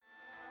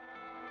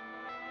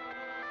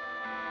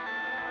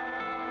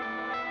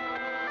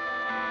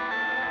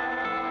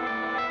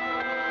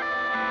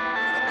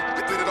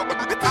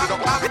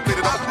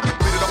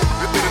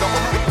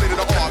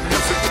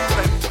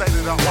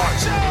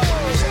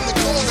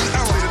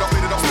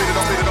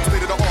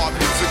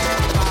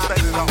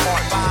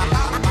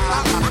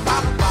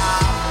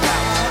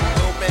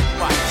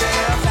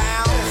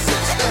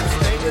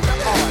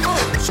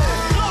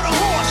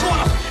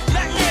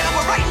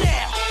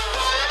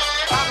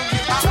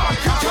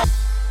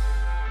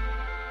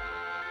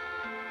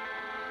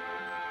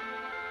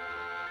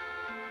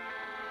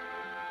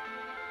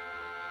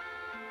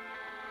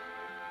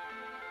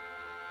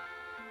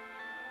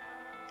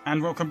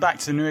And welcome back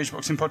to the New Age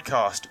Boxing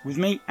Podcast with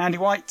me, Andy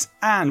White,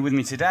 and with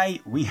me today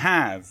we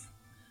have...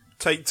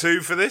 Take two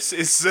for this.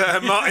 It's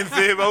Martin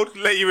Theobald.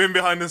 Let you in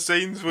behind the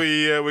scenes.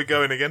 We're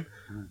going again.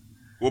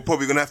 We're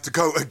probably going to have to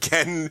go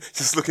again,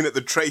 just looking at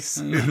the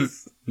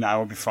traces. No,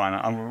 we'll be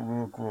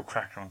fine. We'll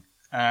crack on.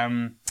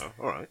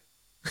 All right.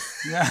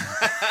 Yeah.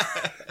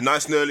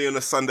 Nice and early on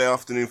a Sunday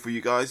afternoon for you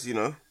guys, you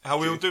know. How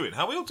we all doing?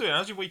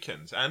 How's your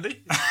weekends,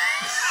 Andy?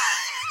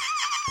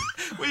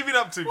 What have you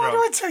been up to, bro? Why do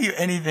I tell you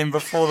anything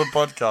before the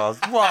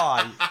podcast?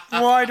 Why?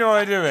 Why do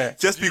I do it?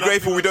 Just be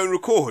grateful we don't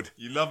record.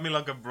 You love me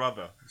like a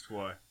brother. That's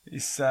why.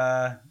 It's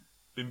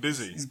been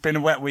busy. It's been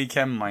a wet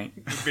weekend, mate.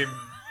 You've been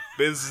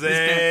busy.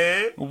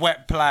 It's been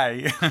wet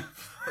play.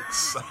 Fuck's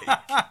sake.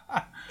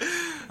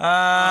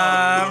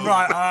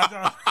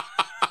 Right.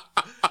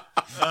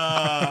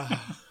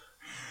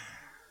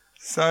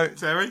 So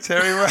Terry,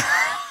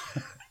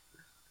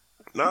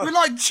 No. we're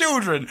like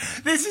children.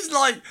 This is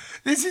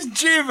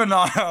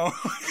juvenile.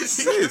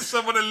 give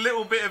someone a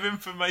little bit of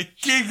information.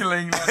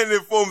 Giggling. Like, And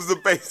it forms the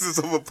basis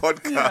of a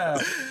podcast. yeah.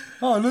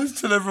 Oh,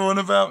 let's tell everyone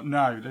about...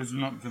 No, there's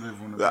not tell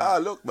everyone about... Ah,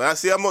 look, man.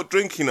 See, I'm not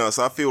drinking now,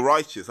 so I feel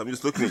righteous. I'm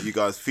just looking at you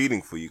guys,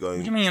 feeling for you, What do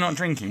going, you mean you're not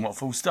drinking? What,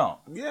 full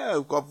stop? yeah,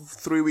 I've got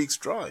 3 weeks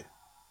dry.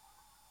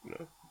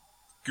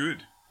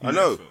 Good. I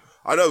know,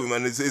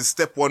 man. It's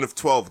step 1 of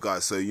 12,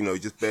 guys, so, you know,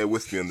 just bear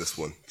with me on this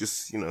one.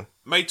 Just, you know.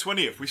 May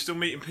 20th. We still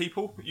meeting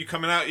people? You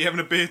coming out? You having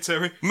a beer,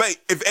 Terry?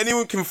 Mate, if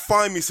anyone can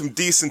find me some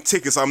decent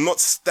tickets, I'm not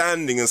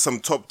standing in some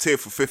top tier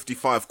for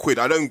 55 quid.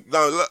 I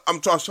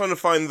was trying to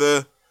find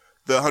the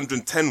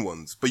 110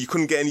 ones, but you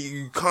can't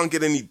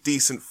get any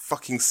decent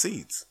fucking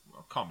seats.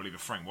 I can't believe the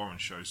Frank Warren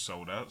show's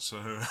sold out, so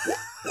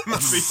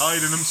must be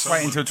hiding them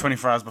somewhere. Wait until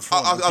 24 hours before.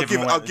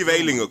 I'll give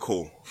Ailing a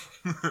call.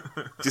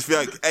 Just be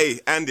like, hey,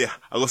 Andy,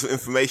 I got some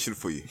information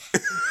for you.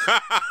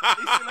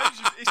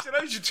 He still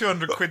owes you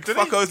 200 quid, didn't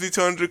he? Fuck owes me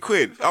 200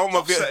 quid. I want my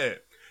Offset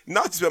it.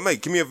 No, just be like,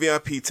 mate, give me a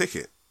VIP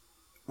ticket.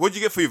 What'd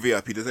you get for your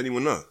VIP? Does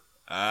anyone know?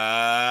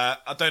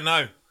 I don't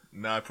know.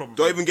 No, probably.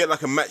 Do I even get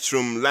like a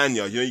Matchroom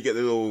lanyard? You know, you get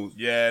the little...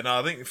 Yeah, no,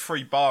 I think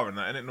free bar and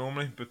that, isn't it,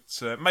 normally? But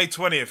May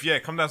 20th, yeah,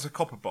 come down to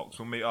Copper Box.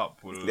 We'll meet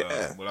up. We'll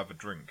have a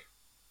drink.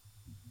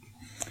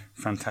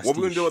 Fantastic. What are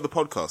we going to do at the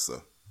podcast,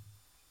 though?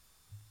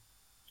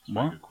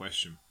 What? Good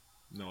question.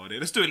 No idea.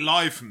 Let's do it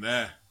live from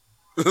there.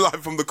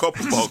 Live from the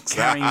Copper Box.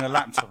 Carrying the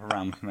laptop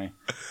around with me.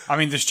 I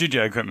mean, the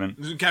studio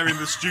equipment. Carrying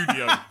the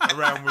studio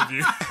around with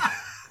you.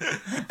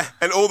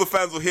 And all the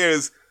fans will hear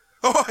is,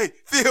 oi,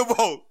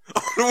 Theobald,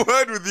 on a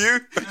word with you.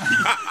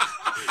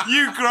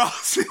 You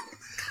grassy.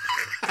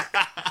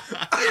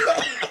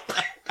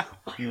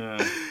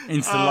 Yeah.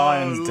 Into the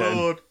lion's den.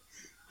 Lord.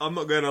 I'm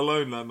not going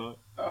alone that night.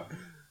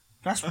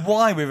 That's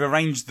why we've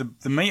arranged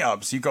the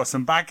meetups. You've got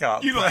some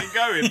backup. You like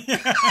going?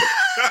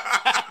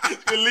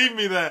 You leave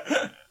me there.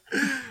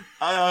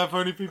 If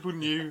only people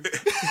knew.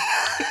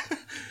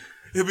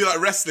 It'll be like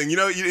wrestling. You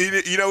know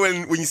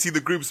when you see the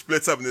group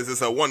split up and there's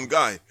this one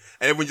guy and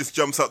everyone just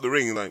jumps out the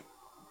ring and like,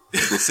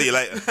 we'll see you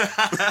later.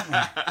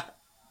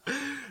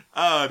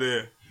 Oh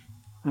dear.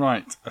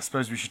 Right. I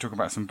suppose we should talk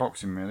about some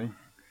boxing, really.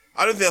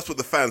 I don't think that's what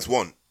the fans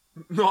want.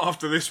 Not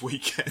after this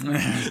weekend.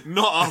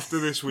 Not after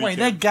this weekend. Wait,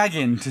 they're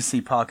gagging to see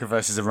Parker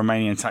versus a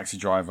Romanian taxi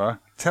driver.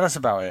 Tell us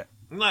about it.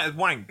 No, it's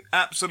wank.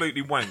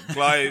 Absolutely wank.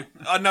 Like,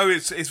 I know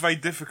it's very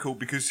difficult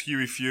because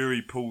Hughie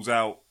Fury pulls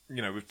out,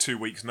 you know, with 2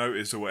 weeks'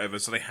 notice or whatever,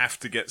 so they have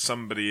to get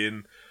somebody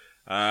in.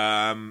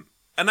 And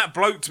that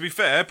bloke, to be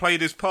fair,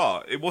 played his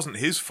part. It wasn't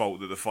his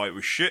fault that the fight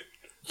was shit.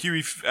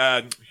 Hughie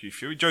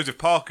Fury, Joseph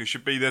Parker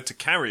should be there to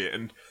carry it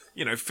and,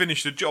 you know,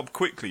 finish the job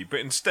quickly.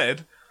 But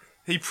instead,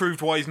 he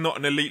proved why he's not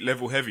an elite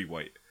level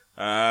heavyweight.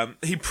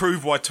 He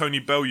proved why Tony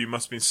Bellew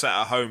must have been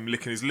sat at home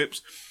licking his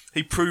lips.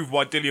 He proved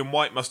why Dillian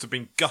White must have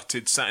been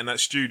gutted sat in that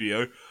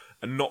studio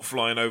and not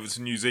flying over to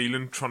New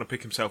Zealand trying to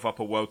pick himself up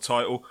a world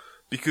title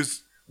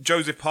because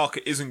Joseph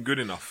Parker isn't good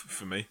enough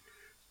for me.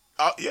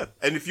 Yeah,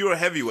 and if you're a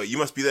heavyweight, you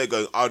must be there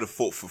going, I would have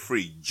fought for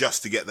free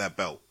just to get that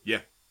belt.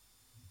 Yeah.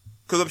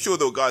 Because I'm sure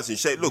there were guys in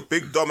shape. Look,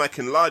 Big Dom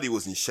Akinladi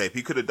was in shape.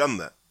 He could have done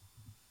that.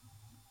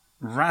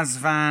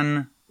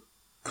 Razvan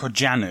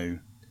Kojanu.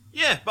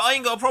 Yeah, but I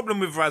ain't got a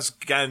problem with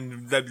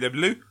Razgan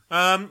Blue.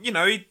 You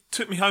know, he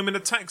took me home in a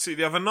taxi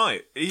the other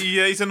night.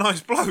 He's a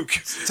nice bloke.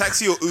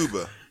 Taxi or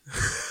Uber?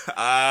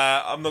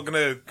 I'm not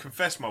going to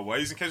confess my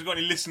ways in case we've got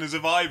any listeners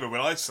of either.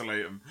 We'll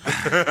isolate them.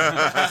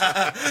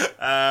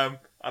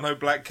 I know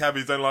black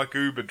cabbies don't like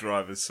Uber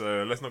drivers,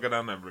 so let's not go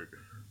down that route.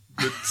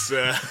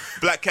 But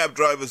Black cab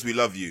drivers, we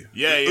love you.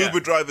 Yeah.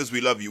 Uber drivers,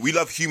 we love you. We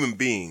love human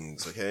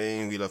beings,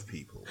 okay? We love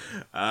people.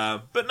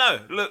 but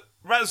no, look,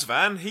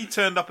 Razvan, he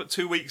turned up at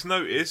 2 weeks'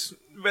 notice,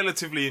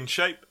 relatively in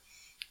shape,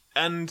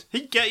 and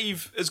he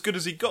gave as good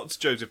as he got to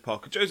Joseph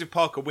Parker. Joseph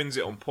Parker wins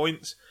it on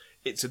points.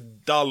 It's a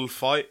dull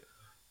fight.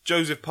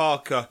 Joseph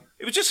Parker,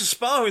 it was just a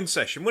sparring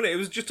session, wasn't it? It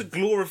was just a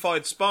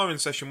glorified sparring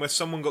session where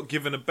someone got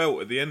given a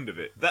belt at the end of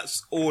it.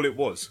 That's all it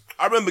was.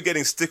 I remember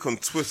getting stick on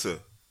Twitter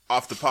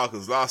after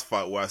Parker's last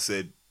fight where I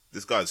said,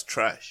 this guy's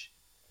trash.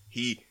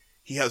 He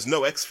has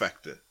no X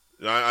factor.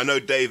 I know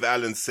Dave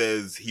Allen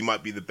says he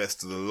might be the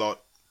best of the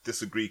lot.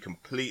 Disagree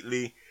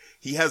completely.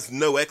 He has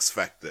no X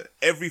factor.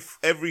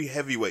 Every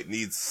heavyweight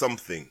needs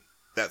something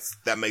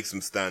that makes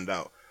him stand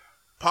out.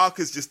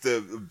 Parker's just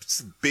a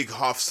big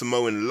half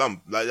Samoan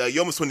lump. Like you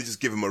almost want to just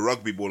give him a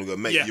rugby ball and go,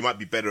 mate, you might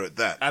be better at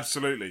that.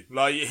 Absolutely.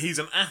 Like, he's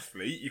an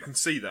athlete, you can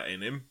see that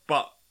in him,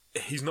 but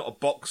he's not a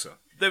boxer.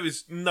 There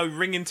is no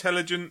ring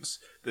intelligence,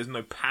 there's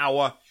no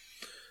power.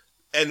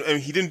 And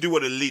he didn't do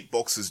what elite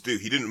boxers do.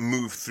 He didn't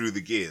move through the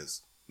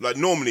gears. Like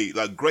normally,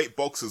 like great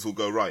boxers will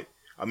go, right,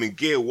 I'm in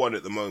gear 1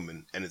 at the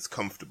moment and it's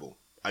comfortable.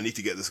 I need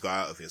to get this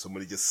guy out of here. So I'm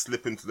going to just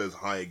slip into those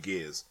higher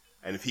gears.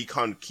 And if he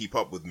can't keep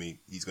up with me,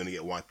 he's going to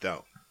get wiped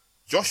out.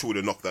 Joshua would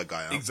have knocked that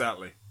guy out.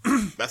 Exactly.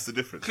 That's the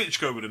difference.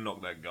 Klitschko would have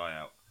knocked that guy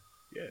out.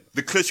 Yeah.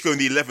 The Klitschko in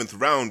the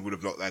 11th round would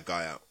have knocked that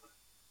guy out.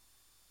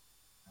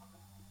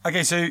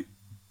 Okay, so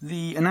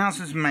the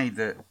announcement's made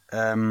that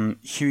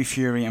Hughie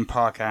Fury and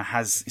Parker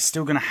is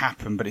still going to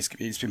happen, but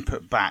it's been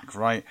put back,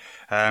 right?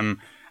 And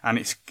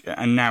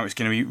now it's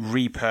going to be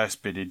re-purse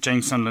bidded.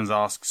 James Sunderland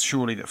asks,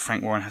 surely that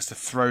Frank Warren has to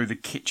throw the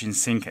kitchen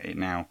sink at it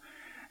now,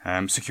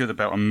 secure the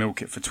belt and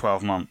milk it for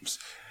 12 months.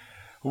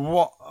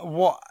 What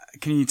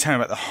can you tell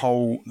me about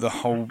the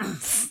whole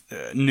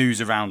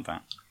news around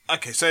that?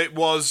 Okay, so it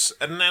was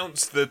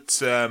announced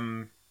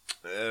that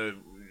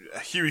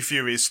Hughie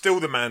Fury is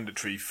still the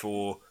mandatory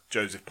for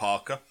Joseph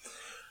Parker.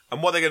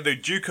 And what they're going to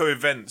do, Juco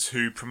Events,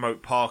 who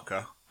promote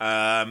Parker,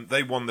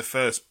 they won the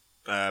first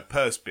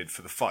purse bid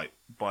for the fight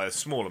by a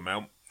small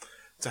amount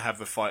to have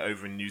the fight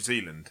over in New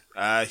Zealand.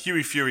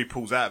 Hughie Fury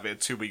pulls out of it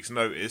at 2 weeks'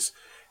 notice.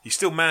 He's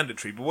still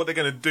mandatory, but what they're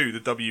going to do, the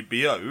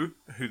WBO,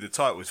 who the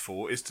title is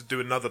for, is to do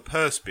another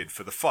purse bid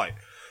for the fight.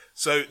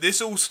 So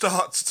this all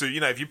starts to,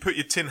 if you put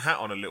your tin hat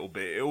on a little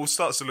bit, it all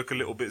starts to look a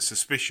little bit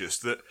suspicious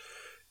that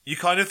you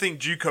kind of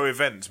think Juco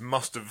Events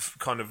must have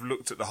kind of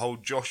looked at the whole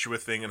Joshua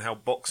thing and how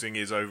boxing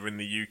is over in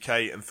the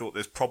UK and thought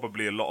there's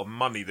probably a lot of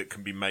money that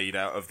can be made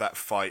out of that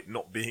fight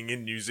not being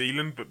in New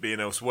Zealand but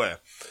being elsewhere.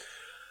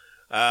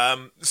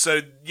 They're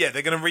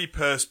going to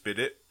re-purse bid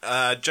it.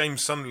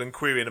 James Sunderland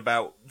querying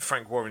about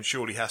Frank Warren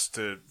surely has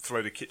to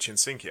throw the kitchen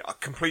sink it. I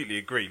completely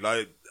agree.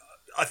 Like,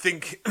 I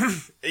think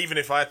even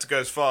if I had to go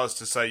as far as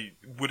to say,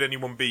 would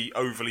anyone be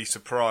overly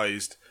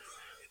surprised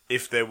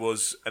if there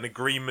was an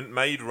agreement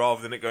made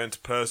rather than it going to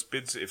purse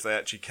bids, if they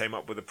actually came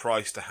up with a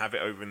price to have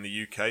it over in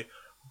the UK?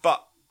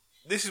 But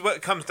this is what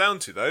it comes down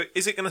to, though.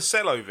 Is it going to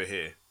sell over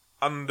here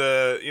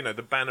under,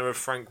 the banner of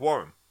Frank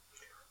Warren?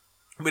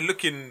 We're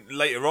looking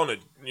later on at,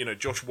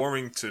 Josh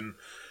Warrington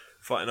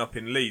fighting up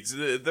in Leeds.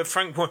 The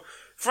Frank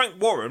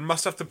Warren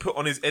must have to put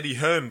on his Eddie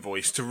Hearn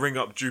voice to ring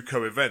up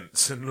Juco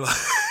Events and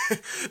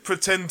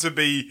pretend to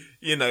be,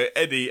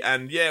 Eddie,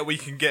 and we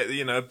can get,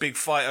 a big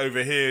fight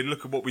over here.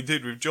 Look at what we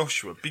did with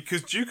Joshua.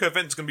 Because Juco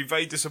Events going to be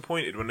very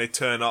disappointed when they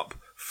turn up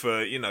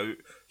for,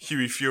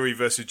 Hughie Fury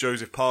versus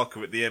Joseph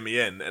Parker at the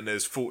MEN and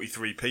there's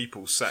 43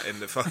 people sat in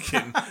the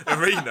fucking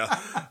arena.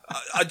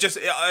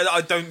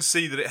 I don't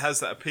see that it has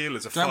that appeal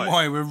as a fight. Don't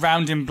worry, we're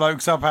rounding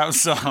blokes up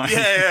outside.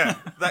 Yeah.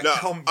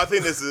 I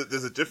think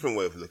there's a different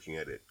way of looking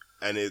at it.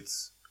 And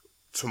it's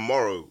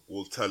tomorrow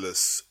will tell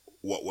us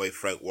what way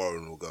Frank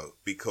Warren will go.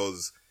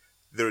 Because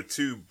there are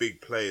two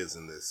big players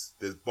in this.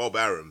 There's Bob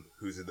Arum,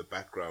 who's in the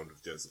background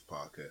of Joseph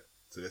Parker.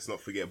 So let's not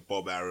forget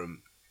Bob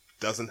Arum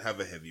doesn't have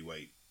a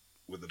heavyweight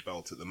with a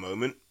belt at the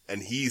moment.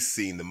 And he's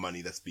seen the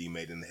money that's being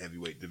made in the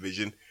heavyweight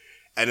division.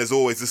 And as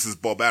always, this is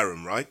Bob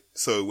Arum, right?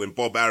 So when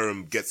Bob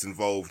Arum gets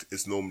involved,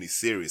 it's normally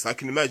serious. I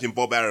can imagine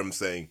Bob Arum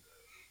saying,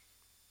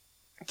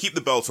 keep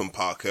the belt on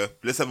Parker.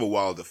 Let's have a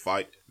Wilder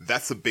fight.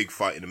 That's a big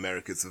fight in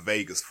America. It's a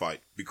Vegas fight.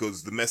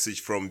 Because the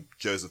message from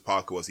Joseph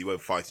Parker was he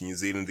won't fight in New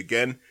Zealand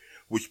again,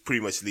 which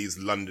pretty much leaves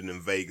London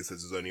and Vegas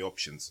as his only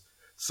options.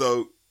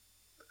 So,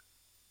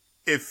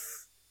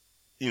 if,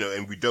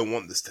 and we don't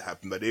want this to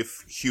happen, but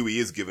if Hughie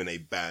is given a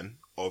ban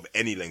of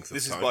any length of time...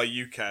 This is by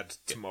UCAD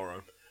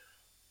tomorrow.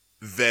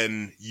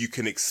 Then you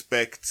can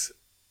expect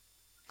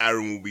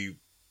Aaron will be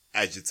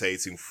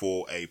agitating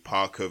for a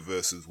Parker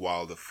versus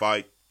Wilder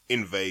fight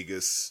in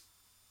Vegas.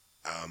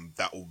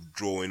 That will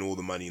draw in all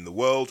the money in the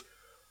world.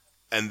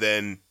 And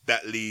then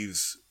that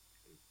leaves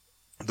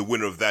the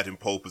winner of that in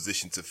pole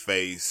position to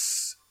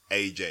face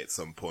AJ at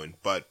some point.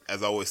 But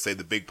as I always say,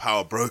 the big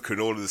power broker in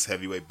all of this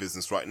heavyweight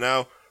business right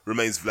now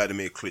remains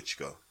Vladimir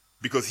Klitschko.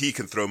 Because he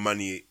can throw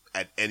money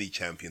at any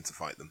champion to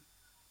fight them.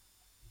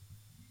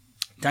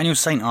 Daniel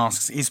Saint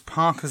asks, is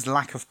Parker's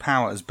lack of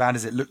power as bad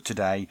as it looked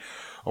today,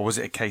 or was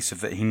it a case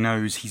of that he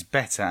knows he's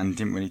better and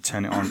didn't really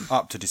turn it on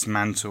up to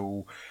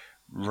dismantle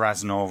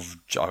Razanov?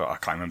 I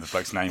can't remember the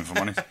bloke's name, if I'm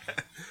honest.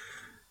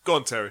 Go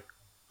on, Terry.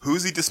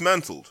 Who's he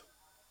dismantled?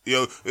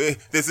 There's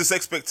this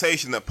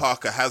expectation that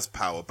Parker has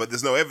power, but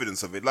there's no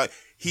evidence of it. Like,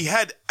 he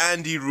had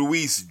Andy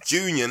Ruiz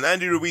Jr., and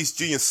Andy Ruiz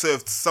Jr.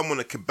 served someone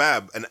a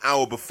kebab an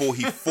hour before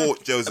he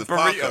fought Joseph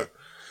Parker.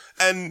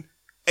 And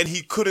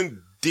he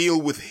couldn't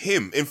deal with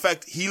him. In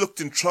fact, he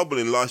looked in trouble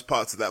in large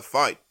parts of that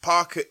fight.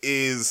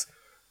 Parker's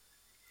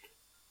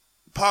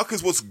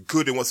what's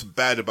good and what's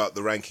bad about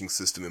the ranking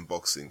system in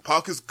boxing.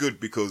 Parker's good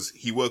because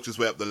he worked his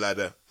way up the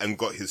ladder and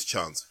got his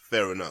chance.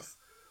 Fair enough.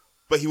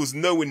 But he was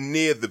nowhere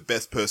near the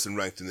best person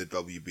ranked in the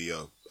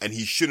WBO. And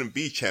he shouldn't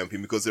be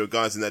champion because there are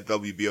guys in that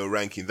WBO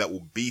ranking that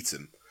will beat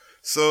him.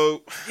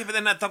 So... Yeah, but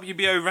then that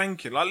WBO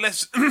ranking, like,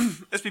 let's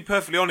be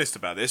perfectly honest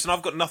about this, and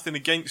I've got nothing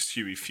against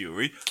Hughie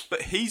Fury,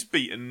 but he's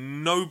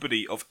beaten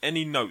nobody of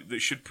any note that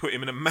should put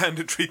him in a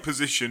mandatory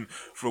position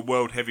for a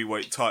world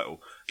heavyweight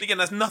title. Again,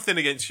 that's nothing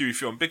against Hughie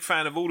Fury. I'm a big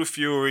fan of all the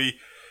Fury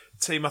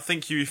team. I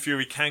think Hughie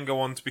Fury can go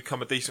on to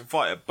become a decent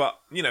fighter, but,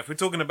 if we're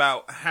talking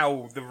about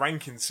how the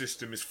ranking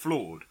system is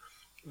flawed,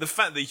 the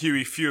fact that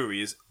Hughie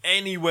Fury is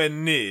anywhere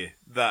near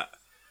that,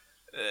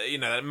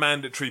 that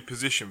mandatory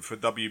position for a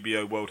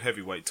WBO World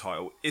Heavyweight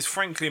title is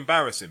frankly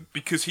embarrassing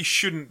because he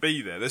shouldn't be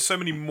there. There's so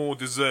many more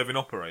deserving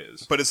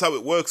operators. But it's how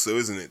it works though,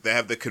 isn't it? They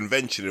have the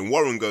convention and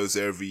Warren goes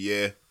there every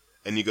year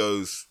and he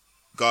goes,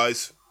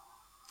 guys,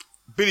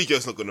 Billy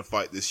Joe's not going to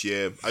fight this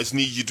year. I just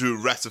need you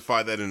to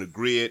ratify that and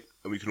agree it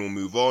and we can all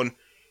move on.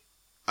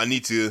 I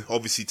need to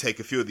obviously take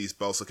a few of these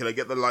belts. So can I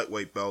get the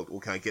lightweight belt or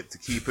can I get to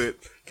keep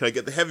it? Can I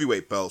get the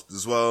heavyweight belt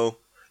as well?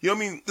 You know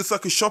what I mean? It's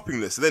like a shopping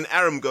list. And then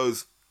Aram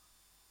goes,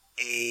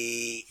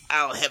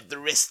 I'll have the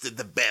rest of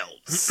the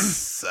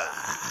belts.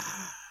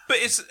 But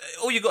it's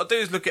all you got to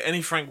do is look at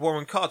any Frank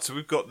Warren card. So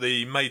we've got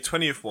the May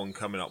 20th one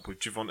coming up with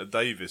Gervonta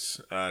Davis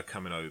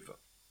coming over.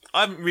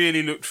 I haven't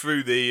really looked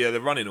through the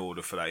running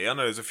order for that. I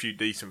know there's a few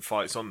decent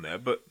fights on there,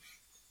 but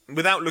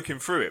without looking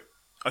through it,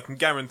 I can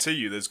guarantee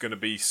you there's going to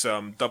be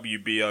some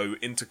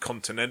WBO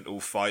intercontinental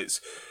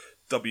fights,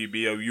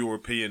 WBO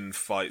European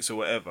fights or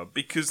whatever,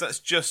 because that's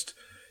just,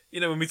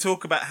 when we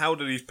talk about how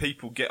do these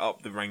people get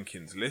up the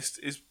rankings list,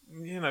 is,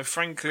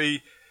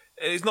 frankly,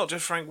 it's not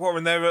just Frank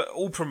Warren,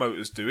 all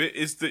promoters do it,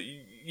 is that,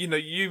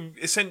 you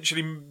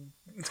essentially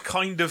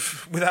kind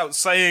of, without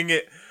saying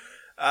it,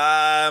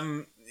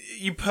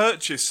 you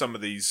purchase some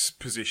of these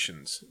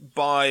positions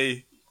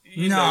by,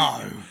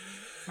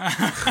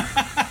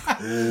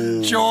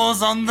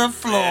 Jaws on the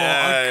floor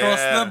across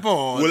the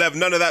board. We'll have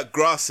none of that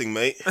grassing,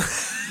 mate.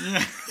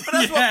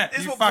 But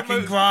that's what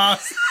fucking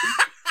grass.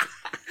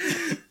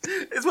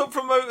 It's what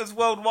promoters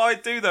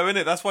worldwide do, though, isn't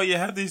it? That's why you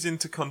have these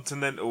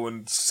intercontinental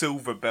and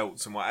silver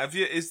belts and what have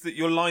you. Is that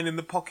you're lining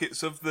the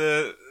pockets of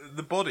the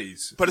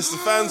bodies? But it's the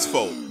fans'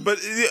 fault.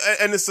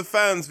 And it's the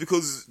fans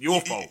because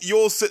your fault.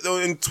 You'll sit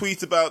there and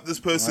tweet about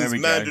this person's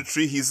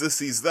mandatory. He's this,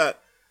 he's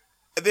that.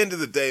 At the end of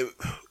the day,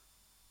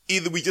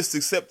 either we just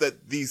accept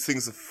that these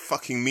things are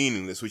fucking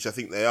meaningless, which I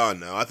think they are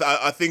now.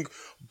 I think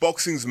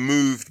boxing's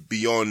moved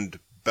beyond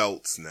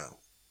belts now,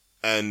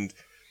 and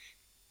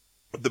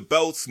the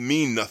belts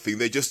mean nothing.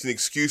 They're just an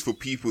excuse for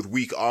people with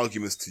weak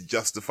arguments to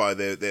justify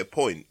their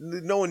point.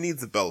 No one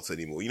needs a belt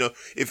anymore.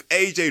 If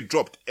AJ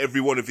dropped every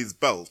one of his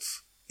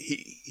belts,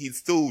 he'd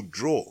still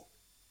draw.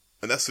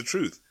 And that's the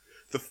truth.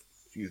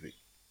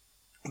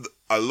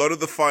 A lot of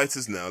the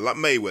fighters now, like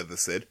Mayweather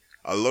said,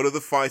 a lot of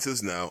the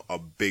fighters now are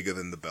bigger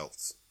than the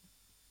belts.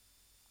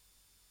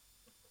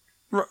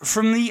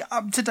 From the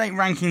up-to-date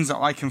rankings that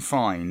I can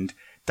find,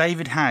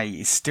 David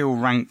Haye is still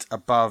ranked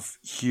above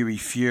Hughie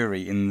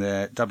Fury in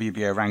the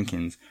WBO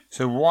rankings.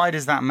 So why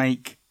does that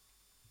make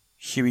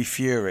Hughie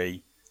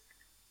Fury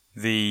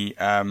the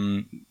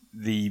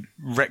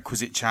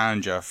requisite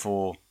challenger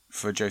for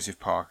Joseph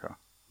Parker?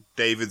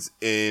 David's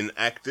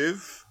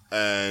inactive,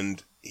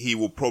 and he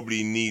will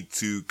probably need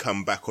to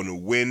come back on a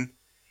win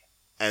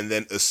and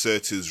then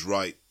assert his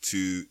right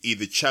to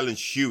either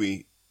challenge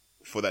Hughie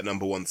for that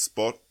number one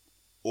spot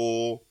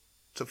or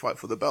to fight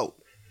for the belt.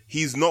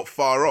 He's not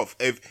far off.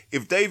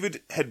 If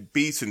David had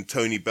beaten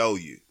Tony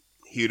Bellew,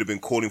 he would have been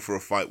calling for a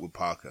fight with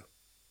Parker.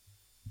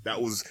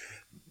 That was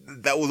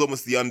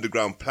almost the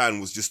underground plan,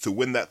 was just to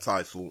win that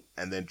title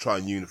and then try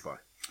and unify.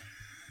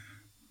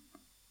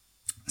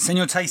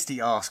 Senor Tasty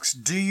asks,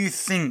 do you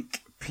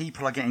think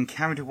people are getting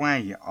carried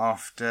away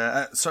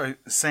after...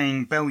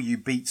 saying Bellew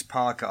beats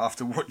Parker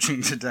after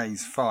watching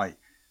today's fight?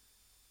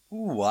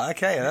 Ooh,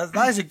 okay.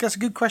 That's a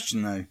good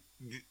question, though.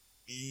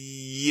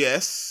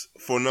 Yes,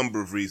 for a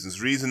number of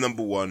reasons. Reason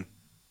number one,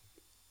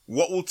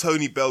 what will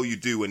Tony Bellew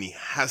do when he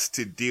has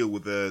to deal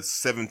with a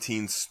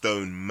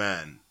 17-stone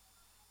man?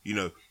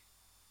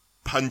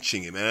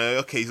 Punching him. And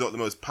okay, he's not the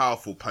most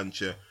powerful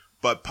puncher,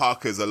 but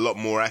Parker's a lot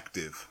more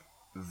active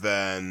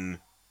than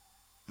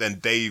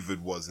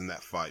David was in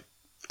that fight.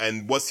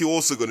 And what's he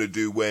also going to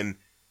do when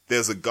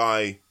there's a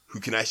guy who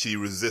can actually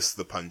resist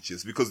the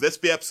punches? Because let's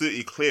be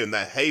absolutely clear, in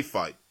that Haye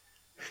fight,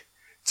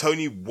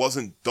 Tony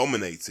wasn't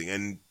dominating.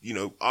 And,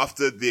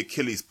 after the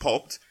Achilles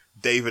popped,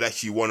 David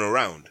actually won a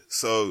round.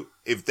 So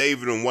if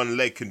David on one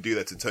leg can do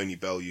that to Tony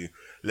Bellew,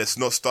 let's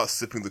not start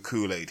sipping the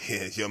Kool-Aid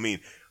here. You know what I mean?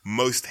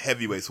 Most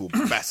heavyweights will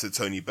batter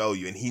Tony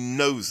Bellew, and he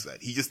knows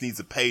that. He just needs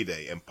a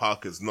payday, and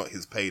Parker's not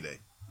his payday.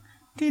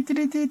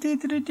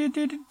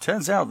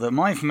 Turns out that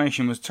my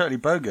information was totally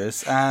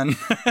bogus, and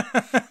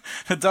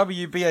the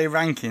WBA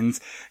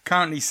rankings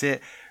currently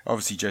sit,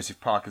 obviously Joseph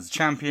Parker's the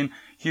champion,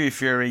 Hughie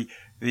Fury,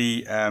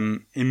 the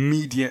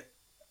immediate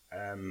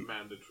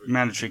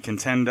mandatory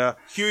contender.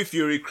 Hughie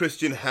Fury,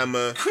 Christian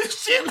Hammer.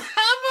 Christian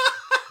Hammer!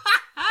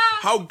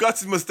 How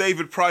gutted must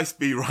David Price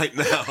be right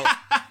now?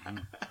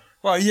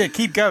 Well, yeah,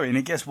 keep going,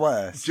 it gets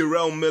worse.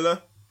 Jarrell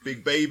Miller,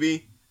 Big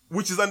Baby,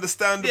 which is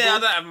understandable. Yeah, I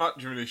don't have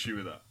much of an issue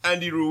with that.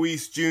 Andy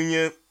Ruiz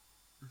Jr.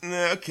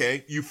 Nah,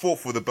 okay. You fought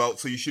for the belt,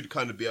 so you should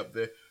kind of be up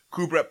there.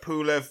 Kubrat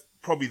Pulev,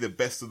 probably the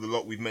best of the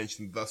lot we've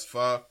mentioned thus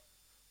far.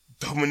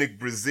 Dominic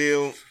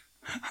Brazil.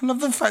 I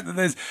love the fact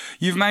that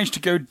you've managed to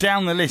go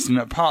down the list, and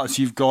at parts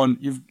you've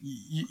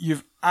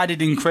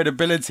added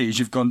incredibility as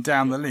you've gone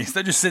down the list.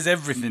 That just says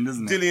everything,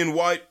 doesn't it? Dillian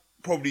White,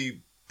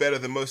 probably better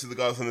than most of the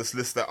guys on this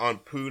list that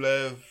aren't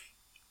Pulev.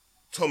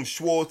 Tom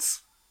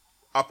Schwartz,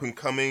 up and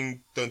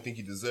coming, don't think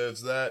he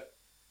deserves that.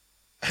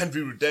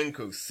 Andrew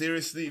Rudenko,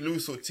 seriously?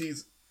 Luis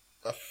Ortiz,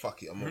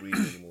 fuck it, I'm not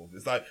reading anymore.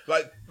 It's like,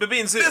 but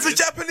being serious, there's a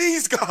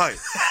Japanese guy.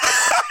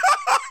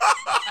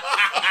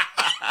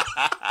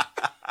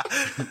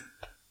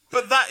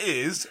 But that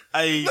is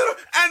and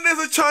there's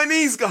a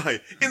Chinese guy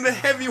in the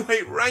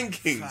heavyweight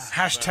rankings.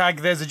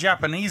 Hashtag there's a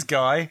Japanese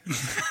guy.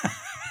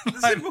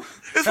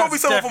 There's probably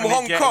someone from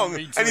Hong Kong,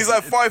 and he's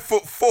like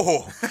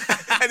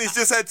 5'4", and he's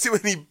just had too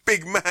many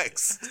Big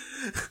Macs,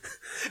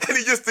 and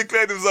he just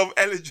declared himself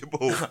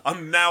eligible.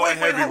 I'm now a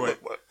heavyweight.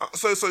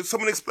 So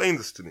someone explain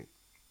this to me.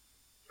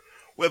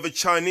 We have a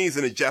Chinese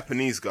and a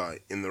Japanese guy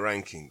in the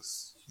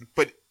rankings,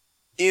 but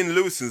Ian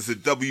Lewison's the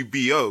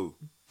WBO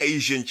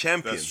Asian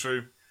champion. That's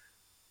true.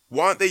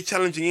 Why aren't they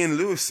challenging Ian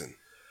Lewison?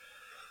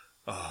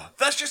 Oh,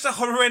 that's just a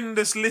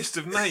horrendous list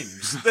of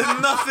names.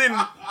 There's nothing.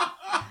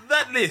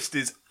 That list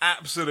is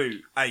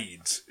absolute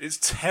AIDS. It's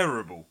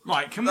terrible.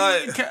 Right, can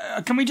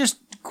we just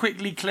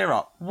quickly clear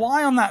up?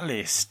 Why on that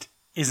list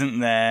isn't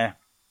there,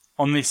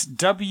 on this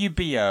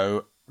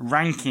WBO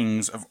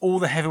rankings of all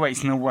the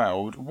heavyweights in the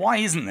world, why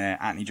isn't there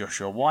Anthony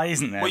Joshua? Why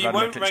isn't there Well, you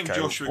Vladimir won't rank Klitschko?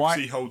 Joshua because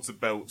he holds the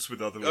belts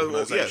with other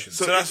organisations.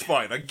 yeah. So that's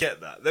fine, I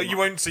get that. You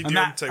won't see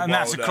Deontay Wilder. And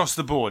that's across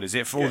the board, is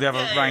it, for all the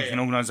other ranking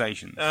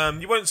organisations?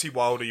 You won't see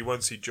Wilder, you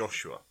won't see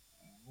Joshua.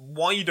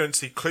 Why you don't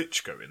see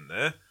Klitschko in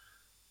there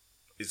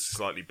is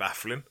slightly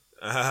baffling.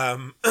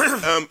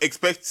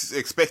 Expect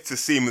to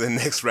see him in the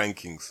next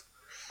rankings.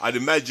 I'd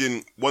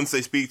imagine once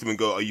they speak to him and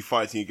go, "Are you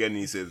fighting again?" and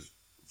he says,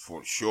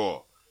 "For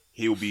sure."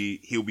 He'll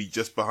be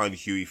just behind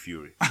Hughie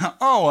Fury.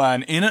 Oh,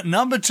 and in at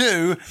number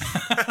 2,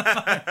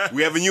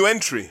 we have a new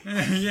entry.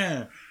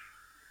 Yeah.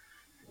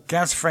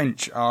 Gaz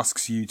French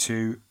asks you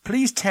to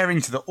please tear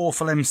into the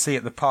awful MC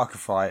at the Parker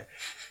fight.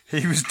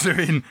 He was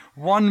doing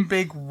one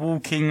big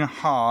walking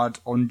hard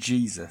on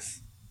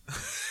Jesus.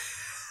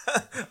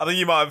 I think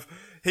you might have.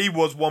 He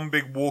was one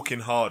big walking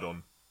hard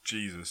on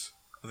Jesus.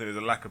 I think there's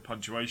a lack of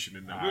punctuation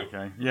in there.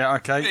 Okay. Yeah,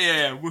 okay.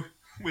 Yeah,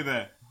 we're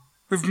there.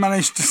 We've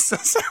managed to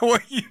suss out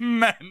what you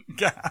meant,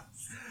 Gaz.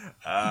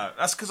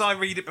 That's because I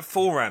read it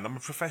beforehand. I'm a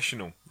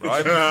professional,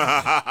 right?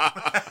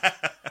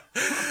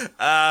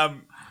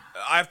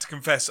 I have to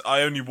confess,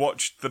 I only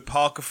watched the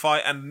Parker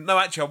fight, and no,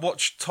 actually, I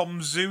watched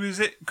Tom Zhu. Is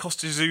it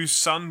Costa Zhu's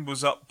son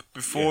was up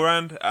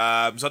beforehand?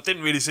 Yeah. So I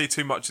didn't really see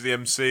too much of the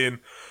MC,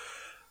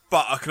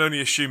 but I can only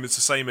assume it's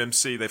the same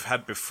MC they've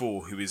had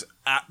before, who is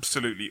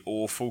absolutely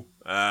awful.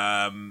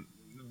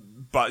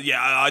 But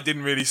yeah, I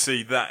didn't really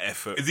see that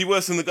effort. Is he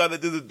worse than the guy that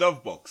did the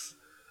Dove box?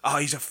 Oh,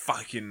 he's a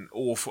fucking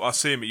awful. I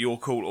see him at your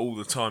call all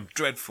the time.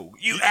 Dreadful.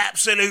 You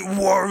absolute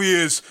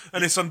warriors!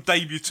 And it's some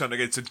debutant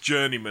against a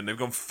journeyman. They've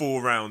gone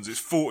 4 rounds.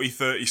 It's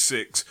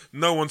 40-36.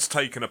 No one's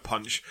taken a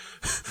punch.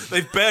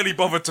 They've barely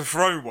bothered to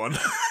throw one.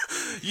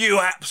 You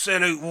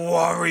absolute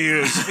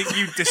warriors!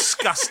 You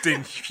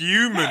disgusting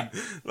human.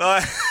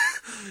 Like,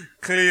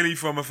 clearly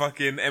from a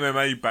fucking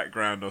MMA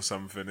background or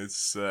something.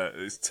 It's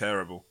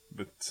terrible.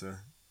 But,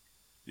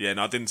 yeah,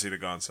 no, I didn't see the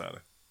guy on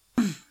Saturday.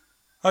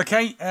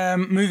 Okay,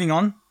 moving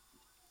on.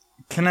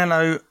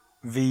 Canelo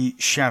v.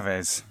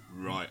 Chavez.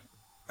 Right.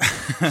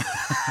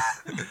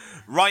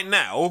 Right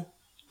now,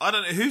 I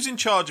don't know who's in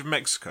charge of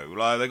Mexico.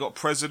 Like, they got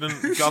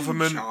president,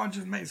 government. In charge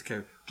of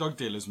Mexico? Drug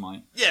dealers,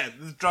 mate. Yeah,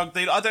 the drug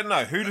dealer. I don't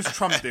know. Who does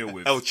Trump deal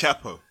with? El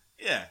Chapo.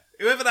 Yeah.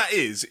 Whoever that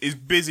is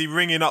busy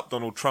ringing up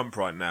Donald Trump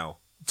right now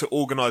to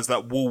organise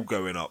that wall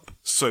going up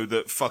so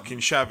that fucking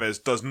Chavez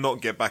does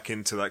not get back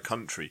into that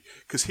country.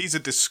 Because he's a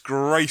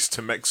disgrace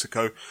to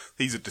Mexico.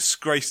 He's a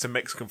disgrace to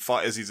Mexican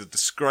fighters. He's a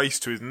disgrace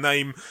to his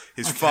name,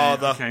 his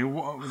father. Okay,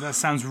 that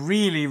sounds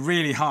really,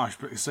 really harsh.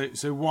 But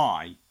so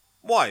why?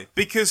 Why?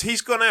 Because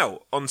he's gone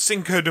out on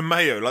Cinco de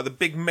Mayo, like the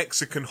big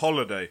Mexican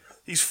holiday.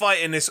 He's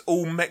fighting this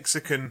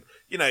all-Mexican...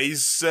 You know,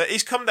 he's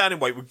come down in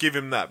weight, we'll give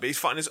him that. But he's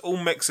fighting this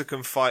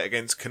all-Mexican fight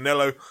against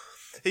Canelo.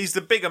 he's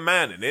the bigger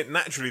man in it,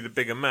 naturally the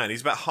bigger man.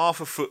 He's about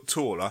half a foot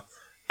taller,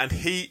 and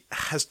he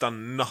has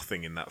done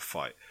nothing in that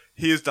fight.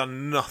 He has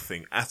done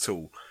nothing at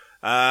all.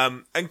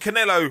 And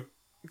Canelo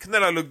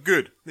looked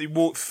good. He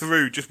walked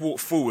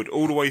forward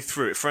all the way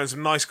through it, throwing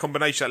some nice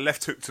combination. That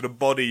left hook to the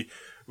body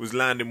was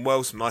landing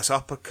well, some nice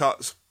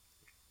uppercuts,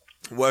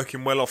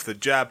 working well off the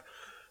jab.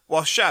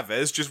 While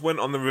Chavez just went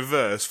on the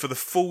reverse for the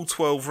full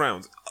 12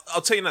 rounds.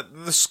 I'll tell you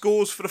that the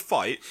scores for the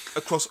fight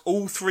across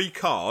all 3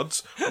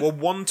 cards were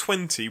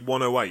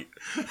 120-108.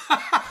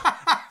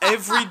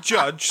 Every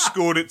judge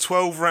scored it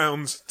 12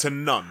 rounds to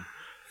none.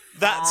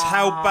 That's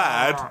how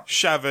bad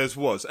Chavez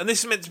was. And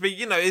this is meant to be,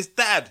 his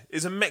dad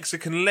is a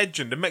Mexican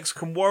legend, a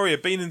Mexican warrior,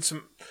 been in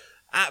some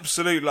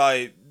absolute,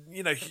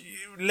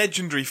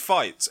 legendary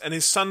fights. And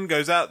his son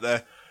goes out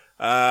there,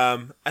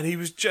 and he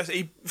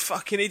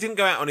didn't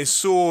go out on his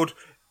sword.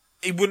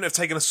 He wouldn't have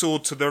taken a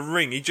sword to the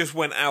ring. He just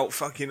went out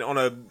fucking on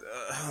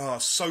a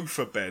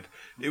sofa bed.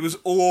 It was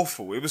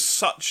awful. It was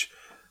such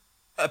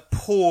a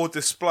poor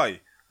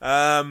display.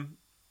 Canelo,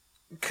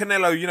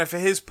 for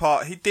his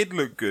part, he did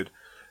look good.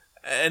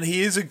 And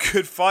he is a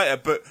good fighter,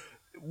 but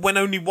when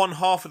only one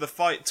half of the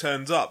fight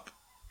turns up,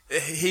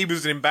 he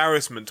was an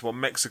embarrassment to what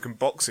Mexican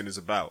boxing is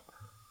about.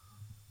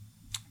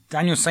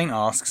 Daniel Saint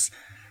asks,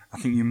 I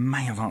think you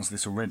may have answered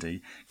this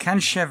already, can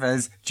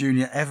Chavez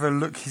Jr. ever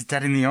look his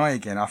dad in the eye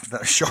again after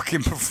that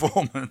shocking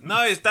performance?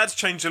 No, his dad's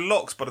changed the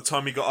locks by the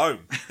time he got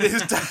home.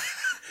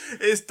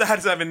 His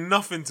dad's having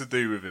nothing to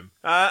do with him.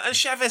 And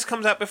Chavez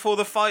comes out before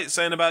the fight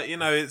saying about,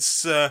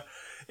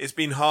 it's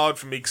been hard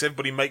for me because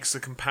everybody makes the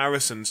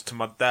comparisons to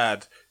my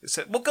dad. It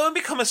said, well, go and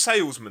become a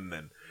salesman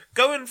then.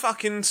 Go and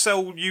fucking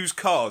sell used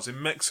cars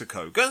in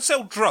Mexico. Go and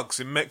sell drugs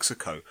in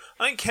Mexico.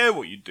 I don't care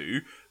what you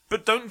do,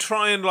 but don't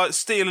try and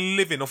steal a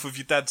living off of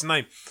your dad's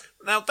name.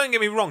 Now, don't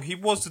get me wrong, he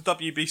was the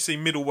WBC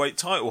middleweight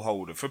title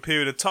holder for a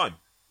period of time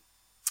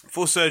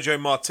before Sergio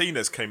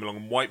Martinez came along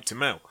and wiped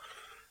him out.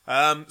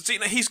 So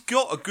he's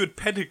got a good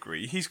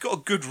pedigree, he's got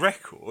a good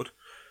record,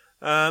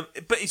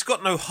 but he's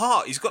got no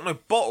heart, he's got no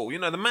bottle.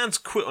 The man's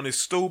quit on his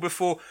stool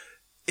before.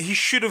 He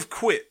should have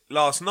quit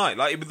last night.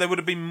 There would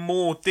have been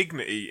more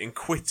dignity in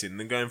quitting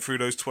than going through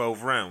those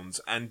 12 rounds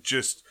and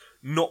just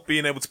not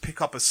being able to pick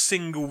up a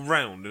single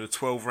round in a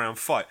 12-round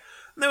fight.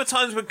 And there were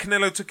times when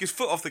Canelo took his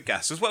foot off the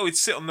gas as well. He'd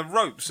sit on the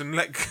ropes and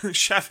let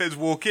Chavez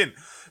walk in.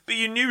 But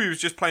you knew he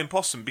was just playing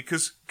possum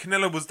because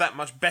Canelo was that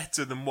much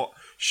better than what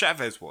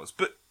Chavez was.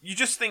 But you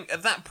just think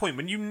at that point,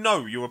 when you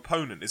know your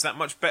opponent is that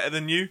much better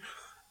than you,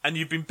 and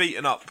you've been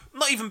beaten up,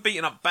 not even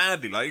beaten up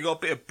badly, you got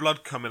a bit of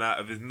blood coming out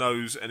of his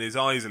nose and his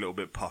eyes a little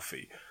bit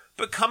puffy.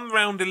 But come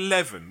round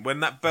 11, when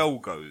that bell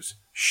goes,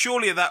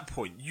 surely at that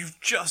point, you've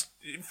just,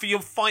 for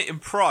your fighting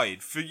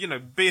pride, for,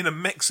 being a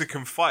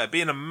Mexican fighter,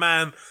 being a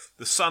man,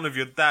 the son of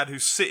your dad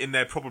who's sitting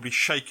there probably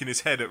shaking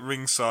his head at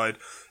ringside,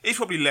 he's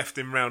probably left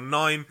in round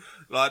 9,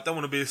 don't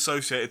want to be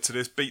associated to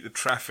this, beat the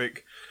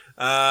traffic.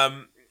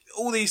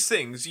 All these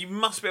things, you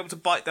must be able to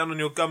bite down on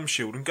your gum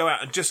shield and go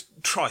out and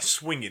just try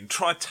swinging,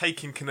 try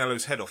taking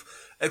Canelo's head off,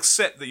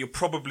 accept that you're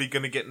probably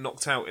going to get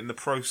knocked out in the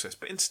process.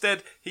 But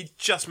instead, he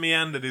just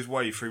meandered his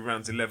way through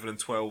rounds 11 and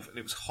 12, and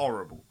it was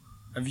horrible.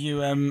 Have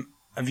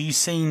you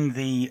seen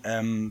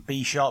the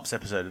B. Sharps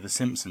episode of The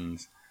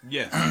Simpsons?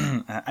 Yes.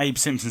 Abe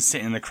Simpson's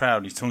sitting in the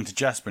crowd, he's talking to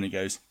Jasper, and he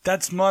goes,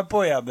 "That's my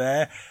boy up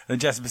there."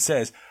 And Jasper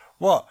says,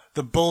 "What,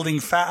 the balding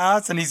fat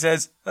ass?" And he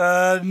says,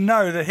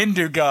 "No, the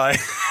Hindu guy."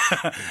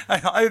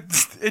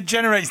 It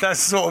generates that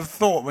sort of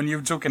thought when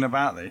you're talking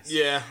about this.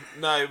 Yeah,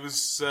 no, it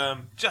was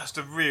just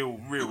a real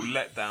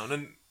letdown.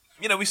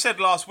 And, we said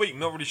last week,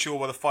 not really sure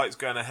why the fight's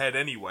going ahead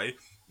anyway.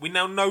 We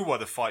now know why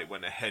the fight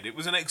went ahead. It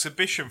was an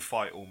exhibition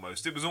fight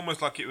almost. It was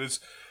almost like it was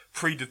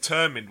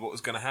predetermined what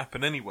was going to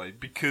happen anyway,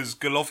 because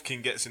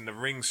Golovkin gets in the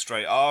ring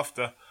straight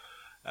after,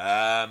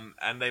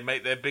 and they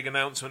make their big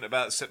announcement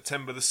about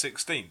September the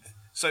 16th.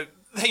 So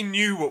they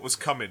knew what was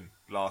coming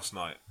last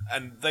night,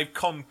 and they've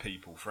conned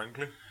people,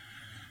 frankly.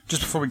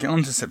 Just before we get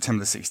on to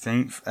September the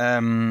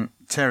 16th,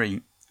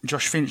 Terry,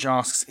 Josh Finch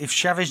asks, if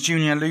Chavez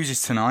Jr.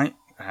 loses tonight,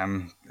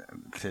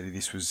 clearly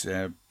this was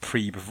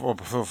before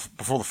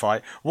the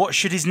fight, what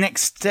should his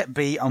next step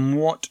be, and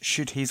what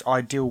should his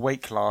ideal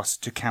weight class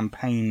to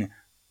campaign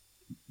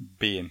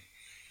be in?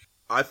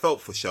 I felt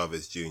for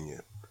Chavez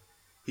Jr.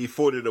 He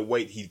fought at a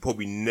weight he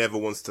probably never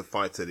wants to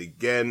fight at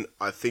again.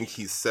 I think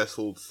he's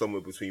settled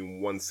somewhere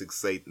between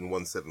 168 and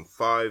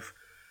 175.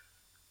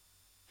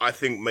 I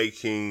think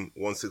making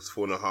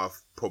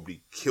 164.5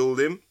 probably killed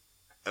him.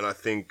 And I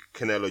think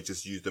Canelo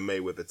just used the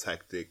Mayweather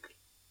tactic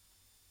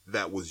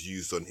that was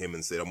used on him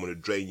and said, I'm going to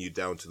drain you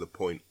down to the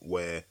point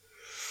where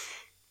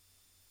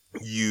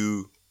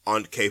you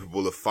aren't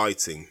capable of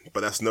fighting.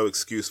 But that's no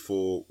excuse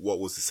for what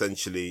was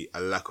essentially a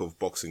lack of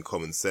boxing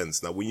common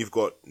sense. Now, when you've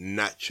got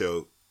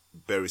Nacho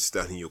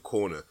Beristain in your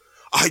corner,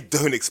 I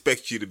don't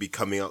expect you to be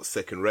coming out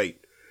second rate.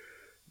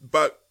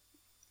 But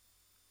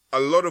a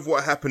lot of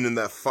what happened in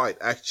that fight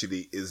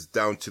actually is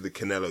down to the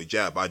Canelo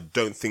jab. I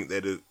don't think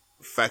they'd have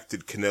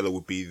factored Canelo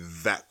would be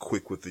that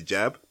quick with the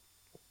jab.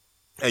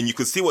 And you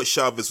could see what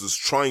Chavez was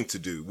trying to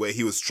do, where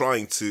he was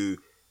trying to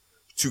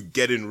to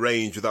get in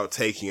range without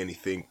taking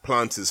anything,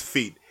 plant his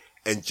feet,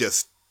 and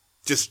just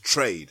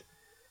trade.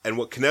 And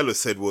what Canelo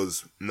said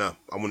was, "No,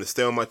 I'm going to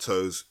stay on my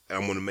toes, and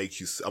I'm going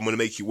to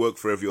make you work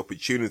for every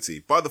opportunity."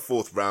 By the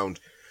fourth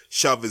round,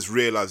 Chavez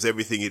realized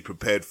everything he'd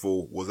prepared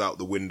for was out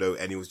the window,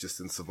 and he was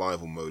just in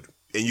survival mode.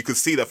 And you could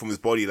see that from his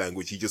body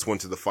language. He just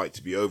wanted the fight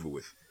to be over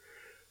with.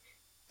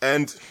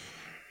 And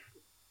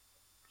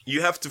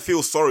you have to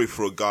feel sorry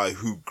for a guy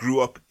who grew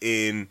up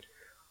in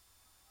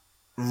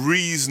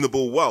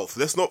reasonable wealth.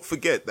 Let's not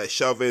forget that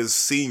Chavez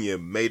Sr.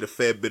 made a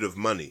fair bit of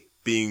money,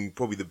 being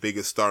probably the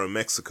biggest star in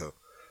Mexico.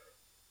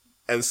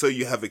 And so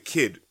you have a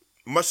kid,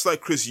 much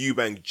like Chris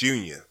Eubank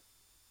Jr.,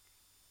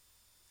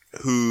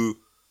 who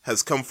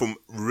has come from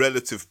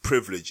relative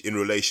privilege in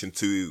relation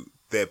to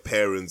their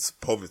parents'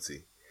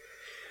 poverty.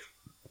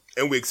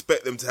 And we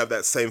expect them to have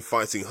that same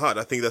fighting heart.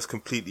 I think that's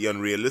completely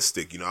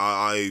unrealistic. You know,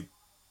 I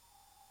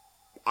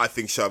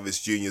think Chavez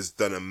Jr. has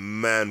done a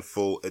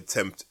manful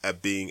attempt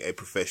at being a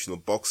professional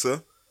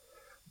boxer.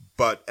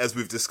 But as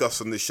we've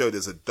discussed on the show,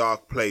 there's a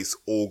dark place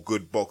all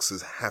good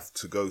boxers have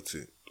to go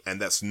to. And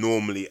that's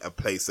normally a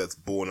place that's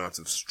born out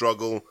of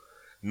struggle,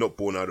 not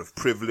born out of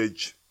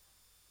privilege.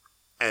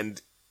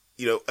 And,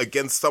 you know,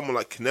 against someone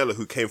like Canelo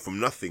who came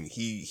from nothing,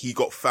 he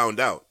got found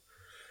out.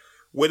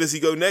 Where does he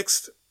go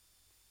next?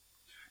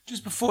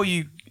 Just before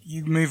you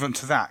move on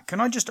to that, can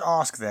I just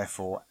ask,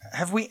 therefore,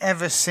 have we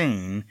ever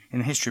seen in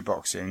the history of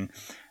boxing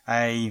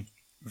a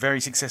very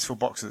successful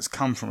boxer that's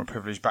come from a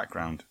privileged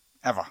background?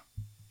 Ever?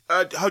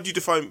 How do you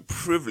define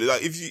privilege?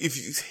 Like, if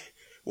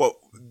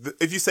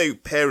you say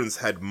parents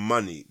had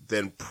money,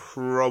 then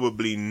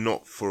probably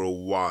not for a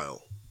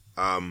while.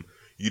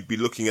 You'd be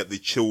looking at the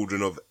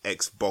children of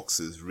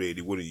ex-boxers,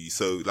 really, wouldn't you?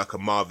 So, like a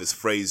Marvis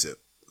Frazier,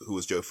 who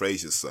was Joe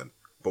Frazier's son.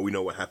 But we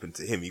know what happened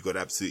to him. He got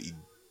absolutely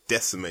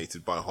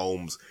decimated by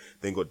Holmes,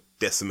 then got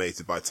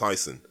decimated by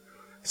Tyson.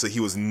 So he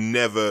was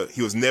never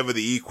the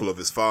equal of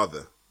his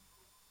father.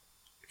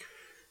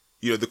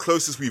 You know, the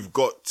closest we've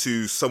got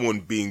to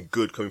someone being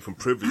good coming from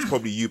privilege is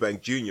probably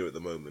Eubank Jr. at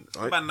the moment.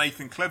 Right? What about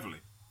Nathan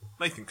Cleverly?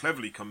 Nathan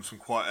Cleverly comes from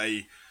quite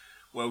a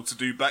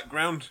well-to-do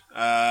background.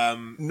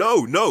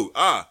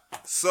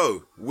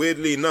 So,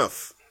 weirdly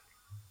enough,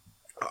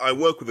 I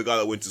work with a guy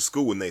that went to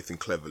school with Nathan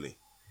Cleverly.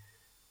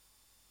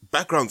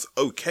 Background's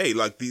okay,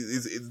 like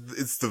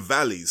it's the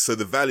valleys, so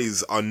the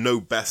valleys are no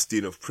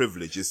bastion of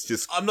privilege. It's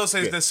just, I'm not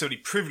saying it's necessarily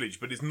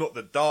privilege, but it's not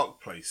the dark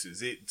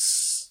places.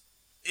 It's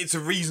a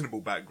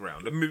reasonable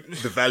background.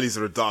 The valleys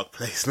are a dark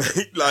place,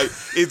 mate. Like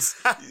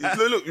it's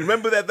look.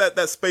 Remember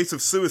that space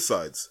of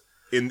suicides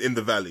in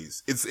the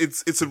valleys.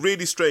 It's a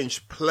really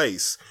strange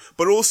place.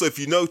 But also, if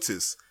you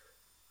notice,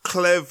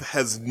 Clev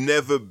has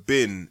never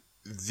been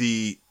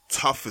the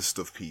toughest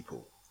of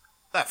people.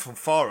 That from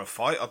Farah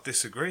fight, I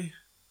disagree.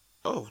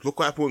 Oh, look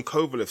what happened when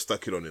Kovalev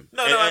stuck it on him.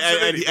 No,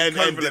 absolutely. And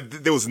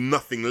there was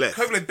nothing left.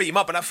 Kovalev beat him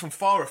up, but that from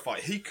Farah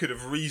fight, he could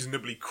have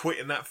reasonably quit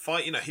in that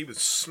fight. You know, he was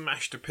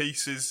smashed to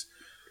pieces.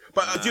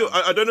 But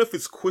I don't know if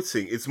it's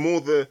quitting. It's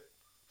more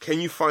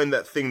can you find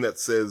that thing that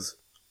says,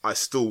 I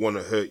still want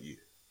to hurt you?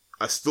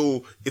 I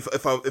still,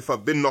 if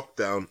I've been knocked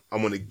down,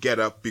 I'm going to get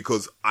up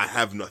because I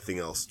have nothing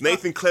else.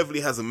 Nathan Cleverly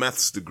has a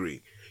maths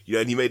degree. You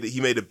know, and he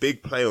made a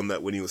big play on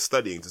that when he was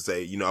studying to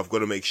say, you know, I've got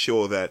to make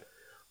sure that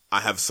I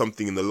have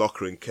something in the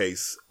locker in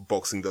case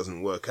boxing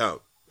doesn't work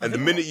out. And the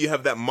minute you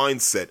have that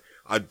mindset,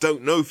 I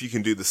don't know if you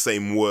can do the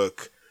same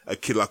work a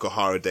kid like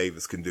O'Hara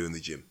Davis can do in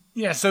the gym.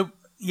 Yeah, so,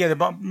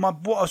 but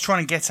what I was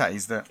trying to get at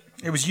is that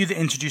it was you that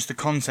introduced the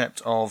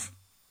concept of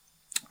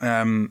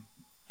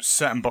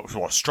certain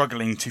boxers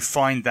struggling to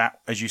find that,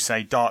 as you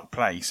say, dark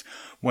place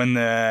when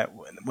the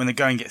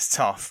going gets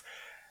tough,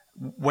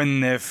 when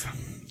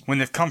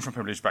they've come from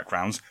privileged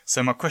backgrounds.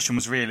 So my question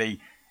was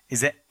really, is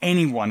there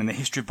anyone in the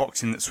history of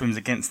boxing that swims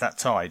against that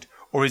tide?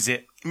 Or is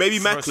it... Maybe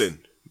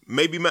Macklin.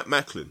 Maybe Matt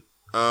Macklin.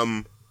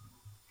 I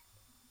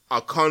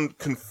can't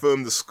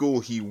confirm the school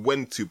he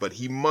went to, but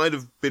he might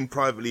have been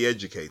privately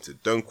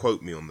educated. Don't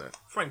quote me on that.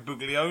 Frank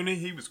Buglioni,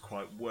 he was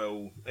quite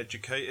well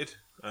educated.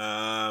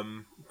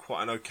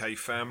 Quite an okay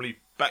family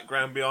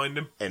background behind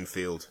him.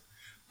 Enfield.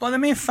 By the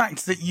mere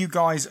fact that you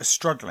guys are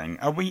struggling,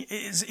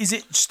 is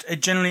it just a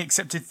generally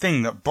accepted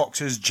thing that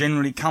boxers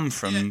generally come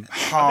from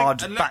hard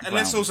backgrounds? And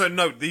let's also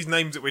note, these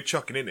names that we're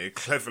chucking in here,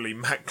 Cleverly,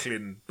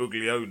 Macklin,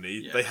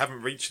 Buglioni, they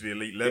haven't reached the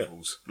elite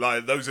levels.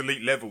 Like, those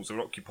elite levels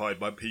are occupied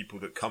by people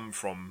that come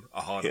from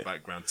a harder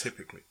background,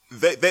 typically.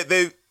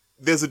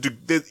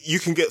 You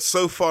can get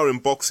so far in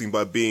boxing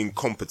by being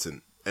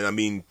competent. And I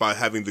mean, by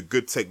having the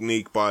good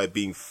technique, by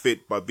being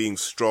fit, by being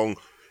strong,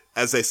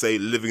 as they say,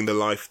 living the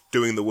life,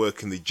 doing the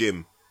work in the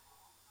gym.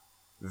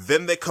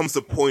 Then there comes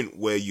a point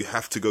where you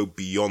have to go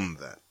beyond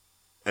that.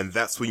 And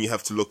that's when you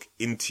have to look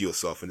into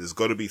yourself. And there's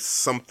got to be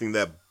something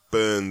that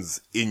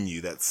burns in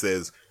you that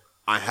says,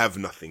 I have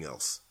nothing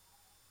else.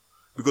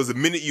 Because the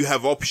minute you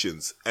have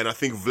options, and I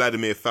think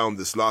Vladimir found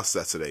this last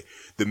Saturday,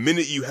 the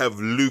minute you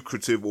have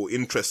lucrative or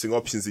interesting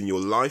options in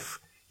your life,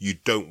 you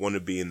don't want to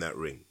be in that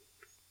ring.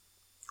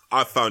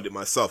 I found it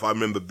myself. I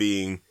remember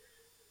being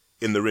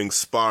in the ring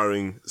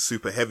sparring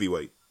super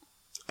heavyweight.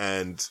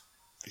 And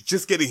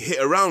just getting hit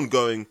around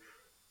going,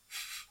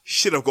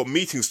 shit, I've got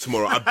meetings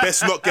tomorrow. I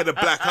best not get a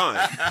black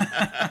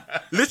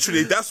eye.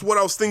 Literally, that's what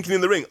I was thinking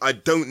in the ring. I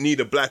don't need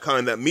a black eye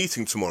in that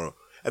meeting tomorrow.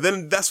 And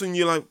then that's when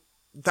you're like,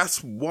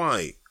 that's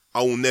why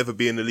I will never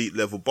be an elite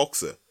level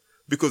boxer.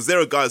 Because there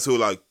are guys who are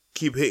like,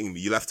 keep hitting me.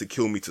 You'll have to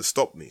kill me to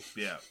stop me.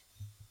 Yeah.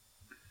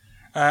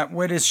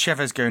 Where does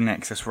Chavez go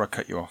next? That's where I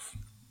cut you off.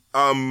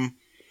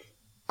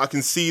 I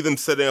can see them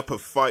setting up a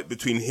fight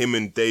between him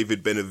and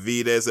David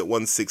Benavidez at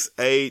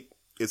 168.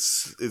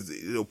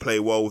 It'll play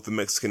well with the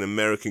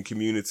Mexican-American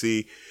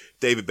community.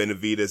 David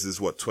Benavidez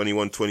is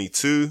 21,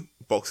 22,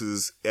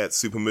 boxes at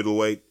super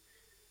middleweight.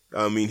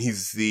 I mean,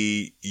 he's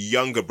the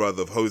younger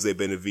brother of Jose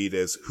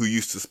Benavidez, who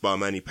used to spar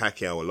Manny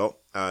Pacquiao a lot.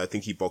 I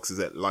think he boxes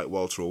at light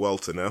welter or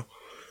welter now.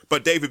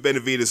 But David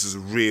Benavidez is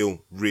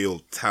real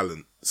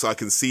talent. So I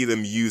can see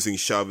them using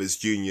Chavez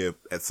Jr.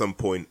 at some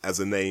point as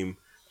a name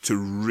to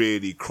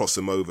really cross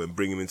him over and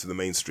bring him into the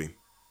mainstream.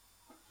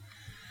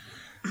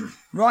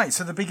 Right,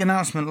 so the big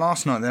announcement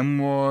last night then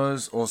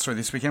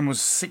this weekend was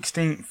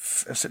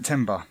 16th of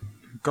September.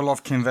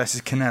 Golovkin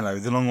versus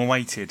Canelo, the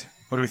long-awaited.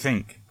 What do we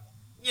think?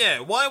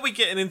 Yeah, why are we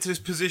getting into this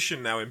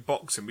position now in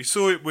boxing? We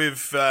saw it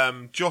with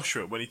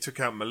Joshua when he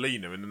took out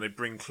Molina, and then they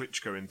bring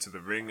Klitschko into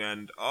the ring,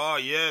 and, oh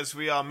yes,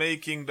 we are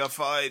making the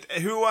fight.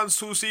 Who wants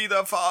to see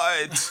the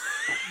fight?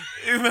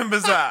 Who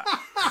remembers that?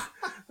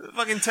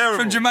 Fucking terrible.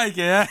 From Jamaica,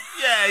 yeah?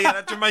 Yeah,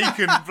 that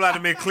Jamaican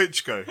Vladimir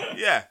Klitschko.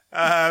 Yeah.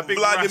 Big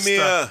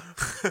Vladimir.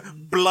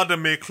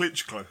 Vladimir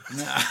Klitschko.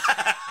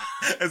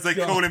 As they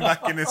call him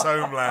back in his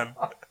homeland.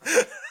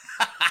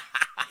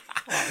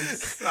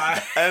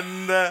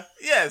 And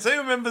so who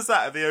remembers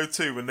that at the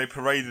O2 when they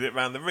paraded it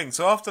around the ring?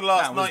 So after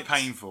last night, that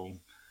was painful.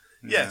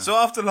 Yeah, so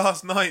after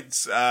last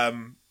night's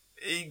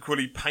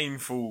equally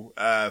painful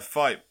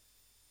fight,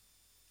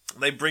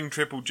 they bring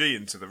Triple G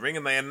into the ring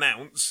and they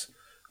announce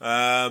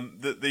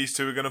that these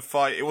two are going to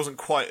fight. It wasn't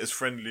quite as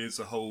friendly as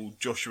the whole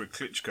Joshua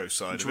Klitschko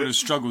side Which of would it. have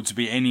struggled to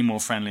be any more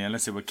friendly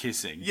unless they were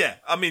kissing. Yeah,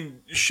 I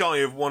mean, shy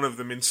of one of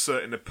them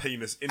inserting a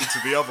penis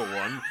into the other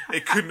one,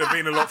 it couldn't have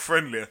been a lot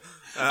friendlier.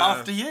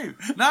 After you.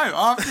 No,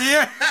 after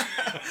you.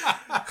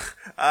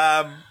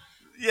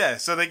 Yeah,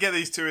 so they get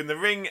these two in the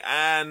ring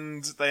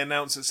and they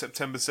announce that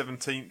September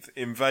 17th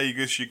in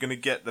Vegas, you're going to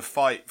get the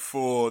fight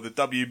for the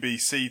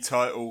WBC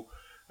title,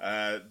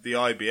 the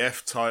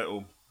IBF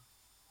title,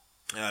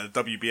 the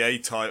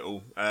WBA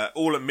title,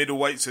 all at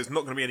middleweight, so it's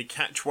not going to be any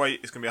catch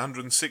weight. It's going to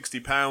be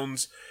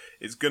 £160.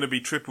 It's going to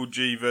be Triple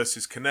G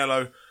versus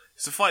Canelo.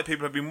 It's a fight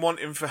people have been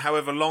wanting for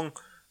however long.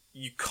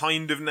 You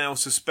kind of now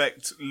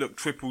suspect, look,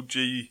 Triple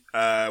G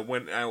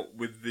went out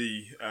with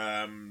the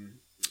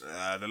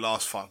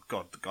last fight.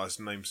 God, the guy's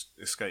name's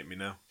escaped me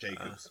now.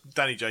 Jacobs.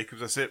 Danny Jacobs,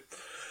 that's it.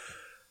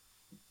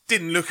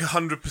 Didn't look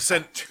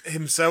 100%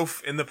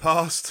 himself in the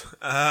past.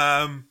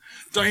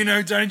 Don't you know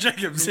who Danny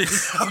Jacobs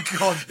is? Oh,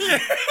 God. Yeah.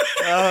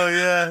 Oh,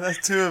 yeah,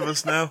 that's two of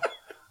us now.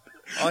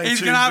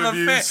 He's going to have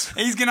a fit.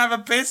 He's going to have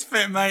a piss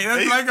fit, mate.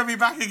 That bloke will be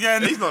back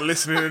again. He's not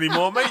listening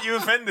anymore, mate. You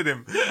offended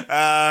him.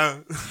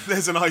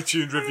 There's an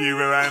iTunes review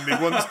where Andy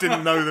once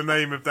didn't know the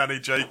name of Danny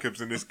Jacobs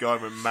and this guy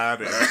went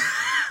mad at him.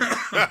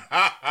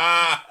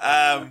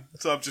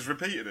 So I've just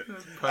repeated it.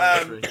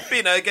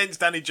 But, against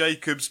Danny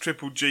Jacobs,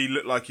 Triple G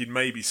looked like he'd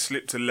maybe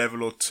slipped a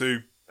level or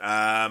two.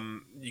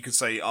 You could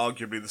say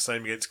arguably the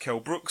same against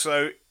Kell Brook.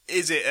 So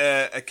is it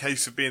a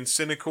case of being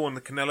cynical on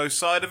the Canelo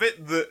side of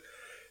it that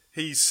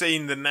he's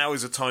seen that now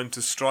is a time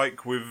to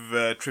strike with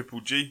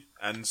Triple G,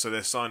 and so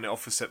they're signing it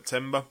off for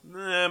September?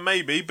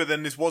 Maybe, but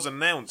then this was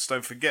announced,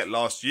 don't forget,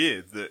 last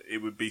year that it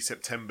would be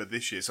September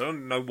this year. So I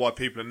don't know why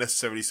people are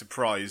necessarily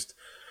surprised,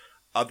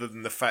 other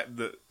than the fact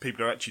that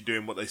people are actually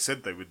doing what they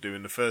said they would do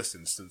in the first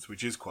instance,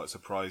 which is quite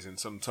surprising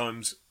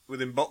sometimes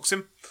within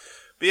boxing.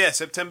 But yeah,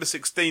 September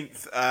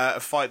 16th, a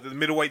fight that the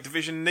middleweight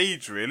division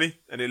needs, really.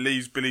 And it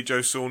leaves Billy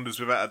Joe Saunders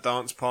without a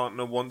dance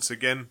partner once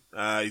again.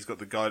 He's got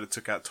the guy that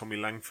took out Tommy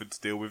Langford to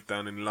deal with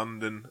down in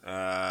London.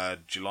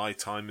 July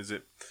time, is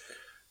it?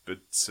 But,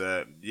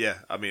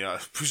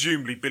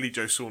 presumably Billy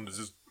Joe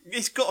Saunders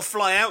he's got to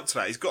fly out to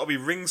that. He's got to be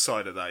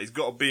ringside at that. He's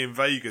got to be in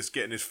Vegas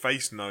getting his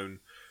face known.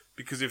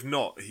 Because if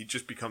not, he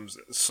just becomes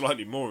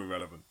slightly more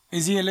irrelevant.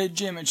 Is he a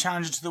legitimate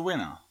challenger to the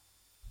winner?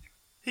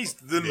 He's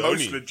the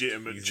most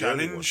legitimate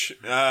challenge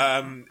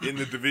in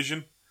the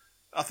division.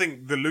 I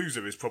think the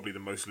loser is probably the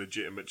most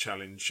legitimate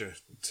challenger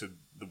to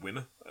the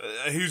winner.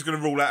 Who's going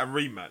to rule out a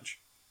rematch?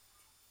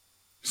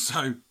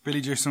 So,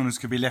 Billy Joe Saunders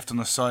could be left on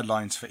the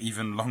sidelines for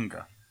even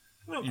longer.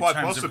 Well, in quite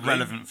terms possibly. of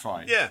relevant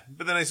fight. Yeah,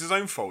 but then it's his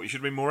own fault. He should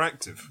have been more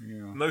active.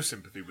 Yeah. No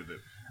sympathy with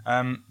it.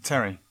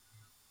 Terry,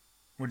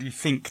 what do you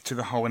think to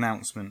the whole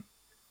announcement?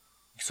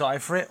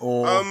 Excited for it,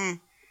 or...?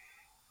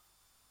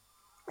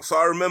 So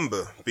I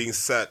remember being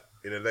sat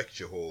in a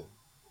lecture hall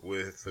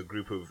with a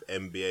group of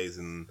MBAs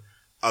and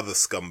other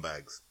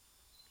scumbags.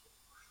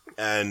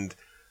 And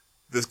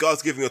this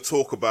guy's giving a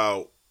talk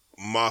about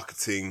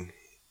marketing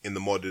in the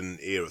modern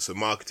era, so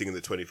marketing in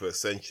the 21st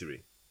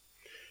century.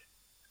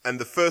 And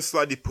the first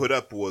slide he put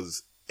up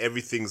was,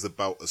 everything's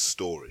about a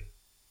story.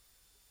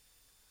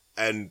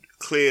 And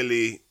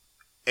clearly,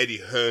 Eddie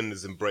Hearn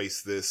has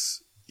embraced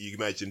this. You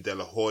can imagine De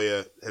La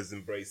Hoya has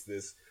embraced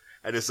this.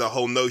 And it's a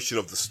whole notion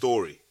of the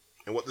story.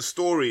 And what the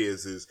story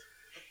is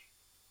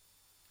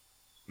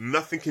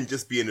nothing can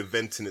just be an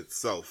event in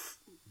itself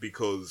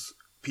because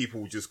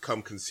people will just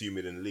come, consume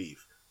it, and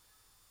leave.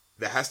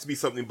 There has to be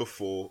something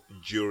before,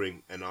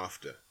 during, and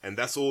after. And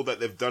that's all that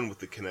they've done with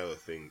the Canelo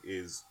thing.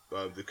 Is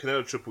the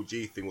Canelo Triple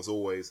G thing was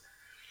always,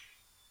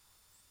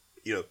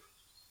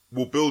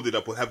 we'll build it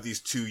up. We'll have these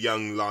two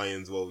young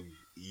lions, well,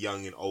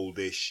 young and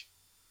oldish,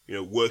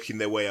 working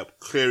their way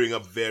up, clearing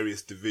up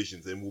various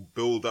divisions, and we'll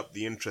build up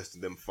the interest in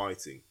them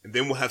fighting. And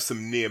then we'll have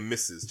some near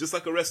misses, just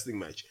like a wrestling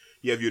match.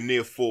 You have your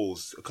near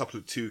falls, a couple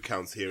of 2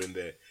 counts here and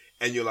there,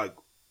 and you're like,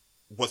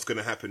 what's going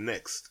to happen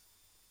next?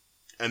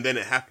 And then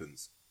it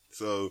happens.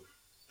 So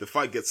the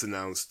fight gets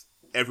announced,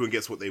 everyone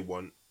gets what they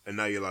want, and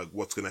now you're like,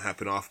 what's going to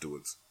happen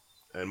afterwards?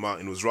 And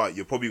Martin was right,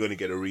 you're probably going to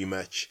get a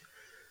rematch.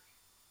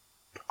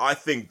 I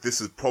think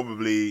this is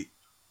probably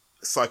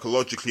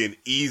psychologically an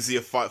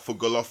easier fight for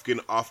Golovkin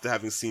after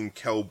having seen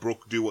Kell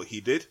Brook do what he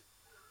did,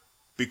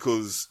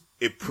 because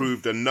it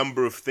proved a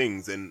number of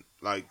things, and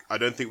I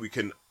don't think we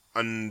can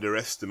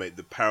underestimate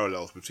the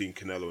parallels between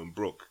Canelo and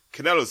Brook.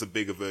 Canelo's a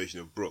bigger version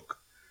of Brook.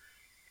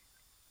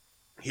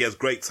 He has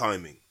great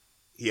timing.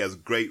 He has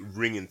great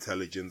ring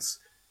intelligence.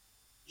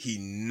 He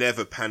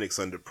never panics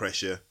under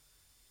pressure.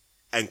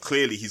 And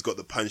clearly he's got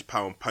the punch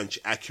power and punch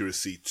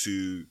accuracy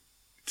to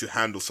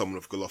handle someone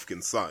of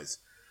Golovkin's size.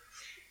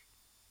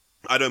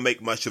 I don't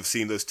make much of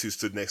seeing those two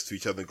stood next to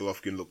each other and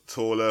Golovkin looked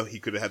taller. He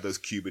could have had those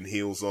Cuban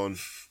heels on,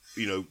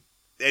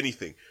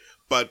 anything.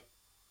 But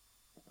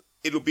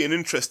it'll be an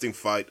interesting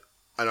fight,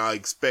 and I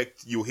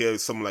expect you'll hear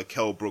someone like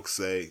Kell Brook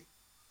say,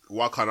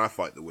 why can't I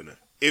fight the winner?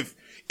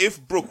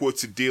 If Brook were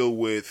to deal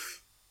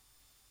with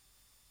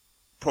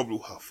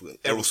probably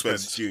Errol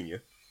Spence Jr.,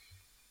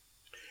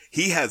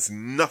 he has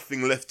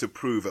nothing left to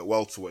prove at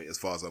welterweight as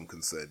far as I'm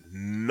concerned.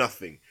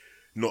 Nothing.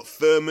 Not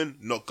Thurman,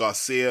 not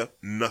Garcia,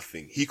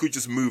 nothing. He could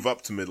just move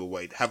up to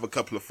middleweight, have a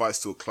couple of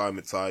fights to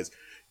acclimatise,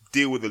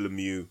 deal with a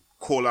Lemieux,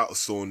 call out a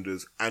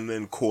Saunders, and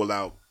then call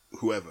out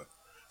whoever.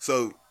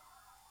 So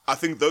I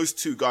think those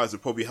two guys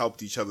have probably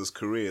helped each other's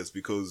careers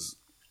because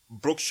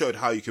Brook showed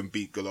how you can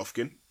beat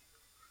Golovkin.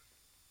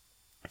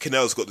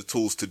 Canelo's got the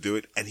tools to do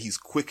it, and he's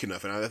quick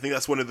enough. And I think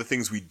that's one of the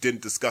things we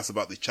didn't discuss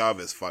about the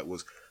Chavez fight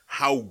was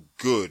how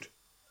good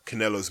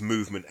Canelo's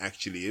movement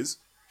actually is.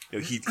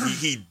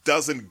 He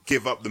doesn't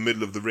give up the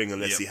middle of the ring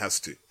unless he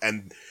has to.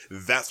 And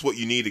that's what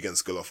you need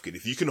against Golovkin.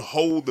 If you can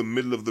hold the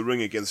middle of the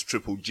ring against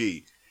Triple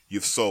G,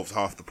 you've solved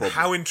half the problem.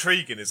 How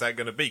intriguing is that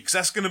going to be? Because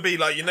that's going to be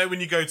like, when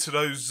you go to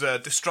those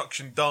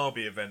Destruction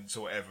Derby events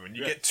or whatever, and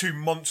you get two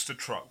monster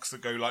trucks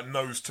that go like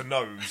nose to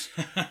nose,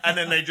 and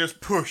then they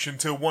just push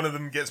until one of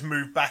them gets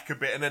moved back a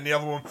bit, and then the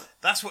other one.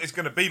 That's what it's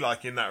going to be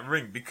like in that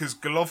ring, because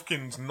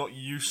Golovkin's not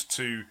used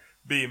to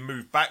being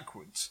moved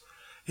backwards.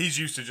 He's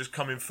used to just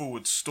coming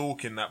forward,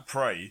 stalking that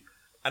prey,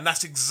 and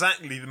that's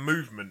exactly the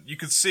movement. You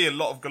could see a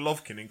lot of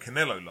Golovkin in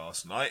Canelo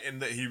last night, in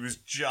that he was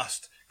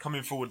just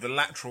coming forward, the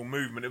lateral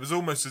movement. It was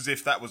almost as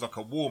if that was like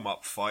a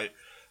warm-up fight.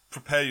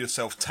 Prepare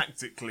yourself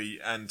tactically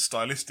and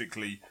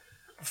stylistically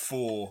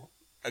for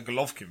a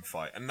Golovkin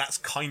fight. And that's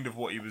kind of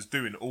what he was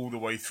doing all the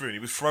way through. And he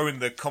was throwing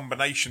the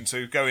combination,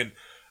 so going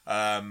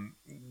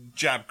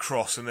jab,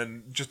 cross, and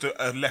then just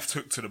a left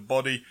hook to the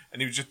body.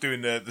 And he was just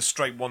doing the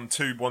straight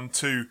 1-2,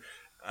 1-2.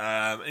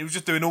 He was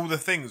just doing all the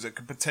things that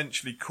could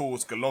potentially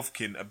cause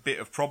Golovkin a bit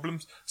of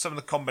problems. Some of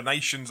the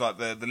combinations, like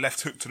the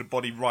left hook to the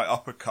body, right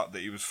uppercut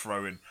that he was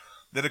throwing,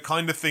 they're the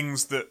kind of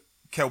things that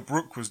Kell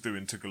Brook was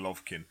doing to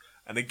Golovkin.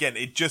 And again,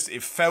 it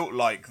felt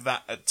like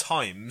that at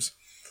times.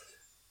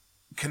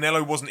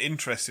 Canelo wasn't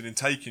interested in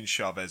taking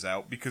Chavez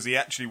out because he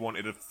actually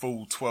wanted a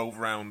full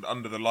 12-round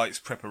under the lights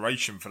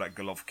preparation for that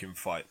Golovkin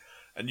fight.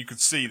 And you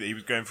could see that he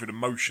was going through the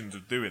motions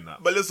of doing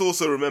that. But let's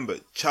also remember,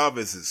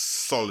 Chavez is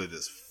solid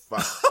as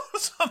fuck.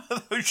 Some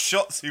of those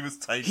shots he was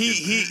taking.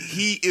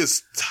 He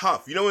is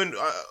tough.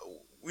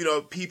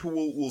 When people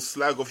will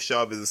slag off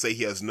Chavez and say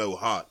he has no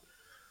heart.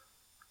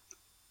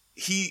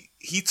 He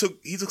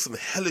took some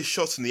hellish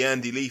shots in the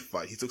Andy Lee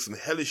fight. He took some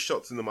hellish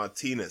shots in the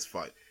Martinez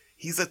fight.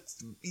 He's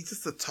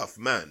just a tough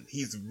man.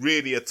 He's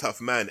really a tough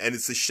man, and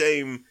it's a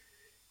shame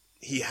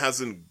he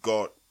hasn't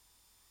got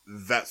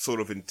that sort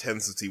of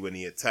intensity when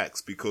he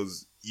attacks,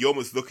 because you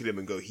almost look at him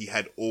and go, he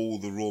had all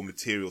the raw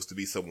materials to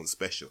be someone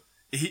special.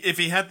 If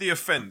he had the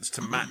offense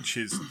to match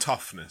his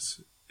toughness,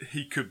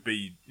 he could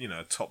be,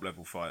 a top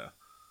level fighter.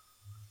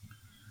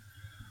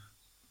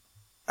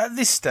 At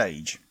this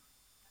stage,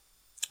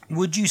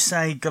 would you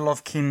say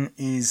Golovkin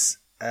is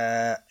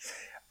an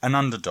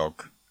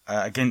underdog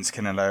against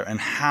Canelo,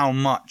 and how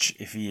much,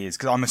 if he is?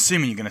 Because I'm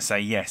assuming you're going to say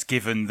yes,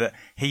 given that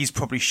he's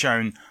probably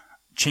shown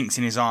chinks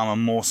in his armour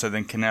more so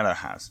than Canelo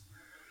has.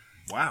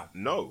 Wow,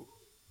 no.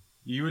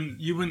 You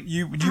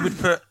would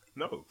put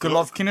no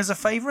Golovkin as a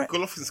favourite?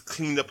 Golovkin's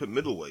cleaned up at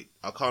middleweight.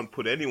 I can't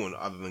put anyone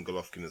other than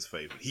Golovkin as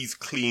favourite. He's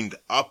cleaned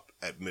up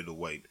at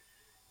middleweight.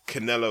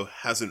 Canelo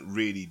hasn't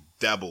really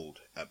dabbled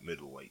at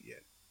middleweight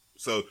yet.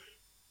 So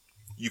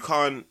you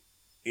can't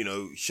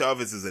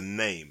Chavez is a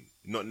name,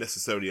 not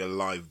necessarily a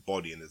live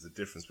body, and there's a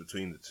difference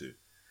between the two.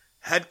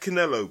 Had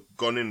Canelo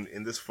gone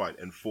in this fight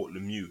and fought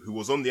Lemieux, who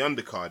was on the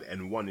undercard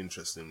and won,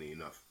 interestingly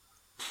enough,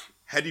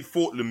 had he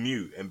fought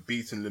Lemieux and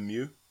beaten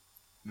Lemieux,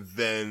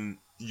 then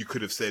you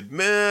could have said,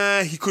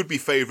 meh, he could be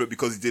favourite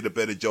because he did a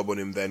better job on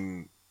him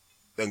than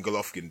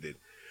Golovkin did.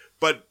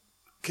 But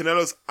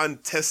Canelo's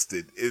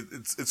untested.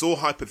 It's all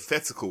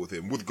hypothetical with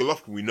him. With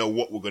Golovkin, we know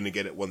what we're going to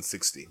get at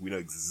 160. We know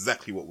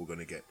exactly what we're going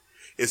to get.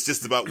 It's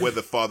just about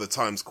whether Father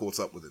Time's caught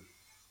up with him.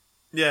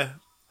 Yeah,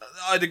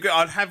 I'd agree.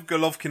 I'd have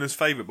Golovkin as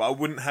favourite, but I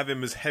wouldn't have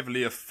him as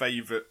heavy a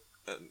favourite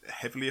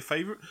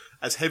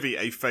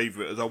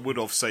as I would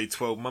have, say,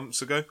 12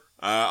 months ago.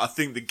 I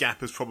think the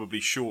gap has probably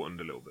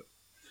shortened a little bit.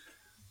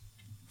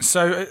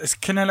 So has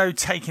Canelo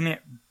taken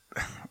it,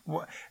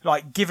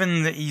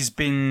 given that he's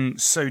been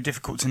so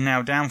difficult to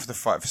nail down for the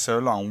fight for so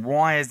long,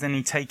 why hasn't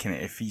he taken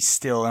it if he's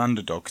still an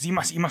underdog?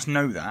 Because he must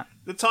know that.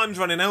 The time's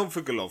running out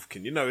for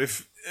Golovkin.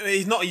 If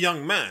he's not a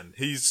young man,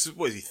 he's,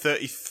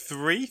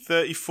 33,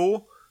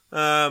 34?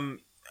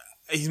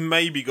 He's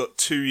maybe got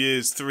 2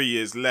 years, 3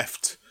 years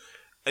left.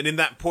 And in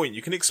that point,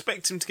 you can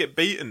expect him to get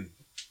beaten.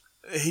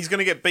 He's going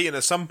to get beaten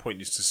at some point,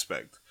 you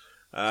suspect.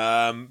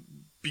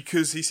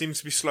 Because he seems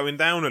to be slowing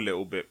down a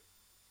little bit.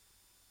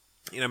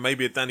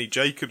 Maybe a Danny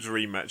Jacobs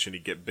rematch and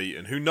he'd get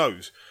beaten. Who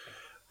knows?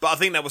 But I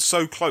think that was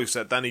so close,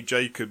 that Danny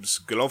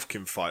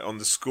Jacobs-Golovkin fight, on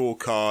the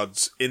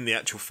scorecards in the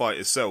actual fight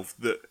itself,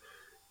 that,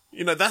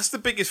 that's the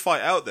biggest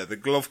fight out there, the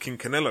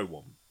Golovkin-Canelo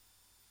one.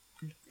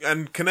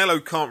 And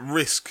Canelo can't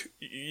risk,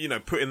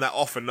 putting that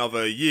off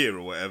another year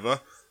or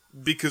whatever,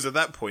 because at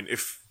that point,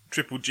 if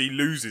Triple G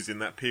loses in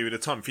that period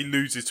of time, if he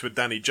loses to a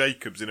Danny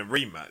Jacobs in a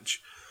rematch,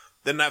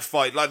 then that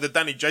fight, like the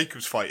Danny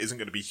Jacobs fight, isn't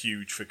going to be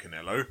huge for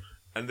Canelo,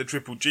 and the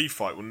Triple G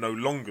fight will no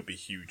longer be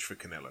huge for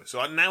Canelo.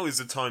 So now is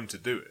the time to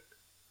do it.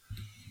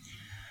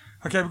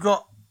 Okay, we've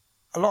got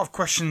a lot of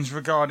questions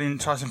regarding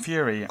Tyson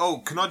Fury. Oh,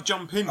 can I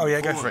jump in? Oh, yeah,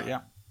 go for it,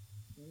 yeah.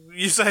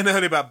 You were saying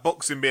earlier about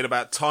boxing being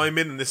about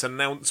timing and this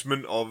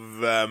announcement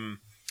of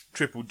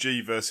Triple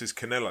G versus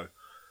Canelo.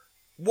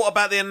 What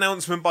about the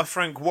announcement by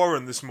Frank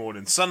Warren this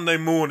morning, Sunday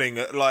morning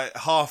at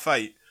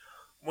 8:30,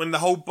 when the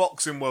whole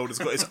boxing world has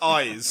got its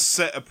eyes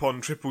set upon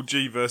Triple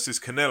G versus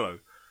Canelo?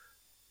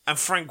 And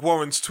Frank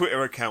Warren's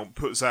Twitter account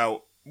puts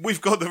out,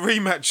 "We've got the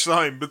rematch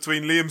signed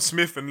between Liam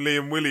Smith and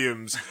Liam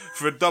Williams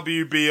for a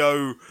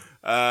WBO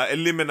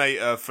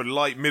eliminator for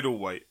light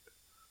middleweight."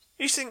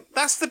 You think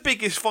that's the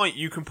biggest fight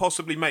you can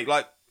possibly make,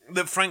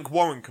 that Frank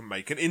Warren can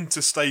make, an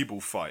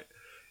interstable fight.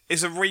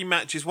 It's a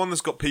rematch, it's one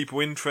that's got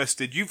people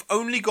interested. You've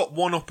only got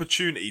one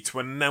opportunity to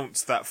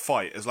announce that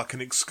fight as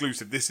an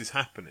exclusive, this is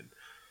happening.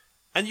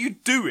 And you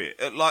do it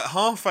at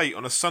 8:30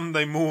 on a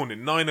Sunday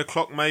morning, 9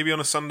 o'clock maybe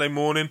on a Sunday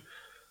morning,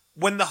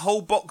 when the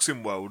whole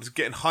boxing world is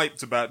getting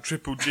hyped about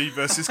Triple G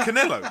versus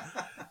Canelo.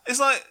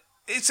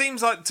 It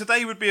seems like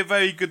today would be a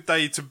very good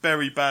day to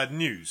bury bad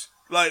news.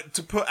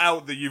 To put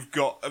out that you've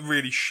got a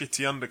really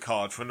shitty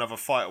undercard for another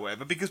fight or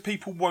whatever, because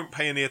people won't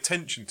pay any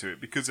attention to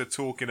it because they're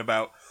talking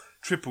about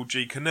Triple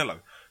G Canelo.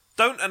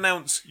 Don't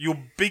announce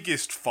your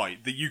biggest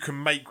fight that you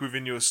can make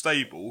within your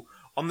stable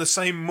on the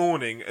same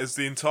morning as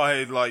the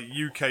entire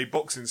UK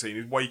boxing scene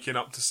is waking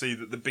up to see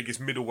that the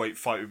biggest middleweight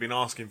fight we've been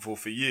asking for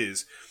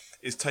years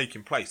is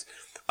taking place.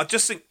 I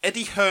just think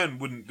Eddie Hearn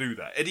wouldn't do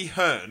that. Eddie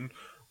Hearn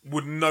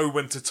would know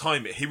when to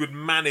time it. He would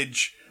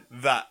manage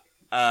that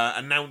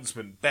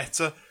announcement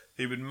better.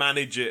 He would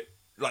manage it,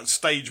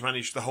 stage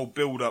manage the whole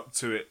build up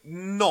to it,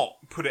 not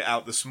put it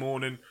out this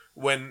morning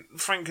when,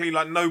 frankly,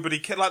 nobody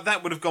cared.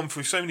 That would have gone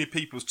through so many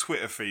people's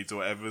Twitter feeds or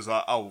whatever. It's a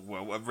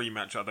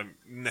rematch I don't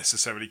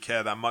necessarily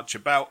care that much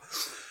about.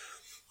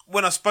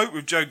 When I spoke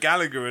with Joe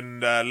Gallagher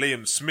and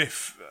Liam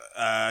Smith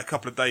a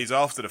couple of days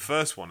after the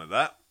first one of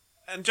that,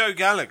 and Joe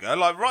Gallagher,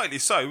 rightly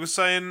so, was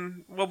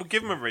saying, well, we'll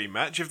give them a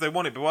rematch if they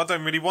want it, but I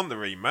don't really want the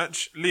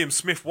rematch. Liam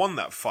Smith won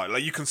that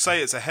fight. You can say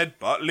it's a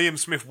headbutt. Liam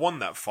Smith won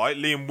that fight.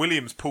 Liam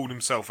Williams pulled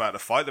himself out of the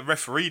fight. The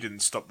referee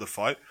didn't stop the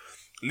fight.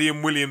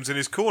 Liam Williams in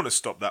his corner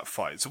stopped that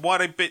fight. So why are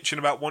they bitching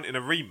about wanting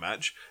a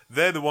rematch?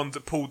 They're the ones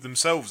that pulled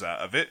themselves out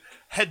of it.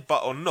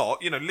 Headbutt or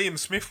not, Liam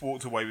Smith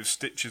walked away with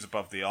stitches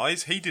above the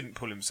eyes. He didn't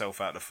pull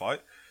himself out of the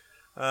fight.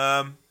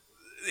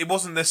 It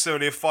wasn't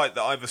necessarily a fight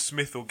that either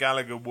Smith or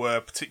Gallagher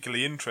were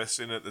particularly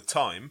interested in at the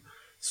time,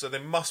 so they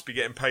must be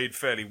getting paid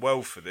fairly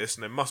well for this,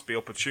 and there must be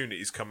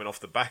opportunities coming off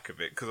the back of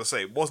it, because I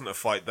say it wasn't a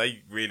fight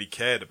they really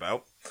cared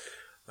about.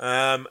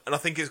 And I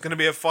think it's going to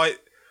be a fight,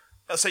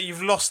 I say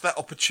you've lost that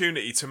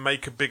opportunity to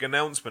make a big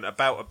announcement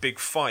about a big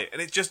fight,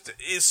 and it just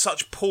is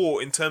such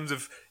poor in terms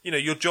of,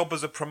 your job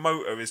as a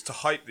promoter is to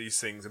hype these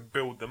things and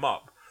build them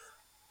up.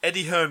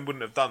 Eddie Hearn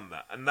wouldn't have done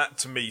that, and that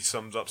to me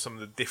sums up some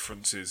of the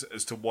differences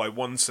as to why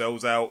one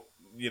sells out,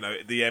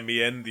 the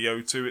MEN, the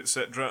O2,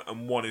 etc.,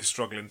 and one is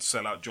struggling to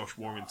sell out Josh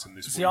Warrington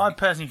this week. See, I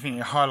personally think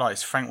it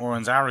highlights Frank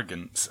Warren's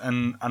arrogance,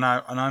 and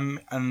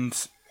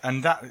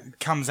that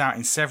comes out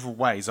in several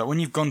ways.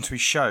 When you've gone to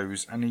his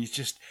shows and he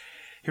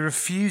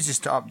refuses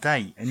to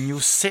update, and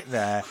you'll sit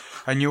there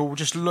and you'll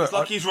just look. It's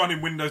like he's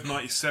running Windows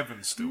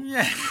 97 still.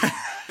 Yeah.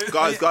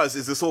 Guys,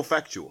 is this all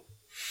factual?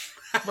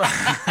 You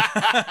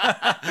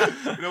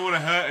don't want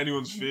to hurt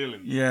anyone's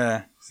feelings.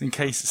 Yeah, in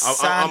case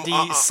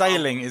Sandy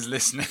Sailing is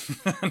listening,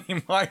 he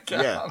might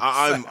get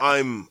upset.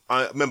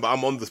 I remember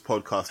I'm on this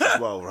podcast as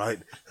well, right?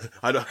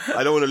 I don't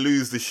want to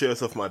lose the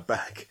shirt off my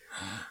back.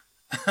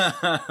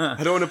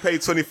 I don't want to pay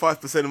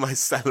 25% of my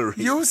salary.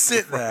 You'll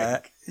sit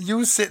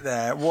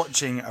there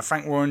watching a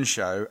Frank Warren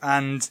show,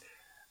 and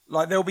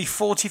like there'll be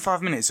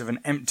 45 minutes of an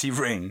empty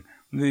ring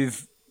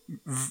with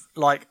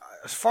like,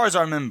 as far as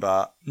I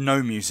remember,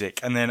 no music,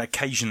 and then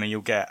occasionally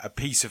you'll get a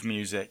piece of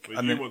music. But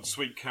and you then want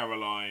Sweet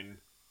Caroline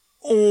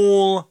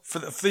all for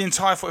the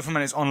entire 45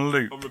 minutes on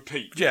loop. on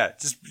repeat. Yeah,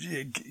 just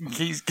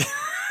keeps.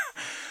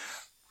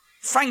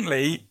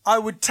 Frankly, I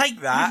would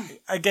take that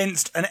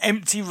against an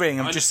empty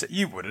ring.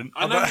 You wouldn't.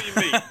 I know what you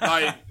mean.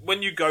 Like,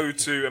 when you go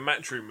to a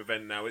Matchroom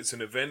event now, it's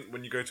an event.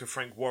 When you go to a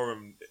Frank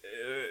Warren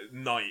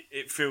night,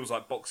 it feels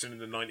like boxing in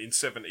the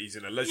 1970s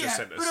in a leisure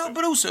centre.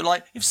 But also,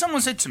 like, if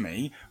someone said to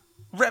me,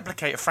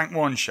 replicate a Frank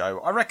Warren show,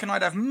 I reckon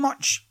I'd have a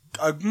much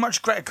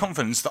greater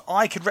confidence that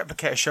I could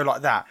replicate a show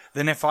like that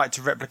than if I had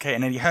to replicate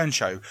an Eddie Hearn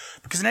show.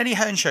 Because an Eddie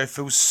Hearn show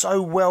feels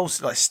so well,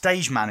 like,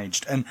 stage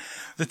managed, and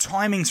the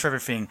timings for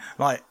everything,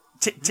 like,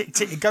 tick, tick,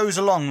 tick, it goes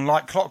along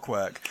like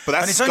clockwork. But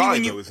that's Sky,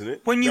 though, isn't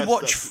it? When you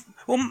watch...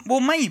 Well,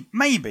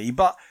 maybe,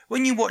 but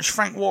when you watch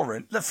Frank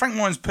Warren, Frank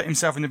Warren's put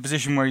himself in a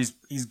position where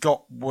he's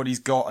got what he's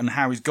got and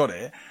how he's got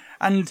it,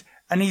 and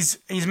he's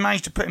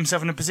managed to put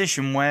himself in a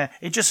position where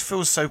it just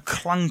feels so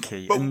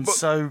clunky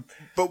so.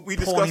 But we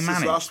poorly discussed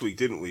managed. this last week,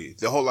 didn't we?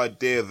 The whole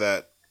idea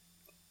that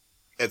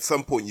at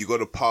some point you got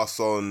to pass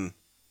on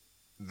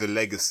the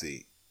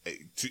legacy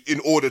in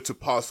order to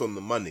pass on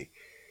the money.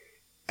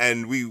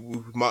 And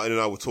Martin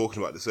and I were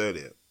talking about this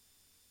earlier.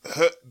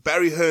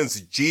 Barry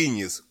Hearn's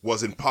genius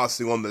was in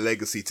passing on the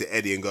legacy to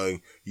Eddie and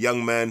going,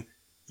 young man,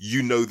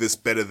 you know this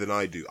better than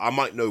I do. I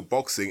might know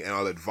boxing and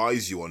I'll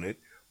advise you on it,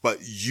 but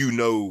you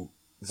know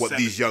what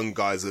these young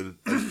guys are,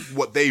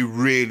 what they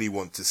really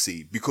want to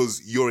see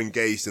because you're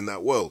engaged in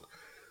that world.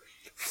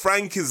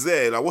 Frank is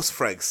there. Like, what's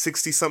Frank?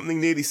 60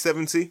 something, nearly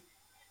 70?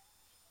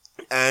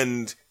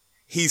 And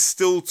he's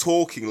still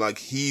talking like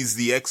he's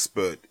the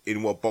expert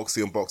in what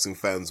boxing and boxing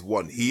fans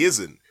want. He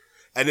isn't.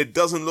 And it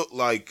doesn't look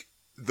like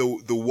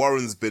the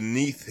Warrens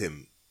beneath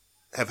him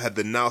have had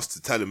the nous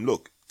to tell him,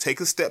 look,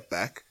 take a step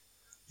back.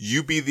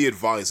 You be the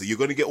advisor. You're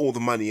going to get all the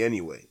money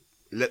anyway.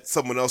 Let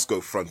someone else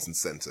go front and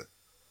center.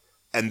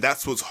 And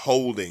that's what's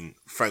holding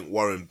Frank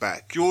Warren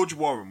back. George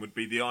Warren would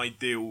be the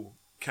ideal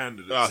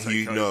candidate.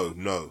 No.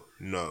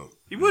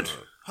 He would,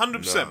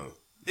 100%. No.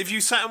 If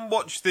you sat and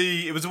watched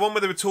it was the one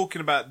where they were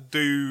talking about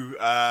do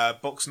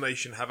Box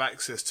Nation have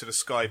access to the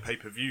Sky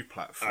pay-per-view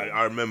platform.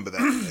 I remember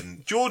that.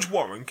 And George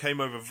Warren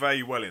came over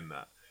very well in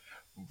that.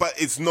 but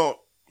it's not,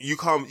 you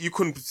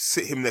couldn't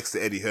sit him next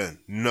to Eddie Hearn.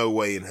 No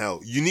way in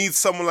hell. You need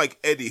someone like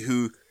Eddie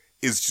who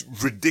is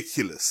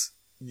ridiculous.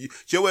 Do you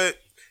know where,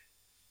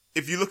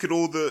 if you look at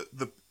all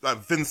the like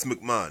Vince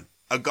McMahon,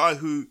 a guy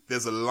who,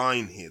 there's a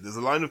line here, there's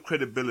a line of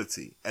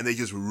credibility, and they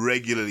just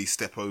regularly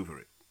step over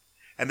it.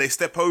 And they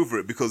step over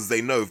it because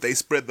they know if they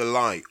spread the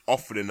lie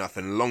often enough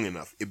and long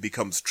enough, it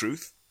becomes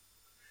truth.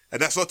 And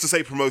that's not to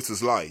say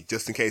promoters lie,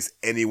 just in case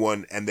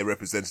anyone and their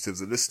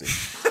representatives are listening.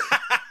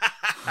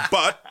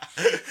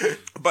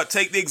 But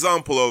take the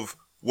example of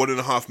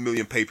 1.5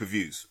 million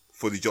pay-per-views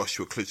for the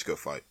Joshua Klitschko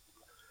fight.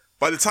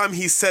 By the time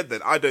he said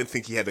that, I don't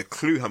think he had a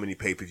clue how many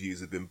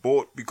pay-per-views had been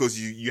bought because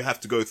you have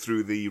to go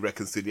through the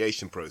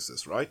reconciliation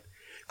process, right?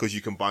 Because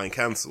you can buy and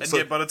cancel. And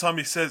yet, by the time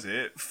he says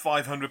it,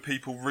 500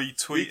 people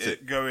retweet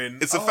it going,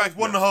 it's a fact.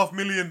 1.5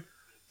 million.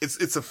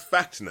 It's a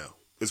fact now.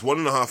 It's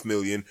 1.5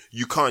 million.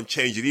 You can't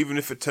change it. Even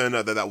if it turned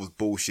out that was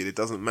bullshit, it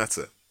doesn't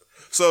matter.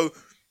 So,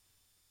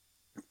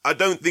 I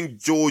don't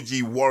think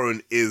Georgie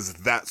Warren is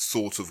that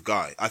sort of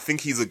guy. I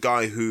think he's a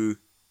guy who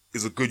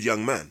is a good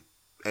young man.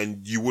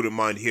 And you wouldn't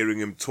mind hearing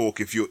him talk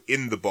if you're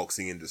in the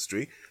boxing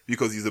industry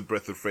because he's a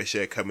breath of fresh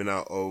air coming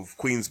out of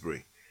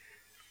Queensbury.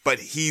 But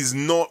he's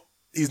not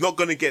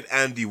going to get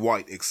Andy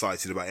White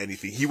excited about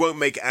anything. He won't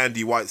make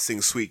Andy White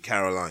sing Sweet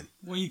Caroline.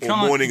 Well, you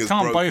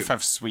can't both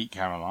have Sweet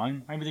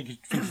Caroline. Maybe they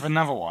could think of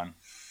another one.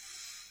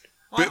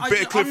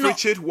 Bit of Cliff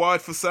Richard,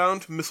 Wired for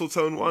Sound,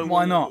 Mistletoe Wine.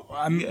 Why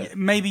not?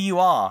 Maybe you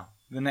are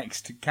the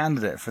next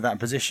candidate for that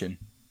position.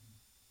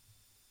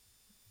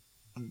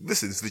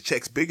 Listen, the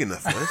check's big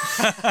enough, man.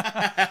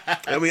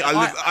 I mean,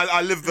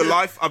 I live the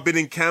life. I've been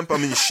in camp.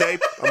 I'm in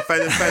shape. I'm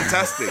feeling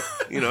fantastic,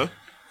 you know.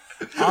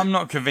 I'm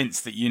not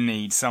convinced that you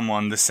need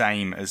someone the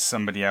same as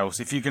somebody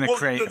else. If you're going to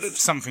create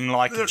something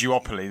like a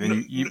duopoly,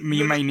 then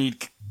you may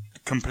need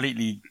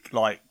completely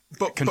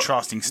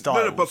contrasting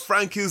styles. No, but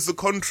Frank is the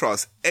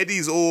contrast.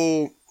 Eddie's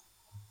all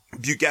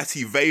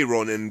Bugatti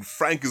Veyron, and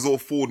Frank is all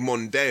Ford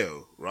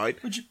Mondeo, right?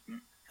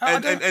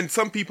 And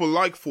some people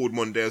like Ford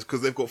Mondeos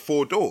because they've got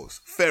 4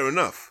 doors. Fair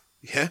enough,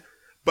 yeah.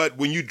 But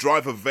when you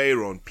drive a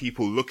Veyron,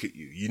 people look at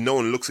you. No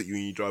one looks at you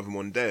when you drive a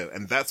Mondeo,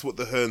 and that's what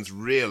the Hearns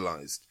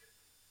realized.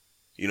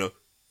 You know,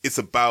 it's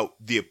about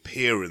the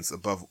appearance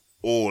above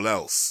all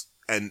else.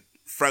 And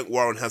Frank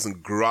Warren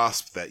hasn't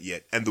grasped that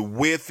yet. And the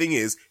weird thing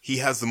is, he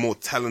has the more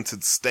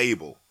talented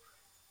stable.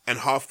 And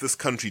half this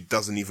country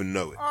doesn't even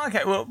know it.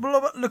 Okay, well,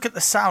 look at the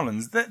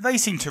Sauerlands. They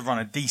seem to run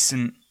a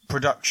decent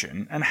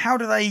production. And how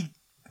do they...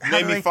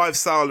 Name me 5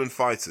 Sauerland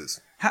fighters.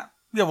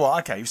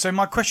 Okay. So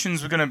my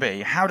questions were going to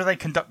be, how do they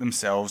conduct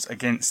themselves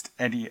against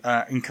Eddie,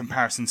 in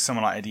comparison to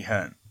someone like Eddie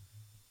Hearn?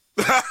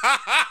 No,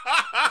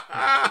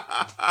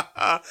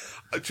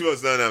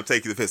 I'm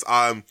taking the piss.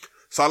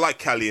 So I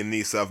like Callie and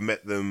Nisa. I've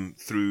met them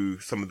through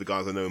some of the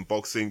guys I know in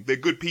boxing. They're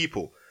good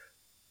people.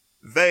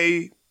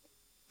 They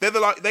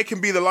can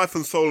be the life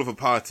and soul of a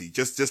party.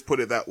 Just put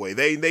it that way.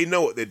 They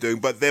know what they're doing,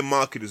 but their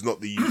market is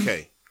not the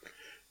UK.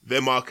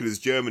 Their market is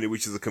Germany,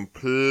 which is a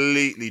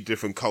completely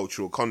different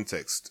cultural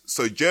context.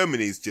 So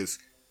Germany is just,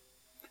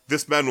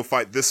 this man will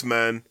fight this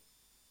man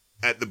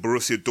at the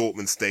Borussia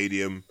Dortmund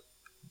stadium.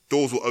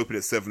 Doors will open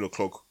at 7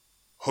 o'clock.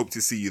 Hope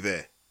to see you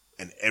there.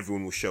 And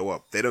everyone will show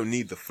up. They don't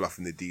need the fluff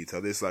and the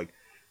detail. It's like,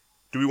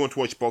 do we want to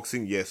watch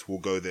boxing? Yes, we'll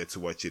go there to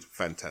watch it.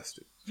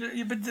 Fantastic.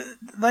 Yeah, but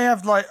they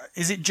have, like,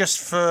 is it just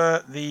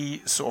for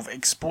the sort of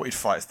exported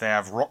fights? They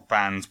have rock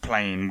bands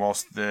playing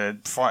whilst the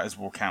fighters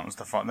walk out and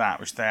stuff like that,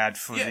 which they had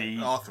for the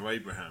Arthur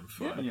Abraham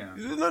fight. Yeah.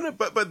 No,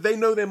 but they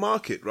know their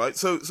market, right?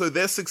 So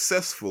they're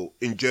successful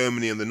in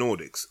Germany and the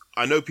Nordics.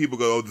 I know people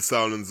go, oh, the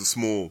Sauerlands are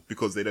small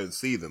because they don't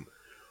see them.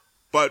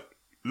 But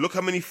look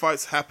how many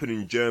fights happen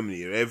in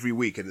Germany every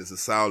week, and there's a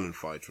Sauerland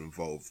fighter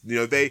involved. You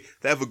know, they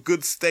have a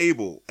good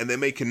stable, and they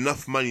make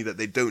enough money that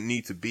they don't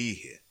need to be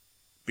here.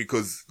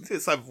 Because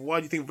it's like, why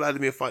do you think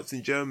Vladimir fights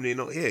in Germany and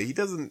not here?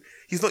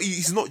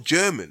 He's not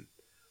German,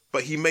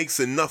 but he makes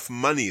enough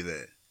money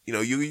there. You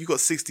know, you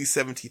got 60,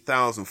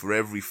 70,000 for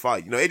every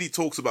fight. You know, Eddie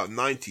talks about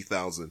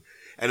 90,000,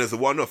 and as a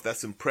one-off,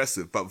 that's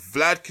impressive. But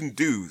Vlad can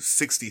do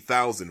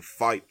 60,000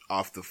 fight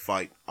after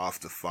fight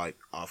after fight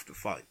after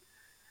fight.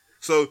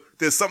 So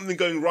there's something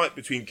going right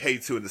between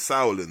K2 and the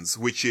Sauerlands,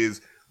 which is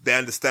they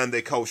understand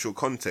their cultural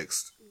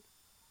context.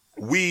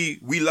 We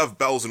love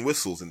bells and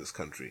whistles in this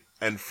country,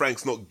 and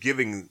Frank's not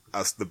giving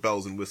us the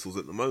bells and whistles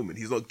at the moment.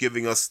 He's not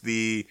giving us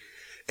the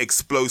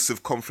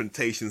explosive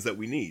confrontations that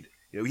we need.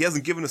 You know, he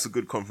hasn't given us a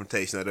good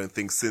confrontation, I don't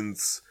think,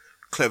 since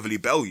Cleverly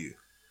Bellew.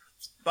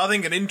 But I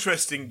think an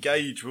interesting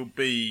gauge will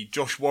be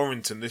Josh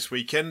Warrington this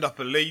weekend up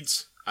at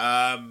Leeds.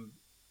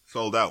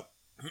 Sold out.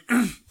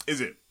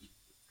 Is it?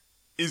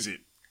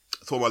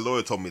 That's what my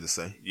lawyer told me to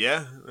say.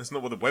 Yeah, that's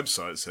not what the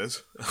website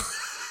says.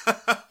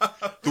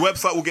 The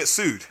website will get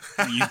sued.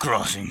 You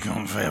crossing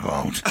conveyor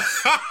belt.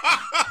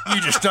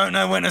 You just don't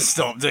know when to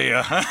stop, do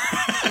you?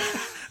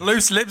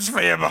 Loose lips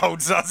Theobald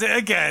does it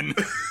again.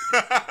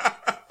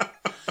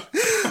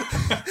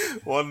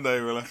 One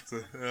day we'll have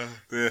to...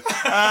 dear.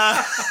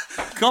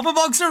 Copper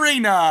Box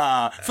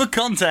Arena, for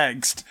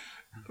context.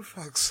 For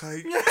fuck's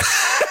sake.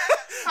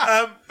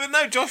 But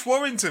no, Josh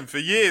Warrington for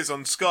years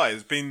on Sky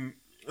has been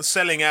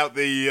selling out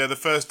the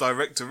First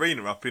Direct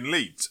Arena up in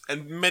Leeds,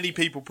 and many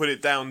people put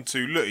it down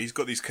to, look, he's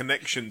got these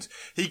connections.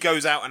 He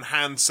goes out and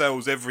hand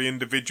sells every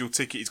individual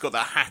ticket. He's got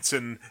that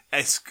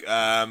Hatton-esque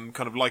kind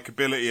of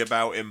likability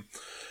about him.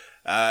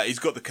 He's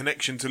got the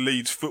connection to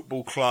Leeds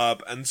Football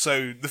Club, and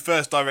so the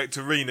First Direct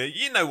Arena,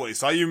 you know what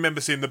it's like. You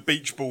remember seeing the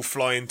beach ball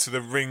fly into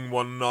the ring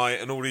one night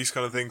and all these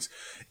kind of things.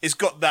 It's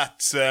got that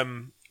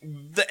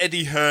the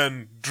Eddie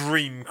Hearn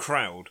dream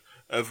crowd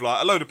of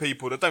like a load of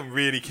people that don't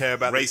really care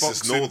about racist the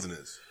boxing.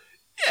 Northerners.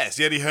 Yes,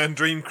 the Eddie Hearn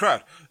dream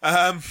crowd.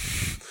 But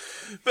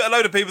a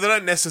load of people that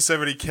don't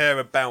necessarily care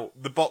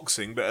about the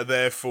boxing, but are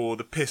there for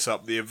the piss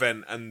up the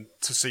event and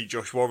to see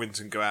Josh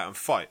Warrington go out and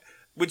fight.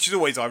 Which is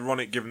always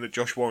ironic given that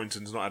Josh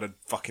Warrington's not had a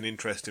fucking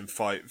interesting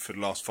fight for the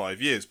last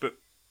 5 years. But,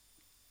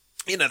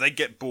 you know, they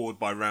get bored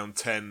by round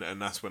 10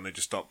 and that's when they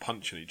just start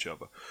punching each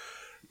other.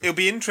 It'll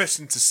be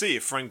interesting to see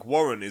if Frank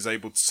Warren is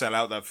able to sell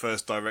out that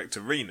First Direct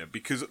Arena,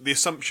 because the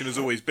assumption has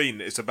always been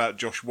that it's about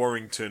Josh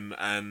Warrington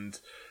and,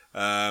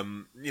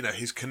 you know,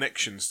 his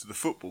connections to the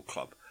football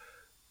club.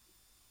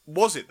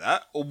 Was it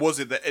that, or was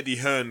it that Eddie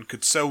Hearn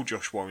could sell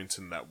Josh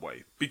Warrington that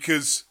way?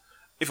 Because,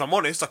 if I'm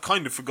honest, I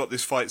kind of forgot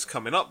this fight's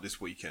coming up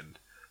this weekend.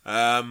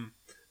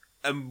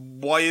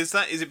 And why is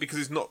that? Is it because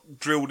it's not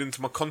drilled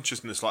into my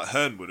consciousness like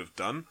Hearn would have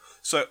done?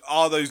 So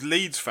are those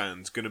Leeds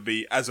fans going to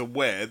be as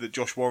aware that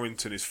Josh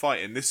Warrington is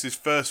fighting? This is his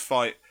first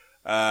fight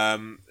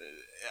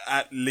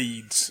at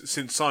Leeds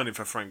since signing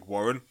for Frank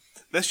Warren.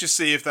 Let's just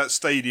see if that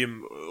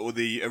stadium or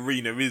the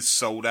arena is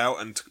sold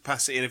out and to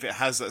capacity, and if it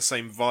has that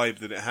same vibe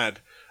that it had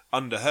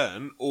under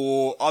Hearn,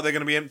 or are there going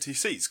to be empty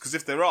seats? Because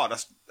if there are,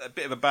 that's a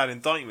bit of a bad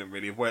indictment,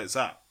 really, of where it's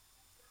at.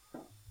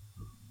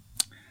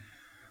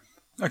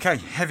 Okay,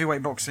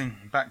 heavyweight boxing.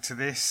 Back to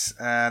this.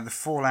 The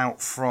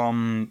fallout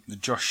from the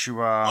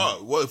Joshua...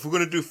 Oh, well, if we're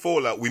going to do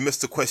fallout, we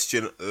missed a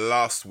question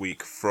last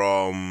week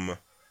from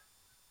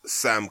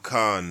Sam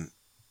Khan,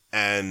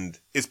 and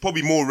it's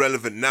probably more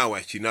relevant now,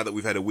 actually, now that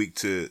we've had a week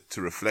to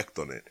reflect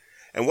on it.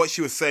 And what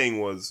she was saying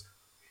was,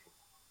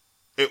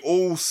 it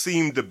all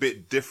seemed a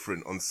bit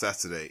different on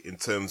Saturday in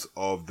terms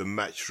of the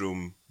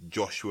Matchroom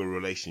Joshua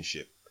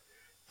relationship.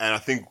 And I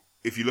think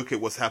if you look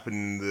at what's happened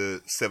in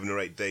the 7 or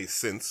 8 days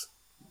since,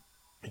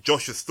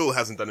 Joshua still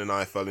hasn't done an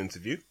IFL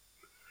interview.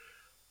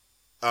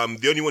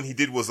 The only one he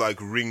did was like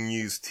Ring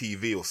News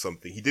TV or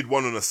something. He did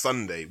one on a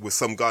Sunday with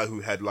some guy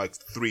who had like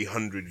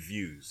 300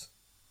 views,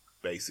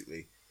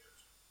 basically.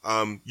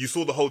 You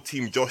saw the whole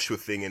Team Joshua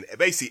thing, and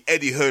basically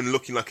Eddie Hearn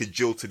looking like a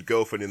jilted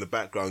girlfriend in the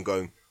background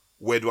going,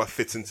 where do I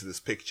fit into this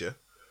picture?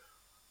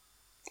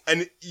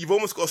 And you've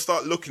almost got to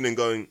start looking and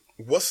going,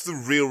 what's the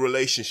real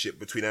relationship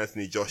between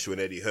Anthony Joshua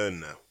and Eddie Hearn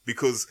now?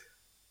 Because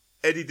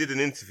Eddie did an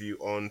interview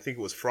on, I think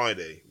it was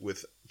Friday,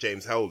 with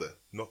James Helder,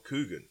 not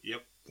Coogan.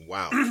 Yep.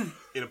 Wow.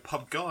 In a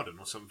pub garden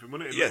or something,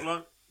 wouldn't it? Yeah. Look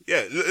like?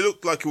 Yeah, it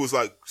looked like it was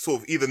like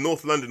sort of either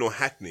North London or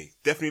Hackney.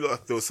 Definitely looked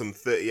like there was some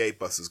 38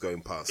 buses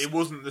going past. It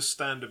wasn't the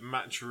standard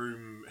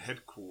Matchroom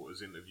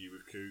headquarters interview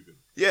with Coogan.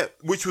 Yeah,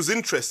 which was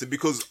interesting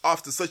because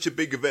after such a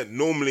big event,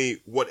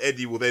 normally what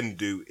Eddie will then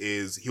do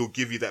is he'll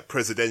give you that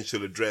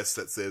presidential address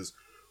that says,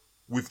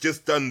 we've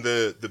just done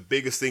the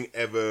biggest thing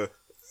ever,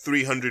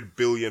 300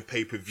 billion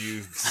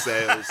pay-per-view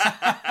sales,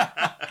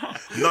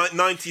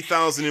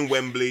 90,000 in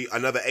Wembley,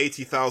 another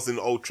 80,000 in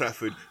Old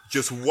Trafford,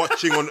 just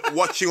watching on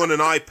an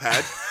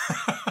iPad.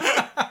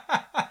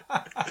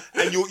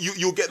 And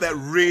you'll get that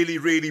really,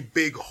 really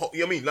big,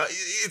 I mean, like,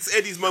 it's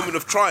Eddie's moment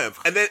of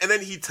triumph. And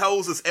then he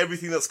tells us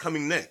everything that's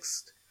coming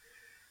next.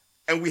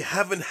 And we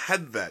haven't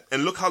had that.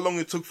 And look how long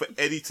it took for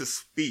Eddie to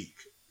speak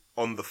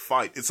on the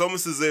fight. It's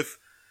almost as if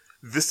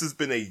this has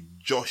been a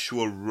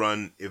Joshua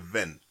run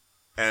event.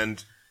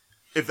 And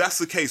if that's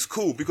the case,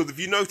 cool. Because if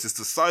you notice,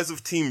 the size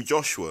of Team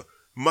Joshua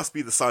must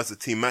be the size of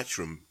Team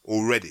Matchroom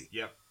already.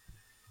 Yeah.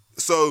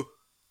 So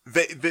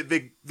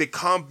there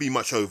can't be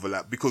much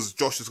overlap because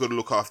Joshua's got to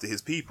look after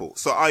his people.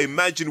 So I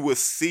imagine we're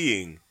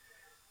seeing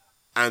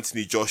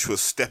Anthony Joshua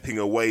stepping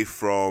away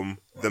from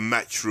the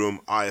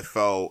Matchroom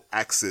IFL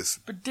axis.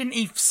 But didn't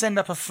he send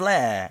up a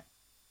flare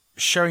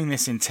showing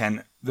this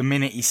intent the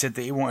minute he said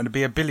that he wanted to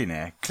be a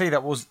billionaire? Clearly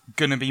that was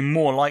going to be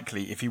more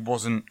likely if he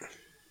wasn't...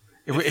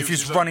 If he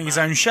was running his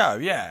own show,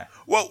 yeah.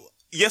 Well,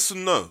 yes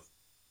and no.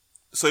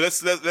 So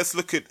let's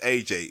look at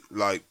AJ.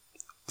 Like,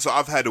 so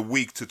I've had a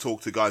week to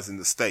talk to guys in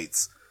the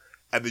States,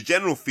 and the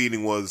general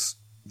feeling was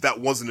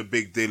that wasn't a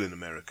big deal in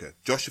America.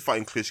 Joshua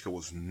fighting Klitschko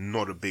was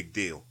not a big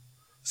deal.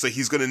 So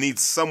he's going to need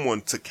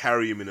someone to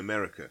carry him in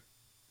America.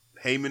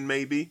 Heyman,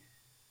 maybe?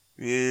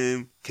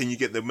 Yeah. Can you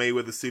get the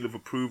Mayweather seal of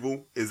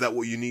approval? Is that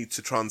what you need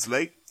to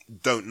translate?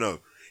 Don't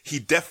know. He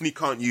definitely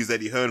can't use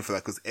Eddie Hearn for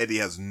that because Eddie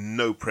has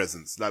no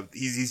presence. Like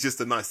he's just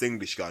a nice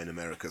English guy in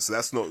America, so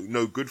that's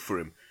no good for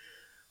him.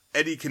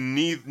 Eddie can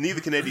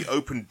neither can Eddie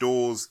open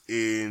doors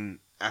in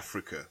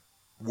Africa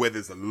where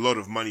there's a lot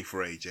of money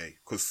for AJ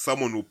because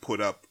someone will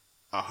put up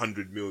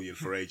 100 million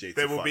for AJ.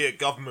 There will be a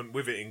government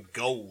with it in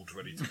gold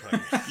ready to pay.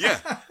 Yeah.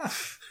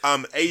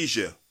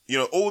 Asia,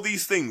 all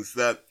these things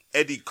that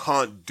Eddie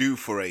can't do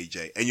for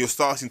AJ, and you're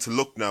starting to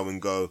look now and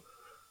go,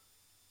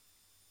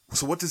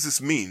 so what does this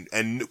mean?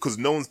 And because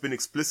no one's been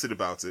explicit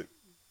about it.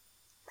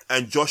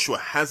 And Joshua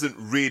hasn't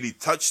really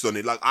touched on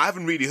it. Like, I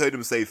haven't really heard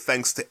him say,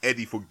 thanks to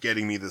Eddie for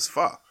getting me this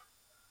far.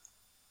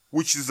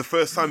 Which is the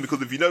first time,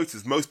 because if you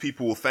notice, most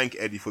people will thank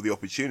Eddie for the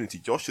opportunity.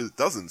 Joshua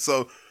doesn't.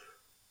 So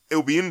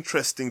it'll be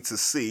interesting to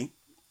see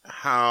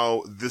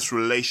how this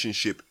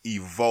relationship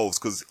evolves.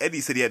 Because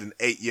Eddie said he had an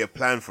 8-year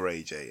plan for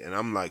AJ. And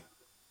I'm like,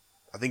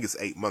 I think it's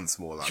 8 months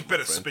more like. You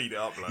better speed it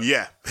up, like.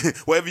 Yeah.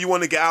 Whatever you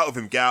want to get out of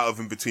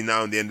him between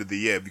now and the end of the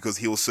year because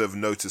he'll serve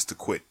notice to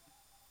quit.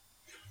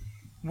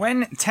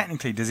 When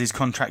technically does his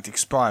contract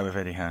expire with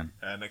Eddie Hearn?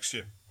 Next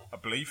year, I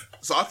believe.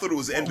 So I thought it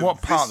was the end of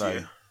What part this though?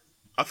 year.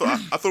 I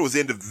thought it was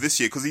the end of this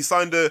year because he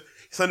signed a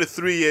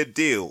 3-year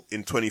deal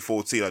in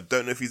 2014. I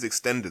don't know if he's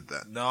extended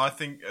that. No, I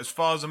think as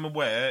far as I'm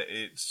aware,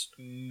 it's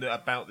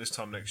about this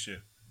time next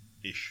year,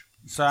 ish.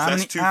 So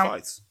that's two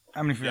fights.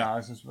 How many? Yeah. I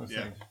was just about to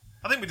say.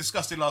 I think we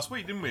discussed it last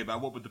week, didn't we?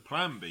 About what would the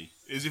plan be?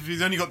 Is if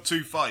he's only got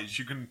 2 fights,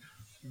 you can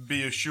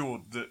be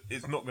assured that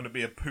it's not going to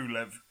be a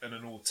Pulev and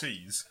an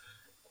Ortiz.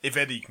 If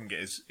Eddie can get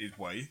his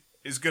way,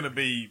 it's going to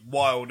be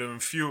Wilder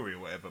and Fury or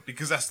whatever,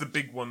 because that's the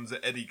big ones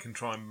that Eddie can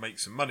try and make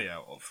some money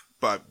out of.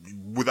 But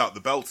without the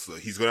belts, though,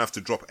 he's going to have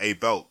to drop a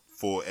belt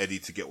for Eddie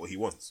to get what he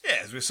wants. Yeah,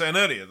 as we were saying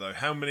earlier, though,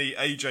 how many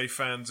AJ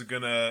fans are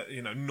going to,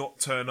 not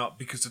turn up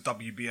because the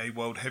WBA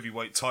World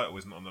Heavyweight title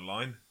isn't on the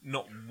line?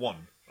 Not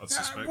one, I'd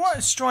suspect.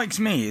 What strikes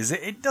me is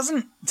that it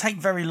doesn't take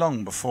very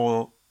long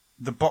before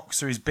the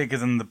boxer is bigger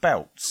than the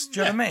belts. Do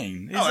you know what I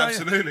mean? Oh,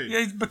 absolutely.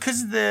 Yeah,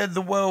 because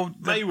the world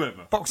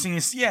Mayweather. boxing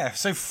is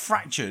so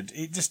fractured.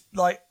 It just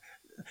like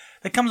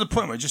there comes a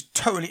point where it just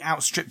totally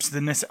outstrips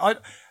the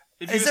necessity.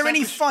 Is there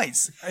any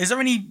fights? Is there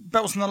any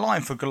belts on the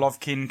line for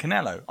Golovkin,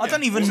 Canelo? I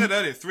don't even. You said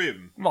earlier 3 of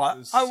them.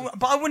 Right,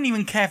 but I wouldn't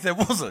even care if there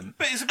wasn't.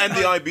 But it's a bit And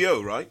the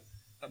IBO, right?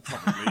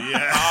 probably,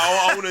 yeah.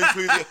 I want to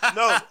include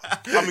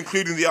I'm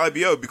including the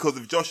IBO because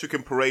if Joshua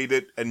can parade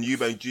it and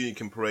Eubank Jr.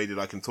 can parade it,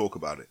 I can talk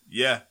about it.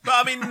 Yeah, but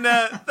I mean,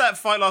 that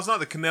fight last night,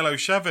 the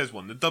Canelo-Chavez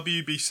one, the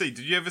WBC,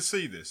 did you ever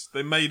see this?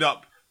 They made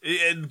up,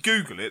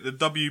 Google it, the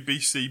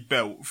WBC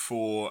belt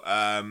for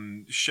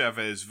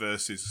Chavez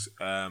versus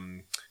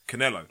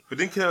Canelo. But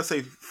didn't Canelo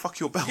say, fuck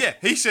your belt? Yeah,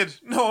 he said,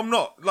 no, I'm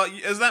not. Like,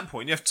 at that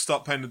point, you have to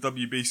start paying the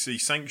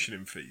WBC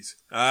sanctioning fees.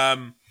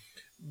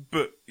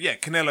 But, yeah,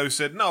 Canelo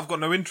said, no, I've got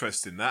no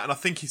interest in that. And I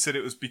think he said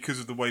it was because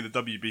of the way the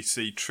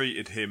WBC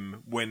treated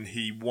him when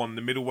he won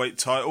the middleweight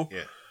title.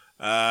 Yeah.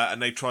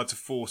 And they tried to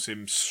force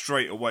him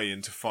straight away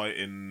into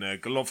fighting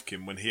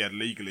Golovkin when he had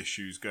legal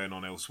issues going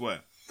on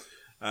elsewhere.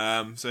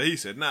 So he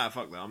said, nah,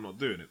 fuck that, I'm not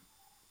doing it.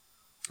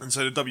 And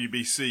so the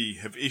WBC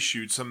have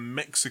issued some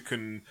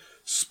Mexican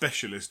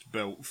specialist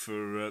belt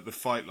for the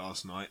fight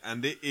last night,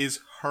 and it is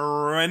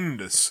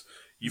horrendous.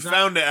 You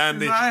found it,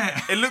 Andy.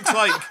 It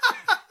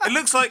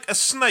looks like a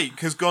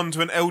snake has gone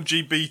to an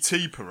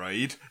LGBT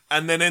parade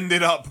and then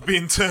ended up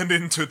being turned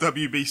into a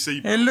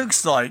WBC belt. It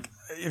looks like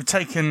you've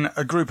taken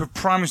a group of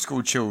primary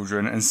school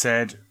children and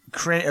said,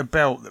 create a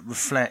belt that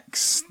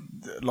reflects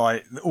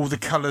like all the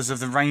colours of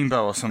the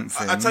rainbow or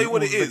something. I tell you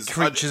what all it is. The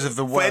creatures of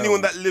the world. For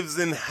anyone that lives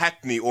in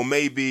Hackney or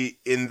maybe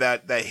in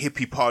that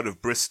hippie part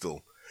of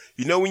Bristol,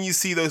 you know when you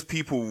see those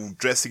people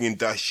dressing in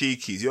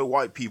dashikis,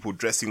 white people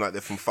dressing like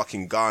they're from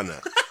fucking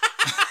Ghana.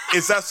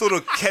 It's that sort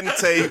of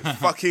kente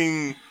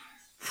fucking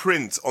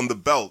print on the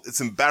belt. It's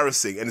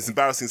embarrassing, and it's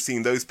embarrassing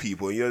seeing those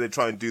people. They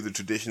try and do the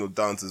traditional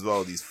dance as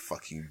well, these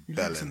fucking bellends.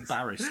 He looks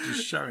embarrassed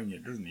just showing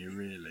it, doesn't he,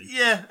 really?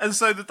 Yeah, and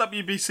so the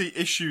WBC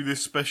issue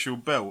this special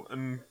belt,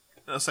 and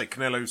I say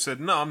Canelo said,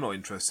 no, I'm not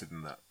interested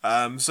in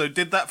that. So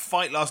did that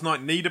fight last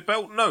night need a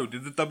belt? No.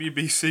 Did the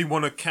WBC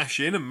want to cash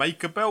in and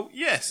make a belt?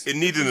 Yes. It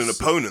needed an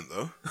opponent,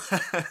 though.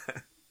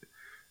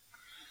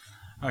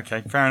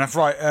 Okay, fair enough.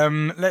 Right,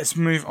 let's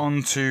move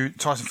on to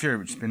Tyson Fury,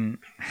 which has been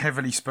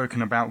heavily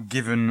spoken about,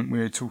 given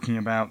we're talking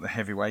about the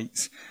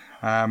heavyweights.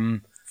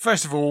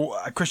 First of all,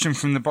 a question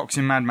from the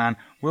Boxing Madman.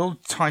 Will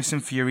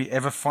Tyson Fury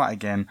ever fight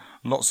again?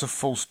 Lots of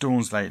false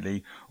dawns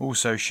lately.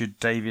 Also, should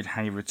David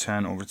Haye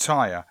return or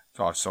retire?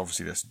 So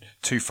obviously that's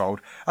twofold.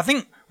 I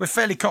think we're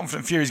fairly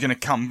confident Fury's going to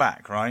come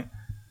back, right?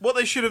 What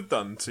they should have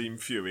done, Team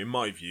Fury, in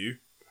my view,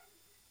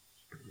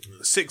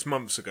 6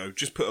 months ago,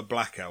 just put a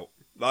blackout.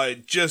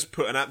 Like, just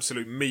put an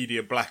absolute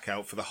media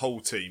blackout for the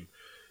whole team.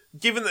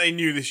 Given that they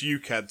knew this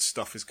UCAD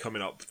stuff is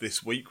coming up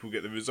this week, we'll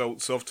get the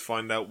results of to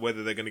find out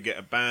whether they're going to get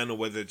a ban or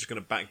whether they're just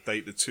going to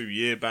backdate the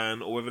 2-year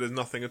ban or whether there's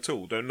nothing at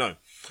all. Don't know.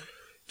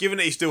 Given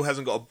that he still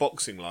hasn't got a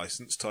boxing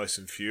licence,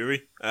 Tyson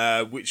Fury,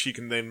 which he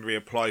can then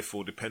reapply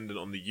for dependent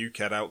on the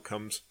UCAD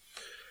outcomes,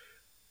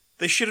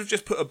 they should have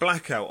just put a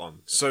blackout on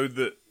so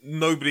that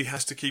nobody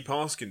has to keep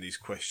asking these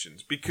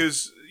questions.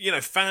 Because,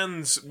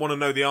 fans want to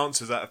know the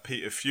answers out of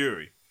Peter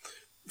Fury.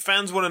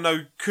 Fans want to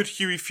know, could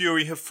Hughie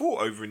Fury have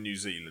fought over in New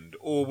Zealand?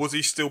 Or was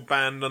he still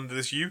banned under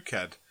this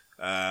UCAD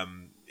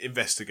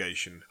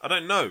investigation? I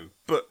don't know.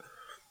 But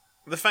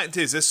the fact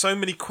is, there's so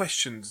many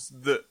questions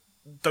that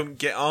don't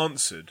get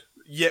answered.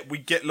 Yet we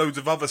get loads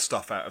of other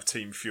stuff out of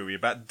Team Fury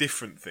about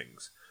different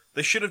things.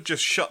 They should have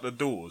just shut the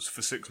doors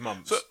for 6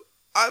 months.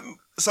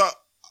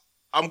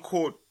 I'm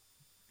caught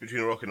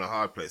between a rock and a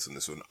hard place on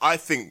this one. I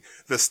think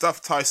the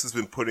stuff Tyson's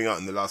been putting out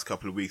in the last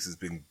couple of weeks has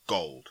been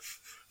gold.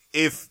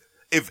 If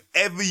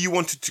ever you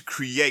wanted to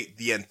create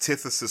the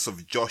antithesis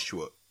of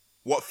Joshua,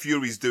 what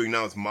Fury's doing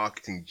now is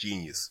marketing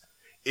genius.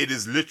 It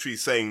is literally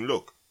saying,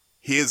 look,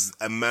 here's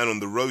a man on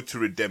the road to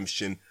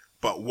redemption,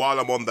 but while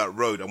I'm on that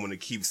road, I'm going to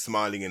keep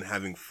smiling and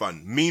having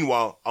fun.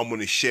 Meanwhile, I'm going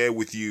to share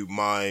with you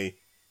my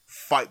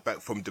fight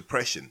back from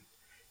depression.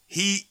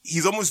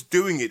 He's almost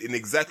doing it in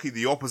exactly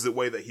the opposite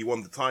way that he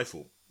won the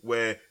title,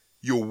 where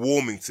you're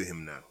warming to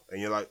him now. And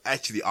you're like,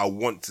 actually, I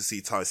want to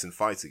see Tyson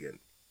fight again.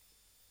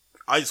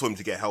 I just want him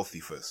to get healthy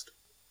first.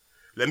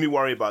 Let me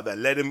worry about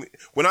that.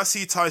 When I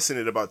see Tyson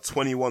at about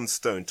 21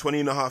 stone,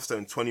 20 and a half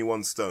stone,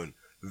 21 stone,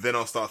 then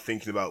I'll start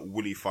thinking about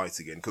will he fight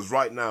again? Because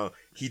right now,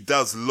 he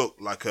does look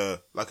like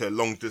a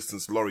long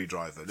distance lorry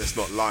driver. Let's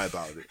not lie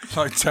about it.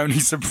 Like Tony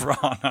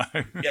Soprano.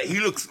 Yeah, he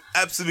looks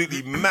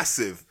absolutely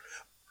massive.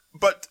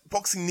 But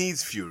boxing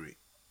needs Fury.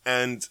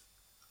 And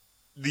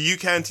the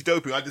UK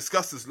anti-doping, I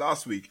discussed this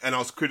last week, and I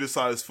was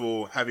criticised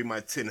for having my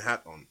tin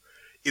hat on.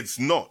 It's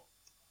not.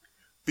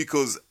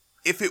 Because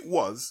if it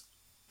was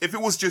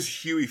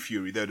just Hughie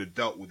Fury, they would have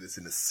dealt with this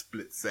in a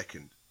split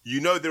second.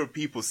 There are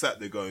people sat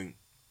there going,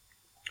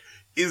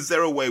 is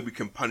there a way we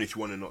can punish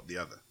one and not the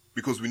other?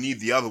 Because we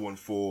need the other one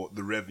for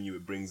the revenue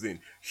it brings in.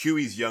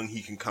 Hughie's young,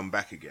 he can come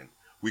back again.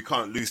 We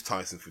can't lose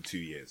Tyson for 2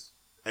 years.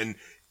 And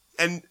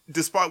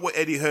despite what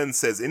Eddie Hearn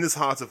says, in his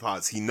heart of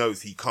hearts, he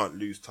knows he can't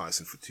lose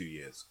Tyson for 2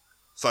 years.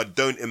 So I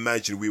don't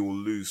imagine we will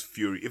lose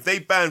Fury. If they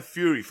ban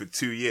Fury for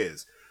 2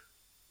 years,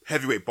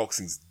 heavyweight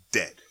boxing's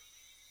dead.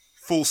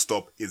 Full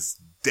stop, is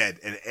dead,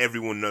 and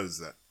everyone knows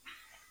that.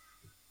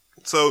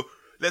 So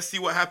let's see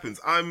what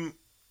happens.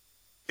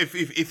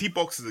 If he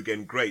boxes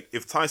again, great.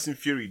 If Tyson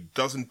Fury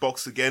doesn't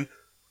box again,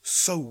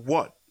 so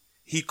what?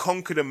 He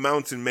conquered a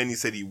mountain many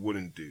said he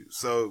wouldn't do.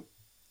 So,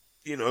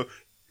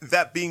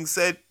 that being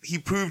said, he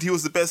proved he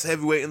was the best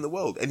heavyweight in the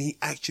world, and he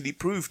actually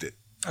proved it.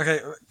 Okay,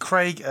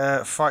 Craig,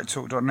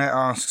 FightTalk.net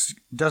asks,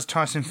 does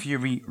Tyson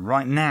Fury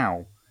right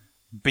now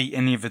beat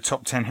any of the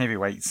top 10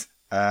 heavyweights?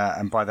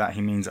 And by that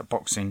he means at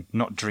boxing,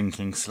 not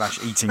drinking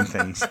 / eating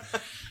things.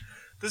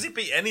 Does he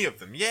beat any of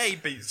them? Yeah, he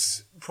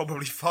beats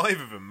probably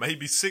 5 of them,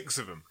 maybe 6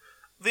 of them.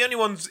 The only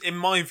ones, in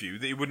my view,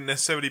 that he wouldn't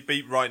necessarily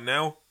beat right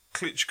now,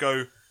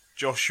 Klitschko,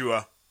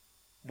 Joshua,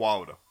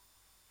 Wilder.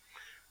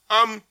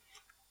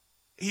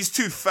 He's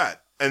too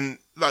fat, and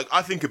like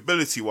I think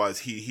ability-wise,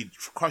 he'd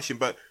crush him.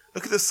 But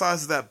look at the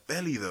size of that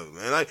belly, though,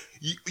 man. Like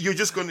you're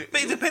just gonna.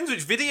 But it depends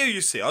which video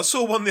you see. I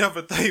saw one the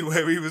other day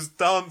where he was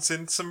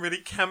dancing some really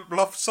Camp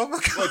Bluff song.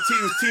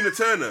 Tina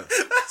Turner.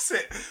 That's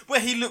it. Where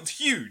he looked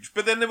huge,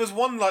 but then there was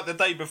one like the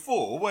day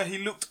before where he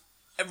looked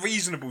a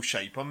reasonable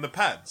shape on the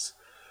pads.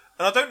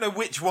 And I don't know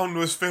which one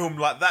was filmed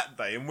like that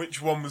day and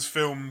which one was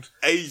filmed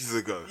Ages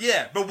ago.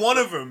 Yeah, but one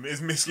of them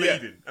is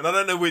misleading, and I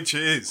don't know which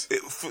it is.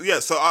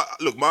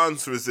 Look, my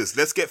answer is this.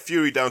 Let's get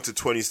Fury down to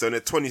 20 stone.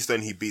 At 20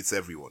 stone, he beats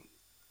everyone.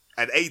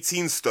 At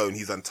 18 stone,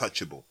 he's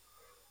untouchable.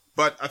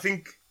 But I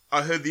think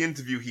I heard the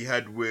interview he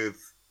had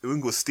with, I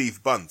think it was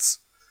Steve Bunce,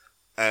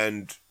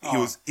 and he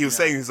was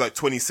saying he's like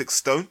 26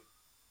 stone.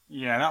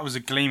 Yeah, that was a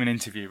gleaming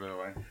interview, by the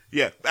way.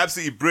 Yeah,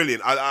 absolutely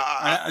brilliant.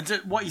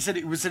 What he said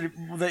it was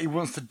that he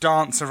wants to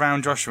dance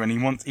around Joshua,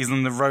 and he's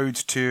on the road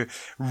to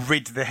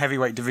rid the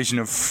heavyweight division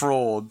of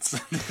frauds.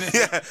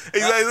 Yeah,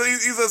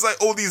 he's just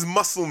like all these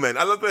muscle men.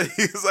 I love that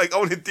he's like, I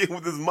want to deal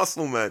with this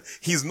muscle man.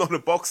 He's not a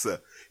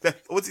boxer.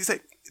 What's he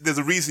say? There's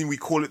a reason we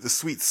call it the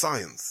sweet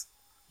science.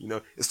 You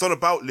know, it's not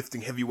about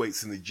lifting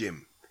heavyweights in the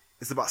gym.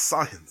 It's about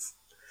science.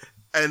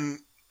 And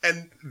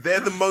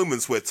they're the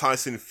moments where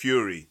Tyson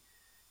Fury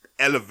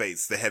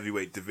elevates the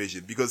heavyweight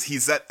division, because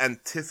he's that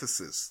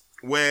antithesis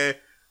where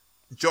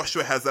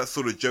Joshua has that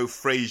sort of Joe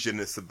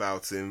Frazier-ness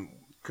about him,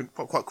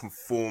 quite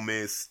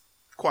conformist,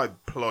 quite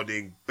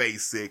plodding,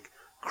 basic,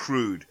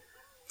 crude.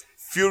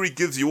 Fury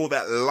gives you all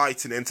that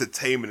light and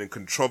entertainment and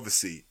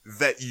controversy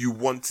that you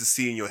want to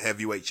see in your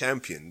heavyweight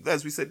champion.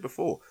 As we said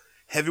before,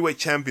 heavyweight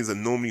champions are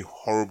normally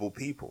horrible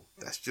people.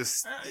 That's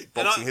just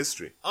boxing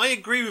history. I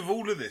agree with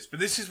all of this,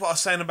 but this is what I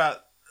was saying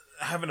about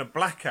having a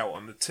blackout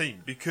on the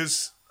team,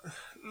 because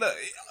look,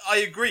 I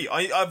agree.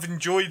 I've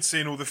enjoyed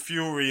seeing all the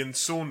Fury and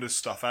Saunders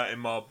stuff out in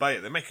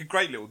Marbella. They make a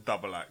great little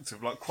double act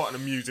of like quite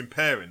an amusing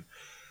pairing.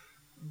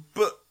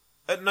 But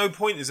at no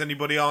point is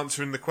anybody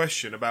answering the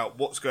question about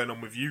what's going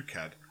on with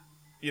UCAD.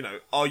 You know,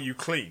 are you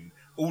clean?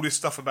 All this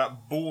stuff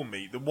about boar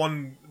meat. The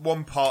one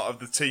part of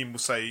the team will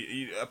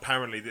say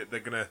apparently that they're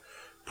going to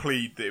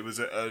plead that it was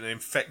an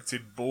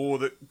infected boar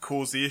that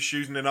caused the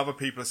issues, and then other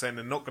people are saying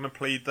they're not going to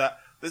plead that.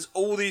 There's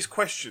all these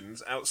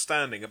questions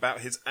outstanding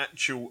about his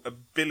actual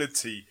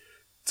ability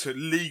to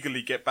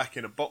legally get back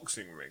in a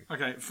boxing ring.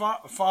 Okay,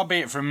 far be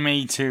it from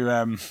me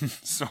to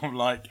sort of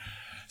like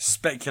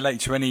speculate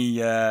to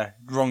any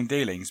wrong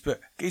dealings, but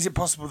is it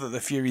possible that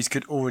the Furies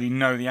could already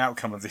know the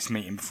outcome of this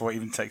meeting before it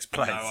even takes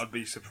place? No, I'd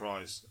be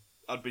surprised.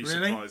 I'd be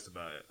Really? surprised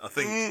about it. I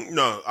think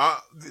No.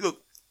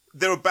 Look,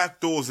 there are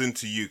back doors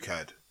into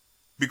UCAD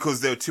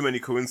because there are too many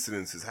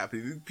coincidences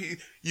happening.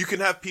 You can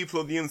have people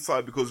on the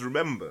inside because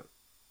remember,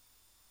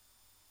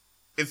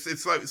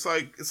 it's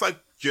like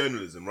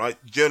journalism,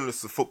 right?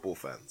 Journalists are football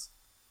fans,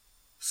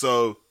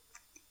 so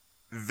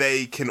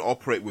they can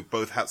operate with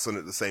both hats on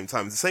at the same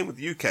time. It's the same with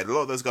UCAD. A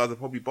lot of those guys are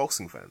probably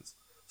boxing fans.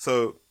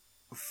 So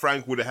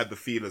Frank would have had the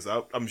feelers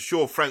out. I'm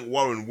sure Frank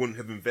Warren wouldn't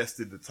have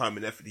invested the time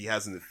and effort he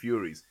has in the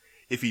Furies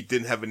if he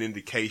didn't have an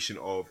indication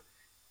of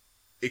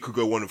it could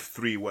go one of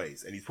 3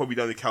 ways. And he's probably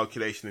done the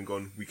calculation and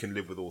gone, we can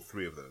live with all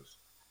 3 of those.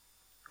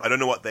 I don't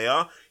know what they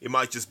are. It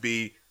might just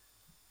be,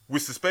 we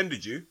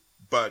suspended you,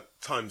 but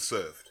time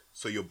served.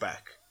 So you're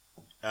back.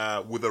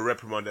 With a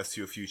reprimand as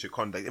to your future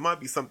conduct. It might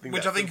be something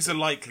which I think is a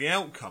likely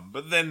outcome.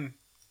 But then,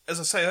 as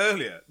I say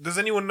earlier, does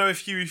anyone know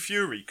if Hughie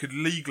Fury could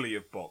legally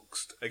have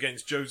boxed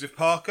against Joseph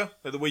Parker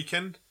at the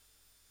weekend?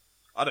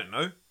 I don't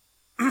know.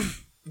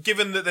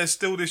 Given that there's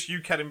still this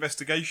UCAD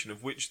investigation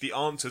of which the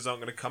answers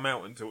aren't going to come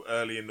out until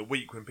early in the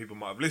week when people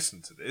might have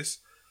listened to this,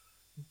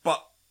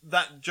 but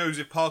that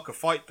Joseph Parker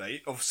fight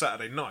date of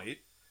Saturday night,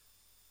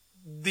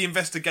 the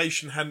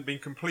investigation hadn't been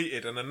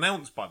completed and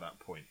announced by that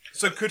point.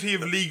 So could he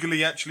have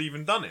legally actually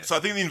even done it? So I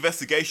think the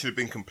investigation had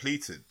been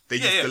completed. They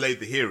just delayed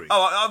the hearing.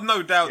 Oh, I've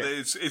no doubt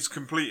that it's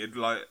completed,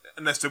 like,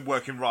 unless they're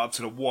working right up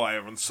to the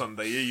wire on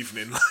Sunday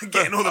evening, like,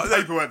 getting all the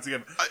paperwork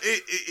together.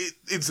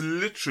 It's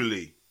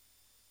literally,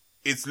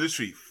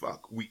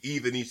 fuck, we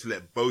either need to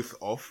let both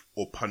off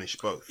or punish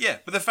both. Yeah,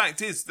 but the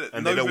fact is that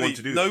And they don't want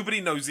to do that.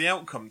 nobody knows the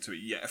outcome to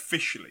it yet,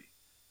 officially.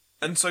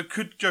 And so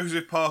could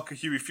Joseph Parker,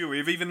 Hughie Fury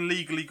have even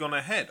legally gone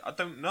ahead? I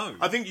don't know.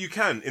 I think you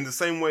can, in the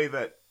same way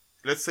that,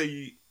 let's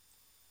say,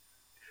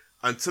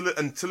 until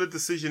a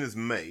decision is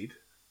made,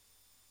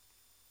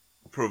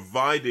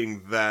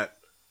 providing that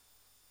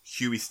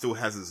Hughie still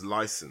has his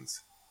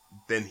license,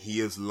 then he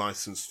is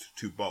licensed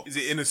to box. Is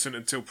it innocent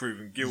until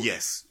proven guilty?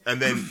 Yes.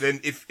 And then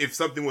if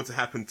something were to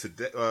happen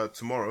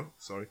tomorrow,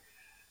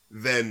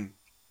 then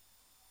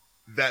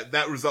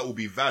that result will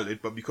be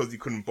valid, but because he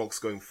couldn't box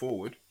going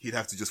forward, he'd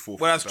have to just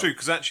forfeit. Well, that's true,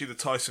 because actually the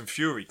Tyson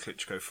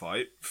Fury-Klitschko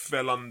fight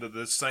fell under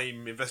the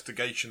same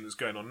investigation that's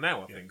going on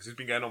now, I think, because it's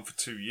been going on for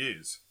 2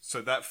 years.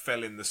 So that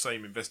fell in the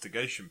same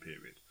investigation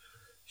period.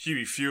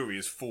 Hughie Fury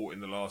has fought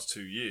in the last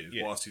 2 years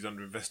whilst he's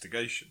under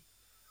investigation.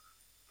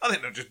 I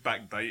think they'll just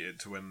backdate it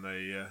to when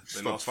they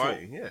Stop last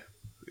fighting. Yeah,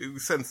 it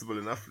was sensible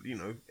enough.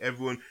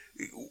 Everyone,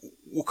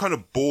 we're kind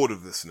of bored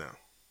of this now.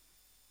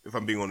 If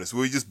I'm being honest,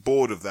 we're just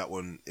bored of that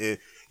one. They're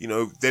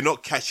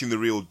not catching the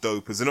real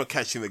dopers. They're not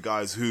catching the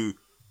guys who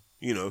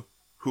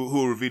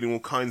are revealing all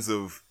kinds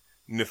of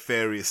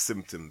nefarious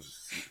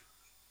symptoms.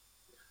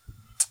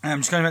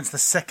 Just going back to the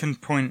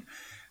second point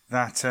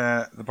that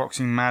the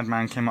boxing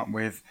madman came up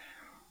with.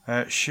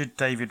 Should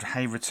David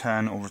Haye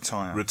return or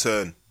retire?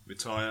 Return.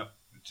 Retire.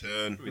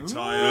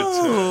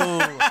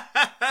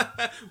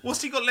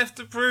 What's he got left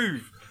to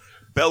prove?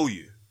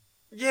 Bellew.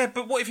 Yeah,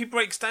 but what if he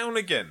breaks down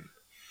again?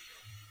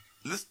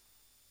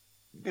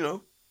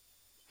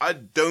 I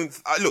don't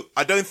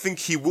think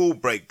he will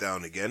break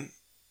down again.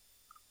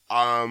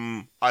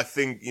 I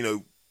think,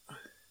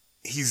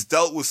 he's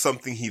dealt with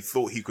something he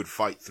thought he could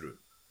fight through.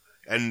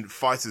 And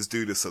fighters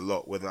do this a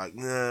lot, where they're like,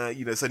 nah,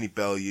 it's only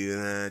Bellew,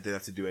 didn't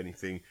have to do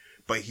anything.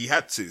 But he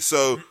had to.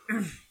 So,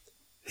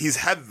 he's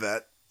had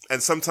that,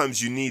 and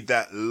sometimes you need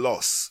that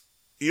loss.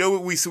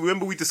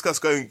 Remember we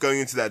discussed going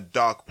into that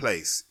dark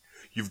place.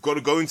 You've got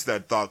to go into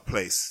that dark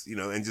place,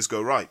 and just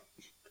go, right.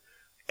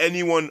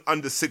 Anyone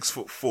under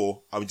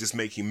 6'4", I'm just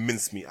making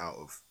mincemeat out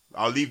of.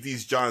 I'll leave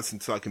these giants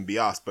until I can be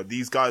asked, but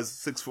these guys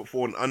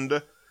 6'4" and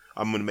under,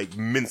 I'm going to make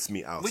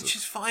mincemeat out of. Which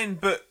is fine,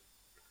 but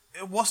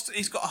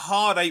he's got a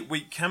hard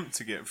 8-week camp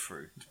to get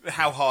through.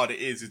 How hard it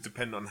is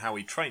dependent on how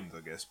he trains, I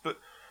guess. But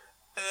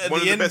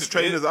one of the best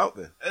trainers out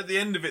there. At the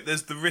end of it,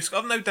 there's the risk.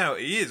 I've no doubt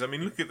he is. I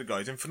mean, look at the guy;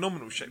 he's in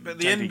phenomenal shape. But at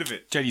the end of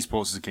it, JD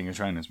Sports is the king of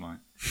trainers, mate.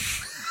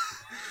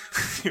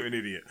 You're an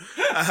idiot.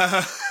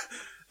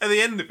 At the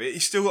end of it,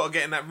 he's still got to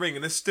get in that ring,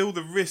 and there's still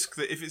the risk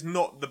that if it's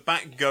not the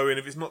back going,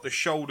 if it's not the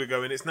shoulder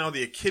going, it's now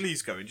the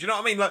Achilles going. Do you know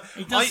what I mean? Like,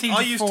 He does seem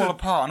to fall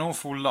apart an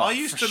awful lot. I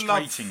used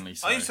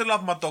to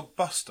love my dog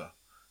Buster,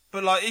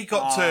 but like he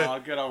got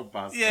to good old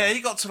Buster. Yeah,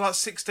 he got to like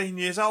 16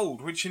 years old,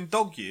 which in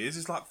dog years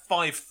is like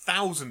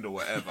 5,000 or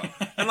whatever.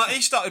 And like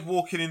he started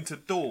walking into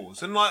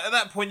doors, and like at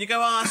that point you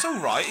go, it's all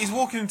right. He's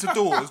walking into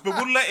doors, but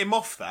we'll let him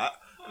off that.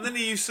 And then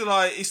he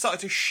started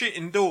to shit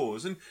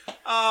indoors. And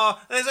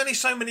there's only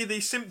so many of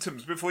these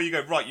symptoms before you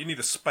go, right, you need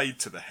a spade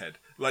to the head.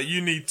 Like,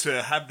 you need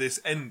to have this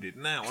ended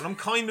now. And I'm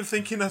kind of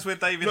thinking that's where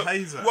David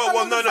Haye's at.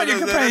 Well, no. You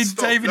compared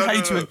David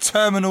Haye to a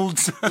terminal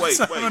dog.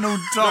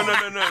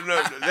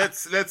 No.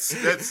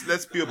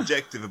 Let's be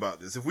objective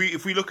about this.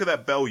 If we look at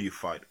that Bellew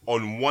fight,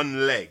 on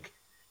one leg,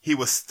 he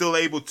was still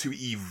able to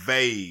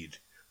evade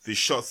the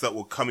shots that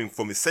were coming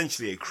from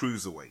essentially a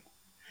cruiserweight.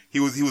 He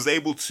was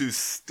able to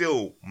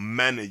still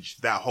manage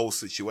that whole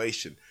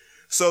situation.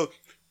 So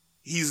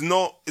it's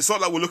not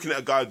like we're looking at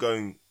a guy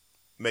going,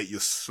 mate, you're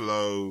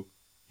slow,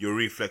 your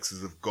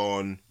reflexes have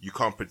gone, you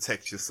can't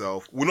protect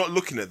yourself. We're not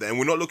looking at that, and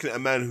we're not looking at a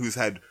man who's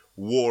had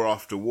war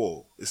after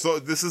war.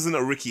 This isn't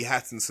a Ricky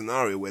Hatton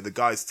scenario where the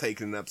guy's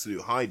taken an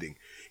absolute hiding.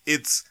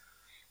 It's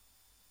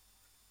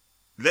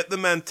let the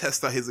man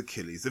test out his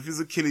Achilles. If his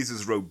Achilles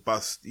is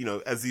robust,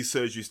 as these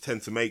surgeries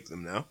tend to make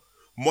them now,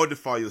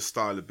 modify your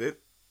style a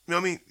bit. I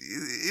mean,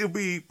 it'll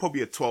be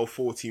probably a 12,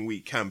 14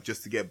 week camp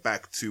just to get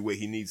back to where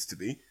he needs to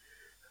be.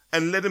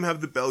 And let him have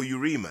the Bellew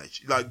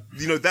rematch. Like,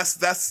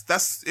 that's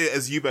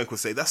as Eubank would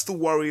say, that's the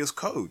Warriors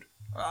code.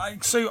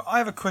 So I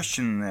have a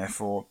question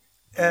therefore.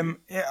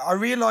 I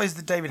realise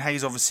that David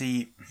Haye's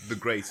obviously the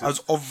greatest.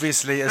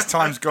 As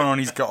time's gone on,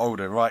 he's got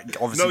older, right?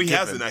 Obviously, no, he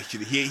hasn't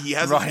actually. He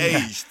hasn't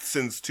aged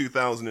since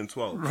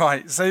 2012.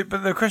 Right. So,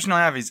 but the question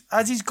I have is,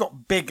 as he's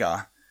got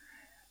bigger,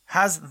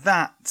 has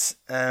that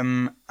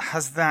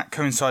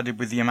coincided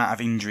with the amount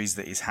of injuries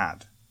that he's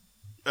had?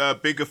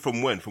 Bigger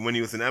from when? From when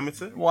he was an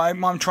amateur? What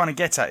I'm trying to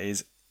get at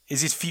is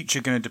his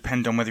future going to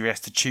depend on whether he has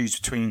to choose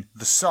between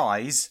the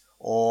size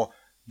or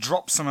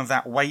drop some of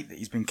that weight that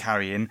he's been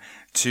carrying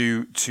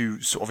to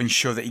sort of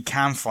ensure that he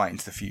can fight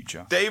into the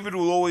future? David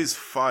will always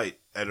fight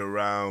at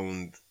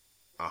around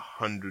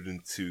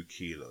 102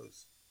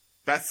 kilos.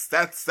 That's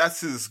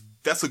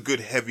a good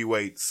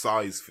heavyweight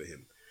size for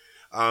him.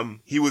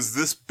 He was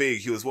this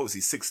big. He was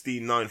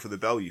 16'9" for the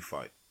Bellew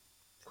fight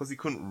because he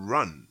couldn't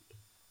run.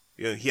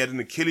 He had an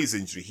Achilles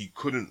injury. He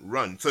couldn't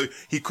run, so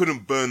he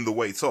couldn't burn the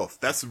weight off.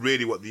 That's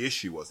really what the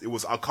issue was. It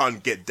was I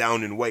can't get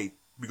down in weight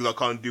because I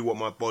can't do what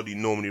my body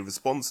normally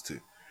responds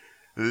to.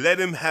 Let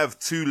him have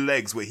two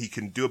legs where he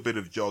can do a bit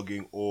of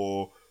jogging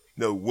or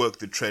work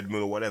the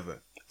treadmill or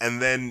whatever,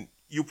 and then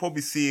you'll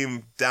probably see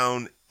him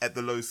down at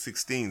the low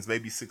 16s,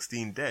 maybe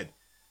 16 dead,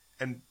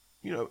 and.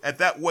 At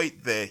that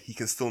weight there, he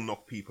can still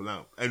knock people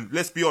out. And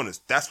let's be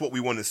honest, that's what we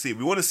want to see.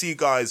 We want to see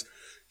guys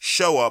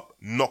show up,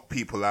 knock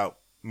people out,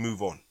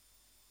 move on.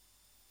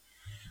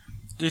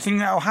 Do you think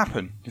that will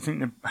happen? Do you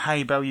think the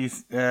Haye Bellew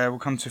will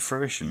come to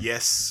fruition?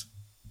 Yes,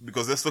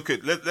 because let's look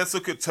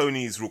at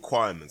Tony's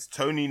requirements.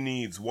 Tony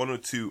needs 1 or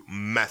 2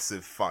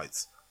 massive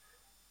fights.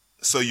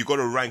 So you've got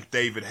to rank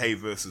David Haye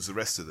versus the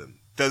rest of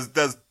them. Does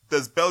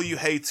Bellew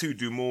Haye 2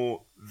 do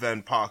more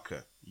than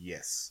Parker?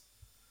 Yes.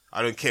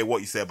 I don't care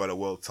what you say about a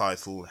world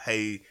title.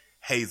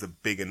 Hayes a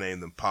bigger name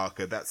than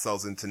Parker. That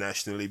sells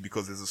internationally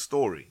because there's a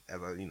story.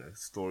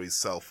 Stories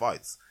sell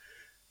fights.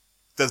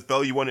 Does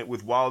Bellew want it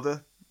with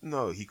Wilder?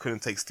 No, he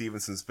couldn't take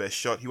Stevenson's best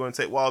shot. He won't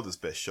take Wilder's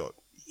best shot.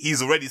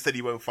 He's already said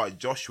he won't fight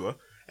Joshua,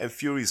 and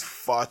Fury's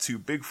far too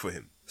big for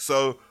him.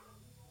 So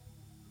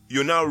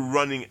you're now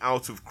running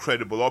out of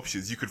credible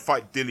options. You could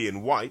fight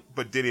Dillian White,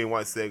 but Dillian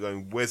White's there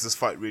going, where's this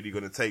fight really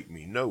going to take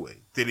me? No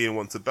way. Dillian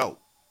wants a belt.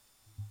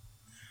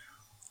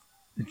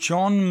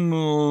 John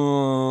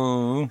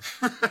Mull.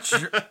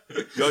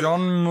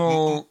 John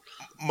Mull.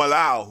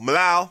 Malal.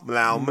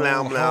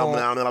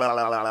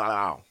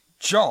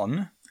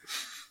 John,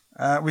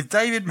 with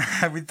David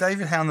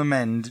Howe on the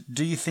mend,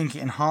 do you think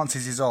it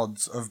enhances his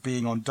odds of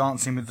being on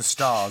Dancing with the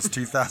Stars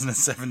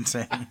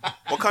 2017?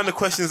 What kind of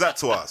question is that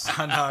to us?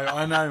 I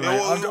know, mate.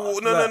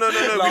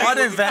 No. Like, I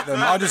don't vet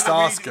them. I just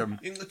ask them.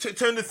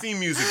 Turn the theme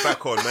music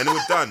back on, man.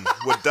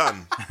 We're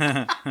done.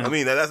 I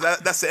mean,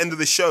 that's the end of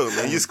the show,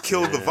 man. You just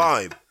killed the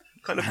vibe.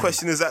 What kind of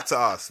question is that to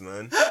us,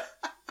 man?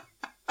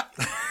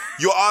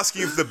 You're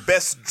asking if the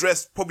best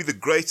dressed, probably the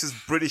greatest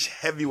British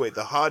heavyweight,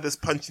 the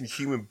hardest punching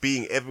human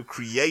being ever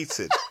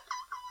created.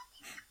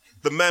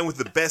 The man with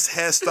the best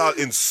hairstyle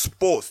in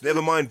sports,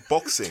 never mind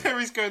boxing.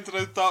 Terry's going to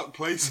those dark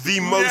places. The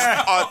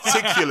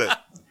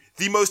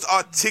most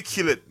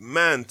articulate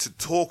man to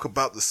talk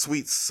about the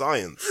sweet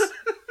science.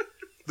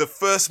 The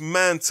first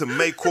man to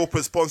make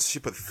corporate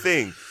sponsorship a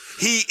thing.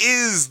 He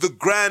is the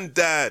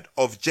granddad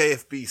of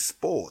JFB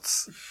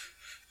Sports.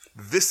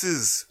 This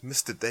is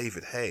Mr.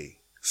 David Haye.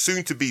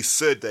 Soon to be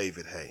Sir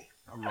David Haye.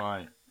 All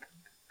right.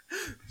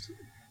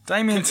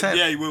 Damien Taylor.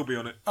 Yeah, he will be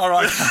on it. All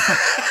right.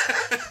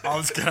 I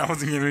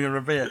wasn't even going to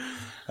repeat it.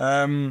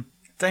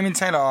 Damien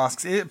Taylor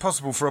asks, is it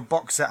possible for a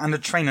boxer and a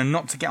trainer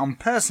not to get on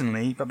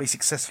personally but be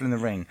successful in the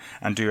ring?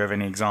 And do you have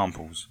any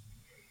examples?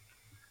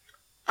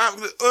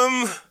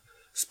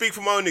 Speak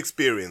from my own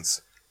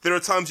experience. There are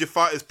times your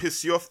fighters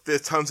piss you off. There are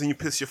times when you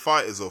piss your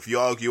fighters off. You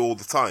argue all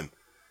the time.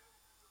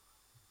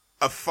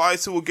 A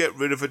fighter will get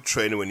rid of a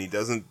trainer when he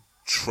doesn't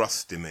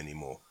trust him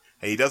anymore.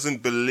 And he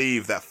doesn't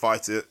believe that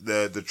fighter,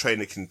 the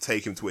trainer can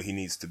take him to where he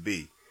needs to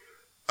be.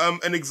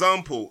 An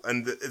example,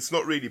 and it's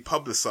not really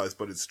publicized,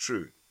 but it's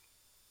true.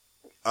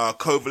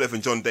 Kovalev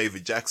and John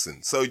David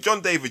Jackson. So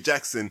John David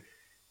Jackson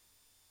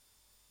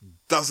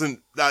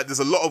doesn't... there's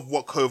a lot of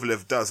what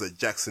Kovalev does that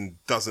Jackson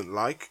doesn't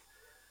like.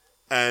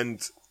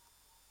 And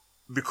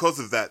because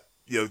of that,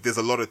 there's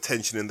a lot of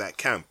tension in that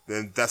camp.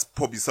 And that's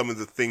probably some of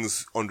the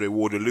things Andre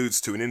Ward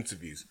alludes to in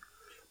interviews.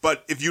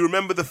 But if you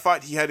remember the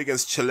fight he had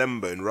against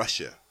Chilemba in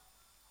Russia,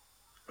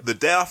 the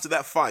day after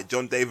that fight,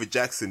 John David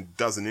Jackson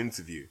does an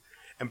interview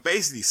and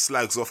basically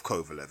slags off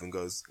Kovalev and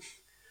goes,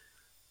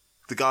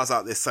 the guy's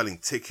out there selling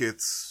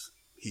tickets.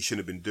 He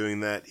shouldn't have been doing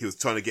that. He was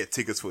trying to get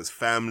tickets for his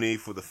family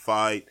for the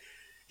fight.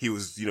 He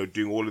was,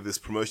 doing all of this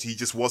promotion. He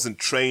just wasn't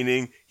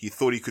training. He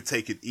thought he could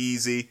take it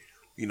easy.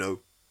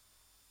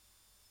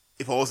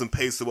 If I wasn't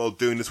paid so well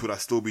doing this, would I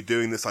still be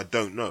doing this? I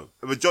don't know.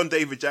 But John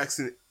David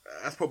Jackson,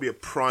 that's probably a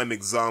prime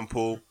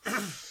example.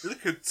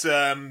 Look at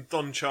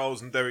Don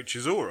Charles and Derek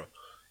Chisora.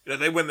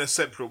 They went their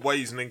separate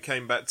ways and then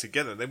came back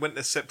together. They went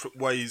their separate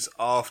ways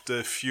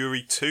after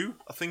Fury 2,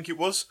 I think it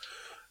was.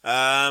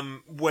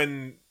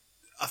 When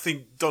I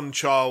think Don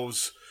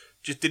Charles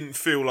just didn't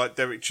feel like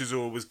Derek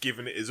Chisora was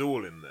giving it his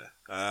all in there.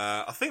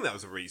 I think that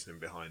was the reasoning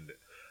behind it.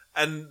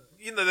 And,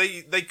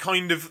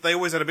 they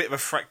always had a bit of a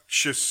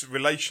fractious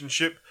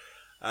relationship.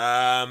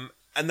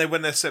 And they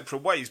went their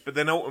separate ways. But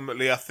then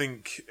ultimately, I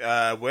think,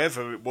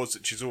 wherever it was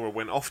that Chisora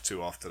went off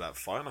to after that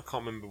fight, and I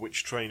can't remember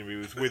which trainer he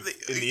was with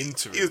in the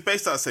interim. He was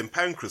based out of St.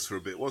 Pancras for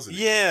a bit, wasn't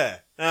he? Yeah.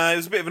 It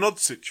was a bit of an odd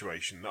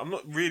situation. I'm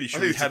not really sure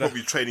I think he was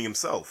probably training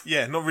himself.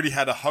 Yeah, not really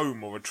had a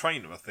home or a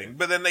trainer, I think.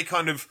 But then they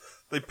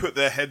put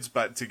their heads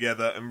back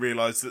together and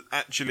realised that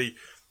actually,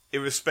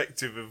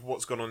 irrespective of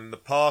what's gone on in the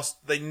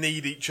past, they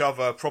need each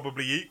other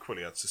probably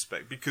equally, I'd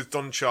suspect, because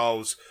Don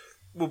Charles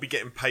will be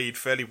getting paid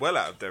fairly well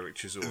out of Derek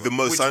Chisora. The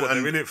most what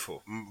they're in it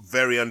for.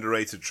 Very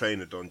underrated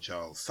trainer, Don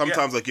Charles.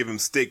 Sometimes I give him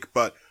stick,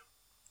 but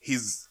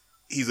he's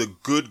a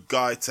good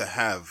guy to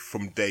have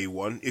from day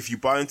one. If you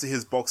buy into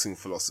his boxing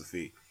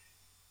philosophy,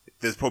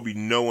 there's probably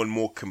no one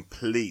more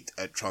complete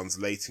at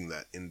translating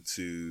that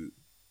into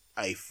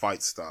a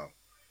fight style.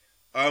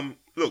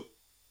 Look,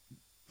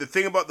 the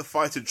thing about the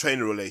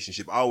fighter-trainer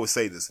relationship, I always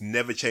say this,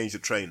 never change the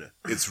trainer.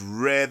 It's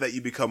rare that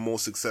you become more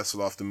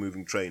successful after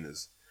moving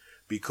trainers.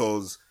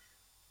 Because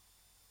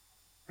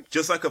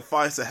just like a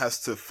fighter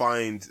has to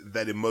find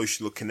that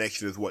emotional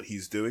connection with what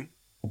he's doing,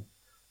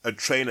 a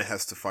trainer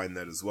has to find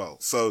that as well.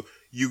 So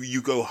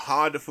you go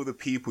harder for the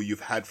people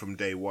you've had from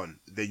day one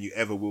than you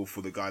ever will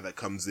for the guy that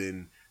comes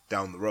in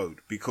down the road.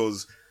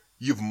 Because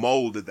you've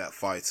molded that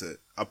fighter.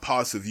 A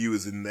part of you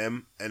is in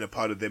them and a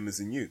part of them is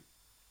in you.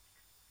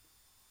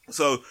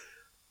 So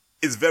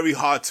it's very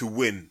hard to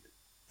win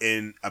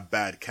in a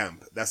bad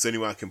camp. That's the only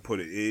way I can put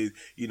it.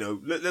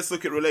 Let's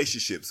look at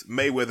relationships.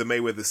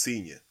 Mayweather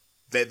Senior.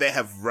 They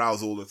have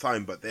rows all the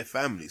time, but they're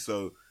family,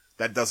 so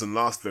that doesn't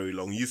last very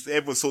long.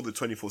 Everyone saw the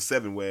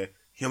 24/7 where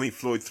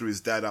Floyd threw his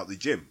dad out the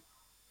gym.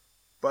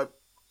 But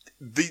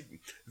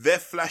they're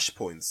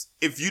flashpoints.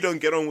 If you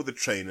don't get on with the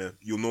trainer,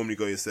 you'll normally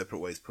go your separate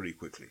ways pretty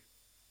quickly.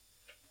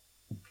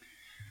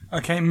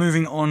 Okay,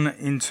 moving on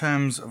in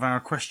terms of our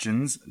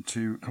questions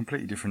to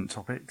completely different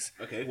topics.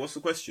 Okay, what's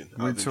the question? Out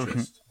We're of talking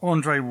interest.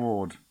 Andre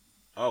Ward.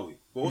 Are we?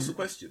 Well, what's the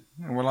question?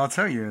 Well, I'll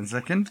tell you in a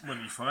second. When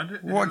you find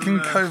it. What can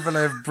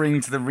Kovalev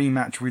bring to the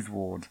rematch with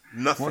Ward?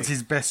 Nothing. What's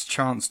his best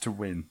chance to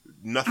win?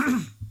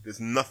 Nothing. There's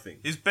nothing.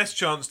 His best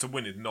chance to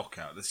win is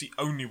knockout. That's the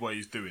only way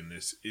he's doing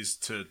this, is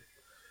to...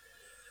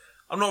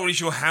 I'm not really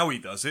sure how he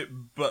does it,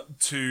 but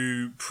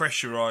to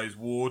pressurise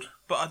Ward.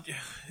 But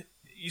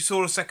you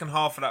saw the second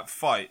half of that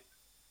fight.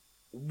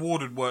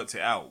 Ward had worked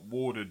it out.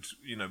 Ward had,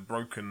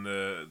 broken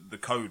the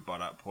code by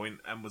that point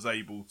and was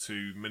able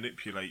to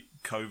manipulate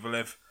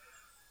Kovalev.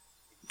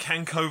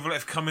 Can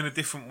Kovalev come in a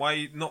different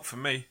way? Not for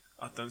me.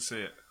 I don't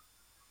see it.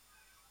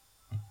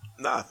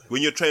 Nah.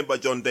 When you're trained by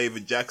John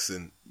David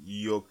Jackson,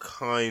 you're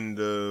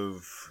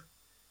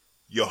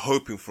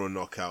hoping for a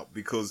knockout,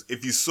 because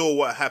if you saw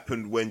what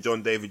happened when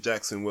John David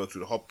Jackson worked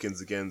with Hopkins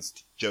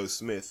against Joe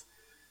Smith,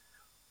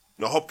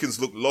 Hopkins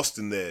looked lost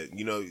in there.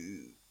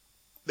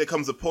 There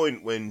comes a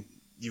point when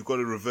you've got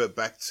to revert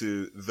back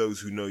to those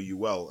who know you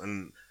well,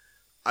 and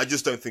I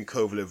just don't think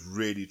Kovalev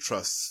really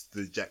trusts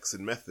the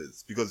Jackson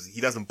methods, because he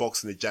doesn't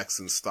box in the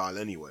Jackson style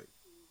anyway.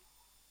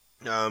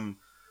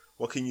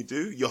 What can you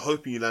do? You're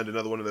hoping you land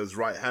another one of those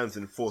right hands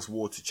and force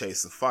Ward to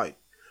chase the fight.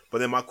 But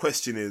then my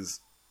question is,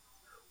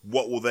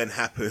 what will then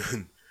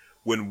happen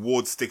when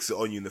Ward sticks it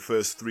on you in the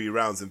first 3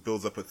 rounds and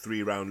builds up a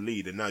 3-round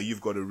lead, and now you've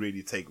got to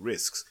really take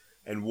risks,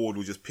 and Ward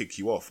will just pick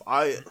you off?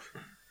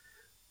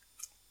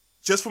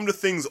 Just from the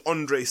things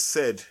Andre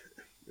said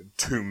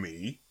to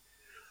me,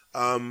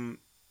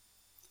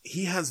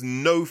 he has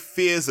no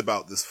fears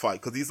about this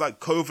fight, because he's like,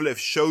 Kovalev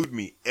showed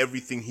me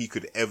everything he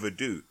could ever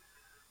do,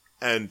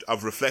 and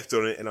I've reflected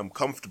on it and I'm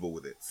comfortable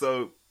with it.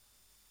 So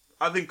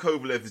I think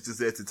Kovalev is just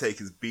there to take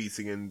his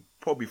beating and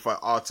probably fight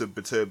Artur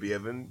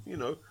Beterbiev, and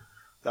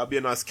that'd be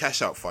a nice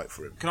cash out fight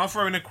for him. Can I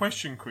throw in a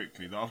question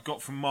quickly that I've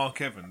got from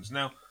Mark Evans?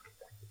 Now,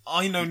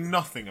 I know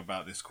nothing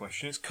about this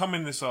question. It's come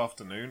in this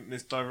afternoon and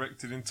it's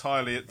directed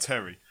entirely at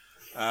Terry.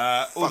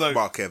 Fuck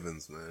Mark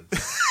Evans, man.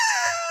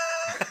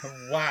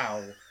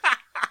 Wow.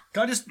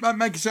 Can I just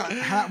make sure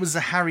that was a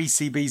Harry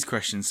CB's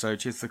question? So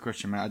cheers for the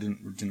question, mate. I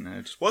didn't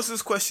know. What's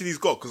this question he's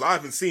got? Because I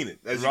haven't seen it.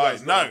 As you Right,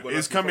 guys know, no,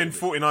 it's come in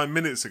 49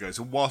 minutes ago,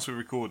 so whilst we're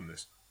recording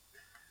this.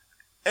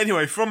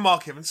 Anyway, from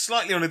Mark Evans,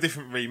 slightly on a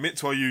different remit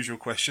to our usual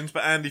questions,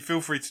 but Andy,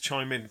 feel free to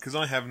chime in, because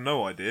I have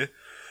no idea.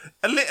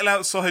 A little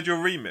outside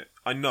your remit,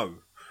 I know.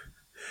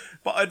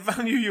 But I'd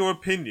value your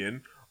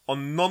opinion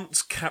on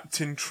nonce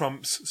Captain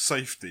Trump's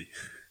safety.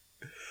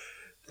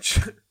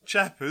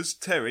 Chappers,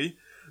 Terry,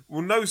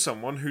 will know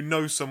someone who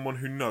knows someone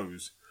who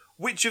knows.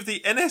 Which of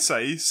the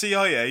NSA,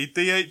 CIA,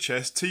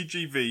 DHS,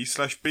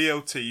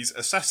 TGV/BLT's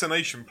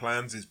assassination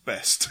plans is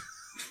best?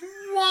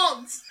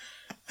 What?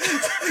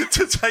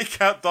 To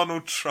take out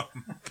Donald Trump.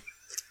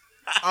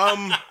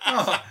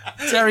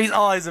 Terry's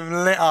eyes have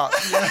lit up.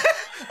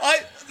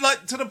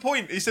 To the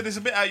point, he said it's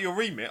a bit out of your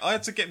remit. I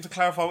had to get him to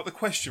clarify what the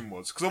question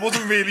was, because I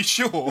wasn't really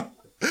sure.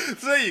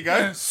 So there you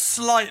go.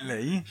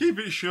 Slightly. Keep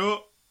it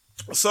short.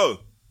 So,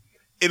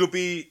 it'll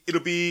be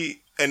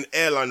an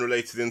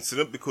airline-related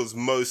incident, because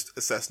most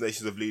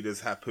assassinations of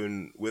leaders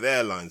happen with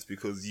airlines,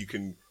 because you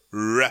can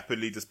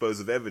rapidly dispose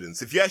of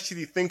evidence. If you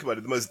actually think about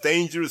it, the most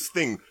dangerous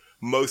thing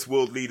most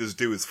world leaders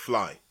do is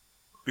fly,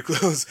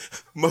 because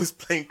most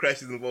plane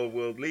crashes involve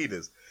world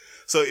leaders.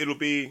 So it'll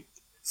be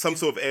some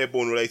sort of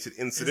airborne-related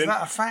incident. Is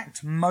that a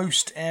fact?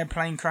 Most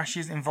airplane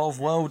crashes involve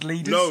world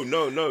leaders? No.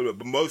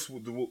 But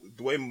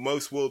the way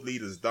most world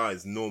leaders die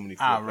is normally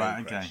from a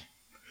plane crash. Okay.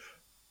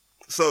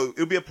 So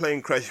it'll be a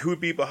plane crash. Who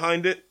would be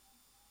behind it?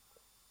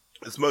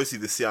 It's mostly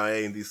the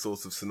CIA in these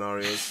sorts of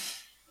scenarios.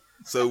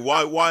 So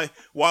why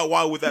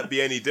would that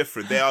be any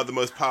different? They are the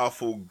most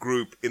powerful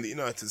group in the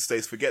United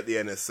States. Forget the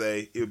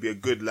NSA. It would be a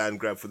good land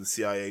grab for the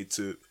CIA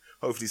to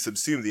hopefully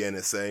subsume the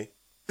NSA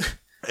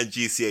and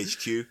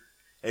GCHQ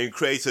and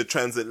create a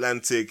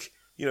transatlantic,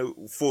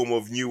 form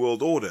of New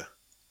World Order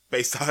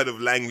based out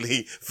of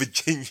Langley,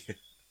 Virginia.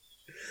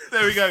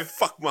 There we go.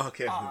 Fuck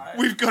Mark Evans.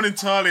 We've gone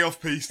entirely off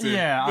piste here.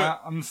 Yeah,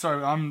 I'm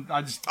sorry. I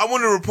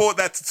want to report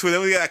that to Twitter.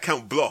 We get that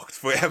account blocked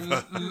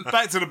forever.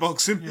 Back to the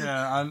boxing.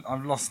 Yeah,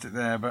 I've lost it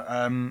there. But,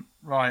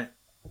 right.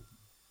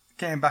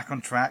 Getting back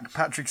on track,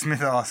 Patrick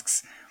Smith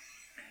asks,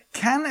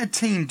 can a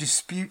team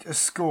dispute a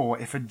score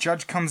if a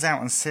judge comes out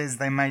and says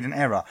they made an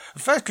error? The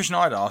first question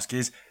I'd ask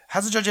is,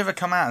 has a judge ever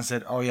come out and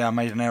said, oh yeah, I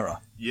made an error?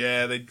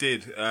 Yeah, they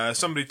did.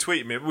 Somebody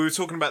tweeted me. We were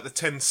talking about the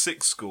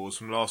 10-6 scores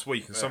from last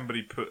week, and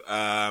somebody put...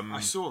 I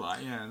saw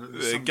that,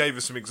 yeah. Gave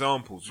us some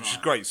examples, which is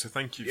great, so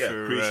thank you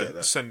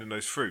for sending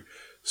those through.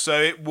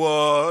 So it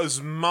was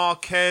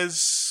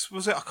Marquez...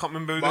 Was it? I can't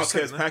remember who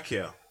Marquez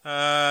Pacquiao.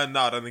 No,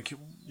 I don't think it...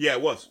 Yeah,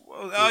 it was.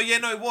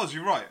 It was.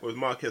 You're right. It was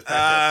Marquez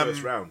Pacquiao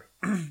first round.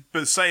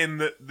 But saying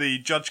that the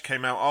judge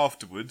came out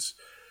afterwards,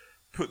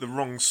 put the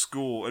wrong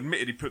score...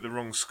 Admitted he put the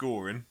wrong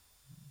score in.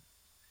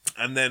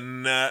 And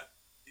then,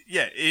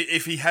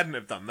 if he hadn't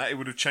have done that, it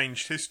would have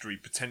changed history,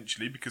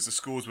 potentially, because the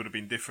scores would have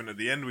been different at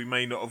the end. We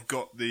may not have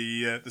got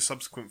the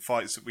subsequent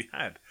fights that we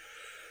had.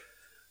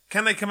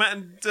 Can they come out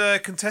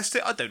and contest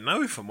it? I don't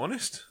know, if I'm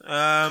honest.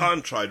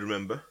 Khan tried,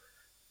 remember?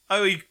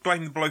 Oh, he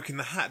blamed the bloke in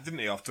the hat, didn't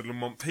he, after the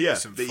Lamont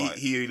Peterson fight?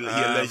 He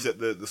alleged that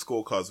the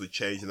scorecards would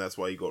change and that's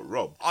why he got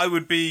robbed. I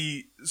would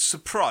be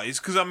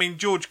surprised, because, I mean,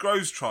 George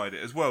Groves tried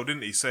it as well,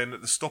 didn't he, saying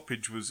that the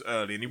stoppage was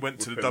early, and he went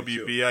to the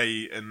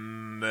WBA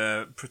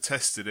and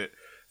protested it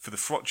for the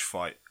Froch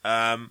fight.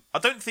 I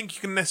don't think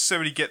you can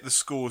necessarily get the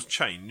scores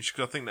changed,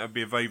 because I think that would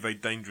be a very, very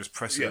dangerous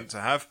precedent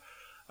to have.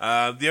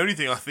 The only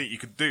thing I think you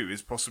could do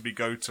is possibly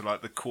go to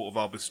like the Court of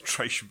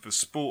Arbitration for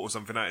Sport or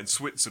something out in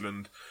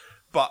Switzerland.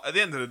 But at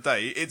the end of the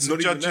day, it's a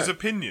judge's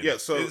opinion. Yeah,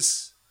 so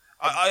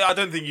I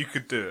don't think you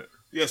could do it.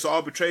 Yeah, so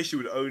arbitration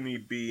would only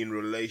be in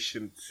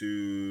relation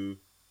to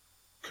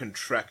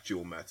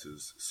contractual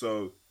matters.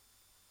 So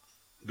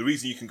the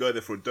reason you can go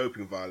there for a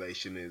doping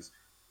violation is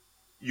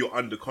you're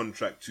under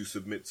contract to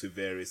submit to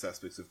various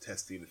aspects of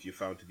testing. If you're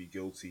found to be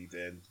guilty,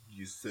 then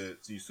you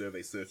serve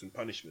a certain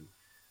punishment.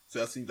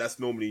 So that's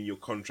normally in your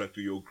contract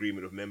or your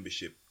agreement of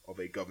membership of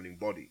a governing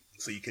body.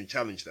 So you can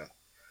challenge that.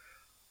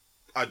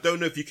 I don't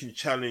know if you can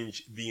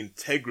challenge the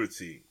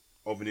integrity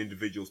of an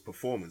individual's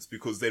performance,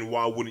 because then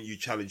why wouldn't you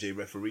challenge a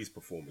referee's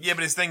performance? Yeah,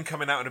 but it's then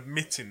coming out and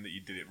admitting that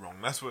you did it wrong.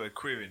 That's what they're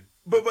querying.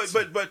 But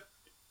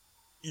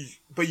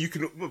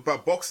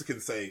boxer can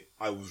say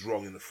I was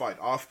wrong in the fight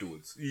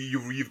afterwards.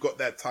 You've got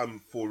that time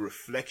for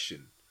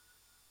reflection.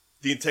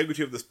 The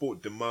integrity of the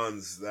sport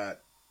demands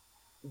that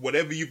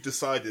whatever you've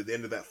decided at the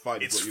end of that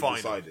fight is what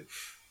you've decided.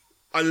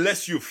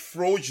 Unless you've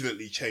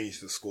fraudulently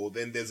changed the score,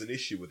 then there's an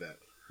issue with that.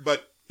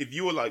 But if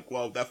you were like,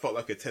 well, that felt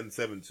like a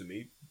 10-7 to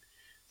me,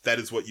 that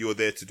is what you're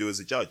there to do as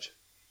a judge.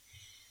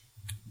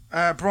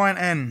 Brian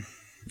N.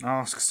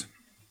 asks,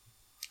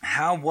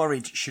 how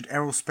worried should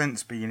Errol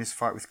Spence be in his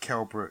fight with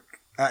Kell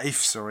Brook?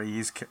 His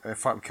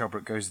fight with Kell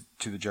Brook goes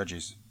to the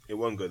judges. It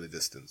won't go the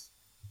distance.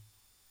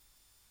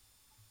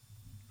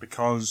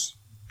 Because?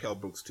 Kell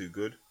Brook's too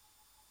good.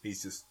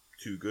 He's just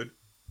too good.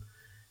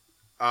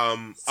 So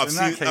in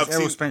that case,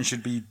 Errol Spence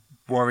should be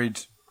worried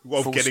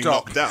of getting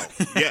knocked out.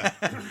 Yeah.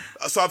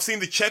 So I've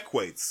seen the check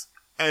weights,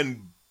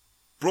 and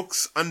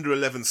Brook's under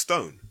 11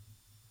 stone.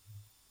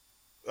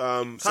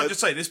 Can I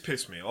just say, this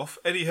pissed me off.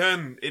 Eddie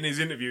Hearn, in his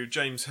interview with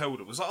James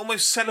Helder, was like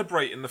almost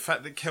celebrating the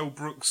fact that Kell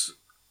Brook's,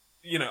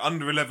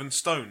 under 11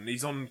 stone.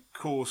 He's on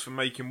course for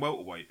making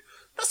welterweight.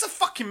 That's a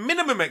fucking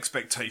minimum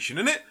expectation,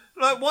 isn't it?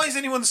 Like, why is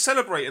anyone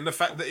celebrating the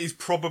fact that he's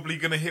probably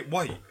going to hit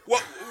weight?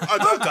 Well,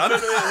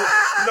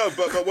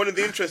 but one of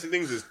the interesting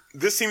things is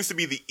this seems to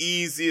be the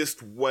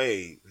easiest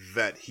way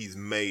that he's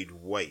made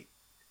weight,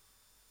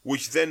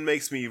 which then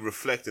makes me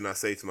reflect, and I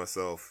say to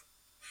myself,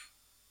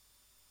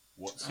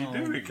 what's he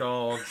doing?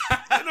 God.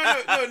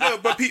 No.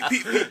 But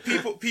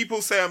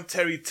people say I'm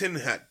Terry Tin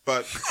Hat,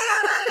 but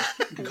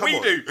come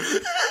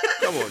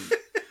on.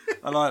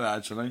 I like that,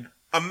 actually.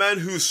 A man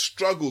who's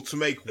struggled to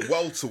make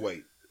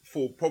welterweight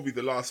for probably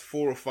the last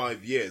 4 or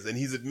 5 years, and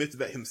he's admitted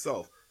that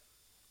himself,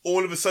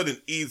 all of a sudden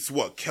eats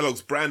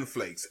Kellogg's bran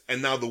flakes,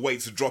 and now the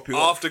weights are dropping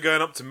off. After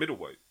going up to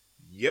middleweight.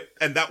 Yep,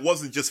 and that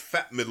wasn't just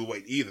fat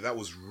middleweight either, that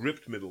was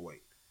ripped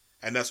middleweight.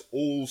 And that's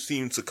all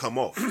seemed to come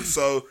off.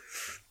 So,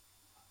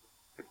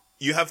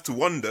 you have to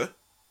wonder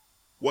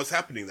what's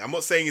happening. I'm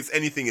not saying it's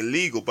anything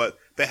illegal, but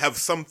they have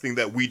something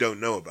that we don't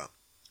know about.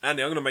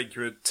 Andy, I'm going to make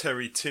you a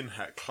Terry Tin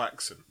Hat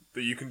klaxon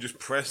that you can just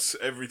press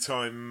every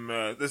time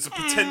there's a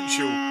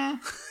potential.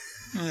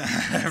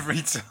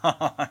 Every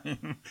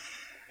time.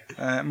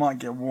 It might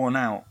get worn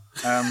out.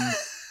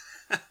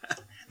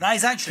 That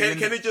is actually...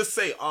 Can it just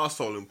say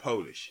arsehole in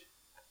Polish?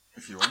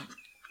 If you want.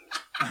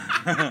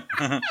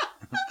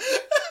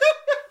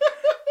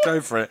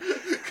 Go for it.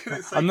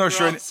 I'm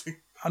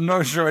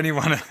not sure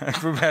anyone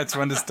prepared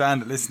to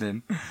understand it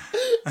listening.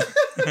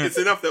 It's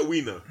enough that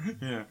we know.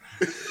 Yeah.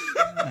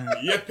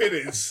 Yep, it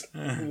is.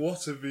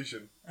 What a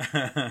vision.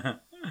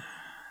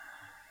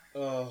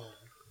 Oh.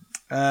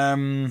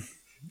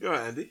 You're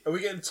right, Andy. Are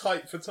we getting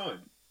tight for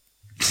time?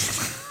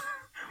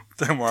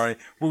 Don't worry,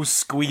 we'll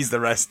squeeze the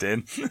rest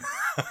in.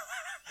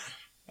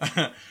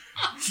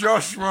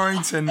 Josh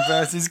Warrington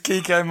versus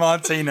Kiko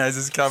Martinez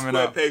is coming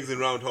Square up. pegs in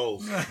round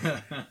holes.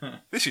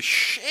 This is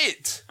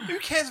shit. Who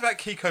cares about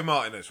Kiko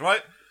Martinez,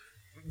 right?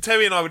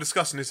 Terry and I were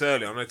discussing this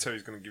earlier. I know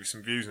Terry's going to give you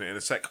some views on it in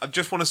a sec. I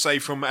just want to say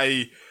from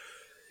a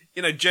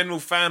general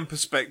fan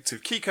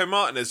perspective, Kiko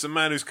Martinez is a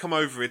man who's come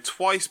over here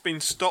twice, been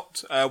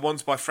stopped,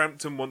 once by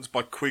Frampton, once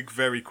by Quigg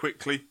very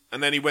quickly,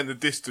 and then he went the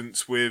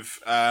distance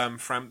with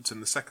Frampton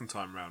the second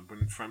time round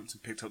when Frampton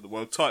picked up the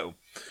world title.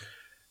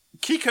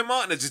 Kiko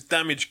Martinez is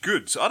damaged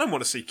goods. I don't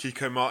want to see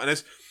Kiko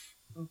Martinez,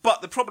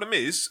 but the problem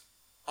is,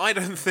 I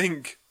don't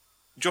think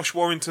Josh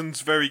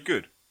Warrington's very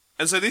good.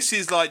 And so this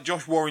is like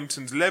Josh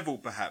Warrington's level,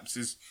 perhaps,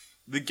 is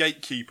the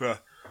gatekeeper,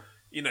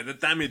 the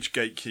damage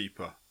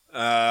gatekeeper.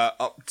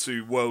 Up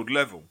to world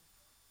level.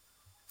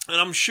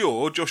 And I'm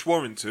sure Josh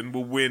Warrington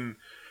will win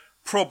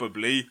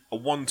probably a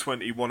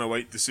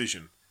 120-108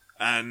 decision.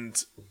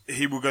 And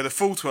he will go the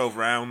full 12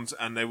 rounds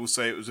and they will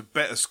say it was a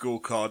better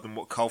scorecard than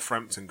what Carl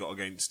Frampton got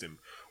against him.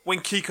 When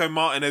Kiko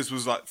Martinez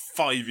was like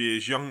 5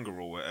 years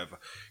younger or whatever.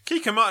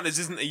 Kiko Martinez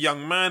isn't a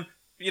young man.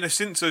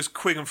 since those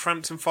Quigg and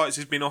Frampton fights,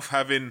 he's been off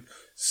having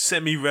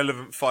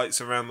semi-relevant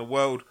fights around the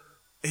world.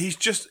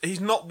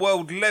 He's not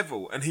world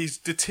level, and he's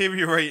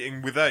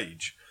deteriorating with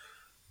age.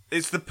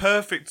 It's the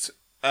perfect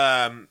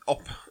it's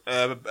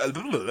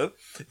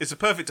a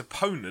perfect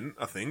opponent,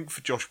 I think,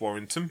 for Josh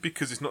Warrington,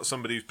 because it's not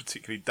somebody who's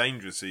particularly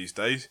dangerous these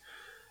days.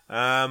 But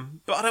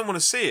I don't want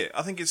to see it.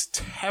 I think it's a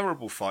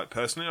terrible fight,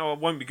 personally. I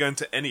won't be going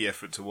to any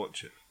effort to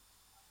watch it.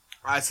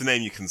 That's a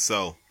name you can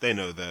sell. They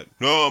know that.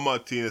 No,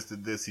 Martinez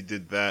did this, he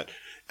did that.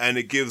 And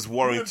it gives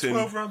Warrington...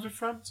 12 rounds with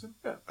Frampton,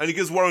 yeah. And it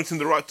gives Warrington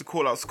the right to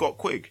call out Scott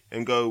Quigg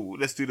and go,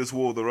 let's do this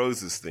War of the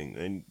Roses thing.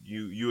 And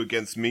you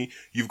against me.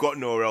 You've got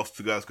nowhere else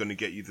to go that's going to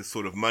get you this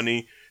sort of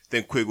money.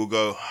 Then Quigg will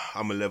go,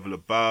 I'm a level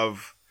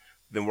above.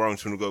 Then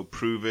Warrington will go,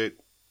 prove it.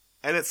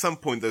 And at some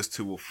point, those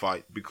two will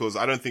fight, because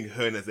I don't think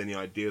Hearn has any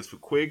ideas for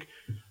Quigg.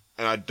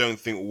 And I don't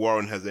think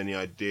Warren has any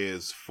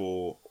ideas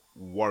for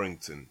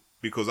Warrington.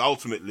 Because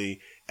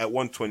ultimately, at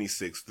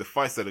 126, the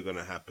fights that are going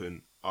to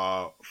happen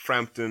are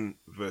Frampton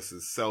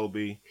versus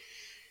Selby,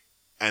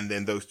 and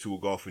then those two will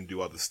go off and do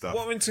other stuff.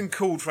 Warrington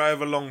called for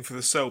however long for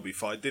the Selby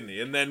fight, didn't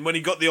he? And then when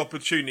he got the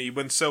opportunity,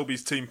 when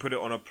Selby's team put it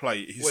on a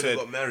plate, he said,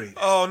 got married.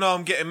 "Oh no,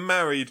 I'm getting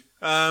married."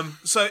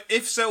 So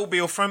if Selby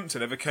or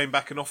Frampton ever came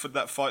back and offered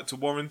that fight to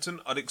Warrington,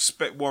 I'd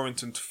expect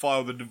Warrington to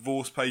file the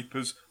divorce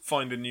papers,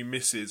 find a new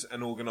missus,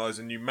 and organise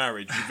a new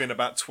marriage within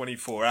about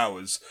 24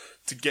 hours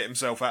to get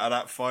himself out of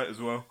that fight as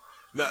well.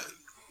 Now,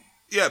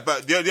 yeah,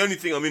 but the only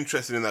thing I'm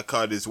interested in that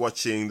card is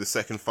watching the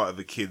second fight of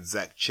the kid,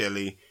 Zach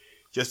Chelly,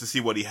 just to see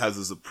what he has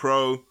as a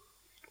pro.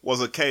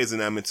 Was okay as an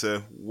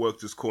amateur,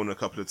 worked his corner a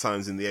couple of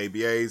times in the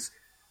ABAs.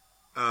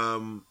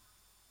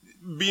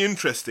 Be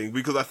interesting,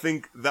 because I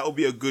think that will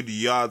be a good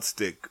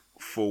yardstick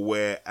for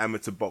where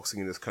amateur boxing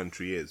in this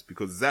country is.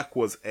 Because Zach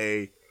was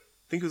I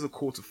think he was a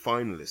quarter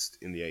finalist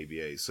in the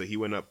ABA, so he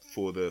went up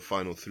for the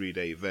final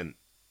 3-day event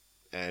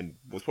and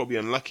was probably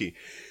unlucky,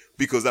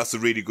 because that's a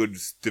really good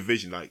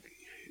division. Like,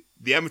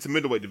 the amateur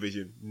middleweight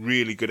division,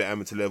 really good at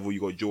amateur level. You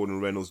got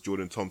Jordan Reynolds,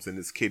 Jordan Thompson,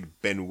 this kid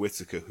Ben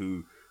Whitaker,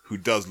 who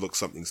does look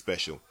something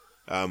special.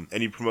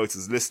 Any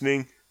promoters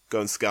listening,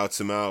 go and scout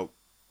him out.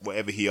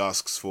 Whatever he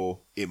asks for,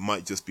 it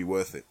might just be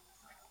worth it.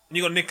 And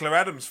you got Nicola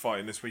Adams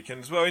fighting this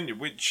weekend as well, isn't you?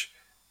 Which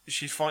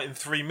she's fighting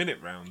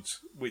 3-minute rounds,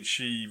 which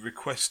she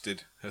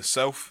requested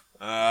herself.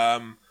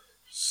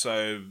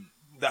 So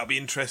that'll be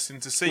interesting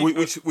to see.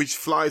 Which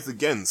flies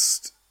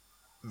against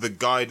the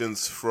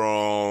guidance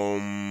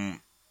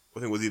from, I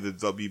think it was either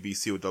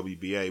WBC or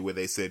WBA, where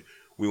they said,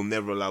 we'll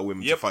never allow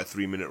women to fight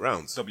 3-minute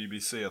rounds.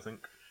 WBC, I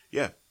think.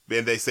 Yeah.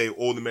 And they say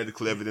all the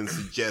medical evidence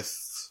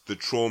suggests the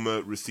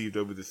trauma received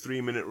over the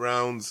 3-minute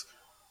rounds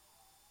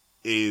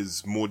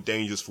is more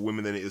dangerous for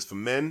women than it is for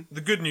men.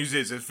 The good news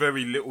is there's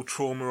very little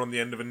trauma on the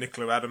end of a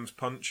Nicola Adams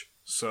punch.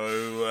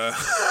 So...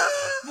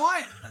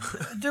 Why?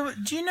 Do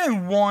you know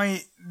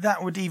why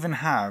that would even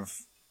have...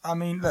 I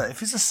mean, look,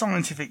 if it's a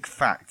scientific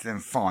fact, then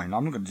fine.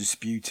 I'm not going to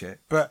dispute it.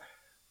 But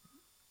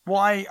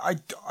why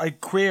I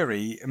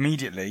query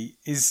immediately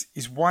is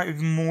why it would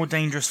be more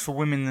dangerous for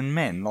women than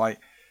men. Like,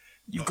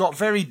 you've got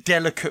very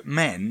delicate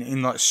men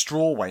in, like,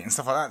 straw weight and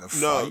stuff like that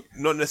fight. No,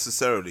 not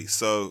necessarily.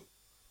 So,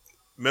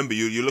 remember,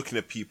 you're looking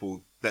at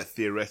people that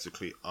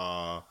theoretically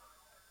are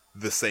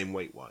the same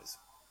weight-wise.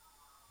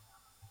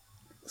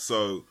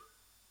 So,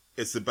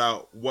 it's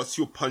about what's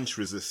your punch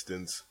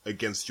resistance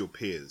against your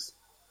peers.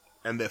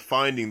 And they're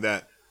finding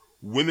that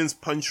women's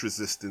punch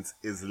resistance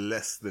is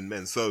less than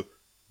men. So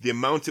the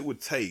amount it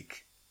would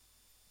take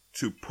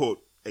to put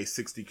a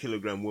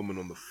 60-kilogram woman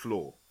on the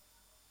floor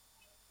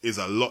is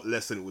a lot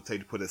less than it would take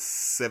to put a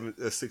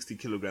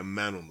 60-kilogram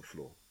man on the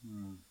floor.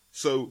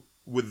 So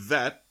with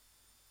that,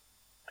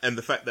 and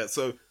the fact that,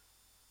 so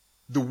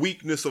the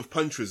weakness of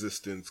punch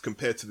resistance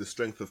compared to the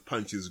strength of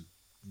punch is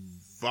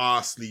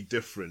vastly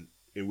different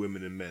in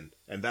women and men.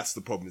 And that's the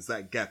problem. It's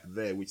that gap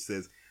there which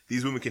says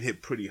these women can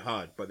hit pretty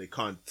hard, but they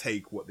can't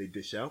take what they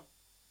dish out.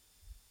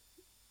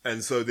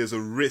 And so there's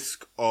a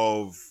risk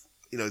of,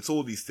 it's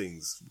all these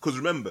things. Because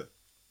remember,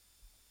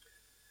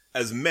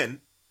 as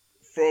men,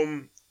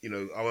 from,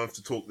 I'll have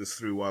to talk this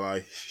through while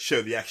I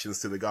show the actions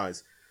to the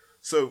guys.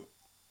 So,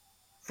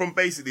 from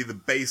basically the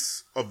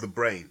base of the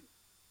brain,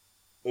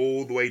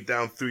 all the way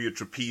down through your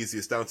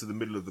trapezius, down to the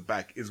middle of the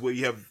back, is where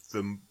you have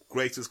the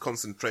greatest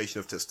concentration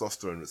of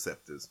testosterone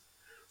receptors.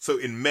 So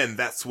in men,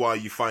 that's why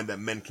you find that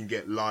men can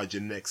get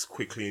larger necks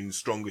quickly and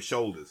stronger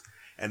shoulders.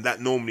 And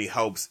that normally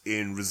helps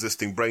in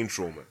resisting brain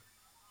trauma.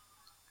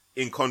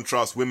 In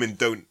contrast, women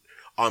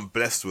aren't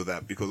blessed with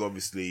that, because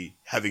obviously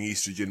having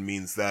estrogen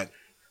means that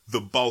the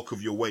bulk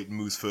of your weight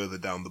moves further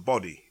down the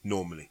body,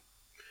 normally.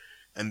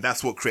 And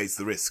that's what creates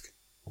the risk.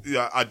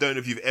 I don't know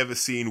if you've ever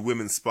seen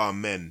women spar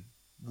men,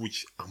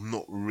 which I'm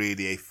not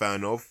really a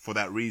fan of for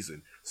that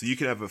reason. So you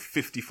can have a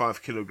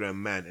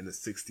 55-kilogram man and a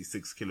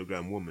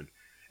 66-kilogram woman,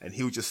 and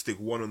he'll just stick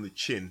one on the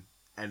chin,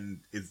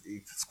 and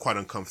it's quite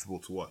uncomfortable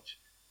to watch.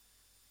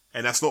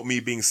 And that's not me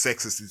being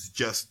sexist, it's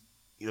just,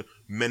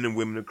 men and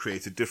women are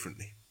created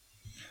differently.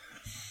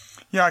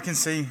 Yeah, I can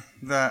see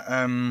that,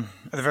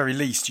 at the very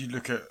least, you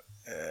look at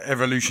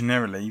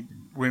evolutionarily,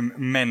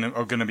 men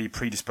are going to be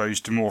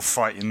predisposed to more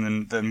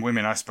fighting than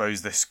women. I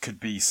suppose this could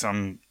be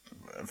some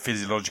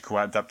physiological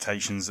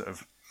adaptations that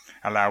have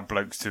allowed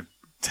blokes to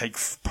take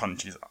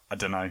punches. I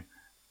don't know.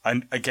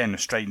 And again,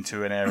 straight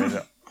into an area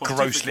that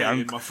grossly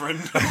my friend.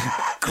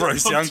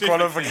 grossly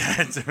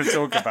unqualified to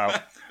talk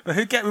about. But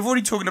we've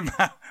already talked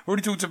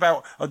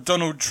about a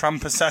Donald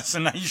Trump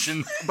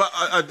assassination. But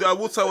I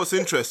will tell what's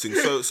interesting.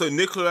 So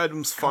Nicola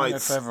Adams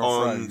fights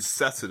on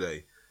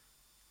Saturday.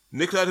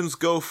 Nicola Adams'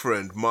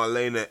 girlfriend,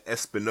 Marlena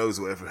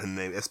Espinosa, whatever her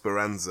name,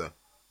 Esperanza,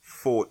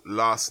 fought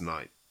last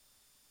night.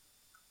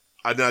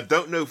 And I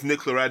don't know if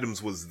Nicola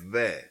Adams was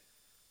there.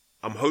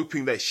 I'm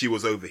hoping that she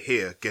was over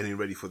here getting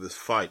ready for this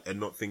fight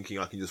and not thinking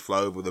I can just fly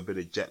over with a bit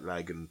of jet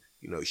lag and,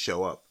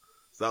 show up.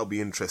 So that'll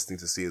be interesting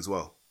to see as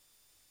well.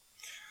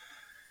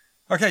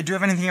 Okay, do you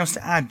have anything else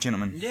to add,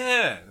 gentlemen?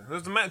 Yeah,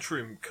 there's the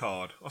Matchroom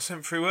card I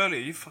sent through earlier.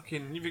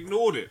 You've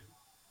ignored it.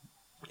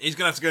 He's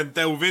going to have to go and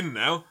delve in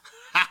now.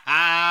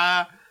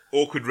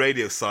 Awkward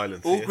radio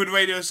silence. Awkward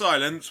radio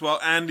silence while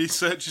Andy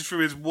searches through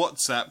his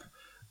WhatsApp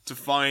to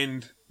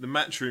find the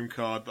Matchroom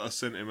card that I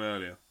sent him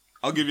earlier.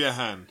 I'll give you a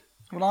hand.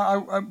 Well,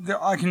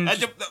 I can... No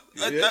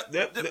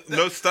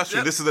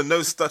stuttering. This is a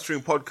no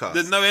stuttering podcast.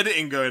 There's no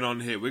editing going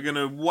on here. We're going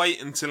to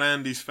wait until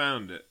Andy's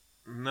found it.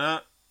 No.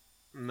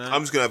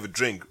 I'm just going to have a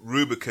drink.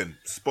 Rubicon,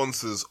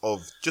 sponsors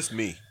of just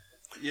me.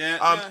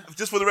 Yeah.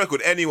 Just for the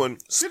record, anyone...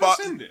 Did I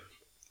send it?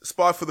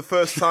 Spy for the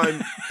first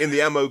time in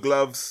the ammo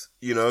gloves,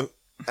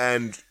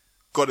 and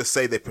got to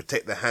say they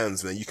protect the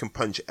hands, man. You can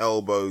punch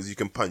elbows, you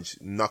can punch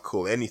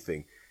knuckle,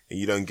 anything, and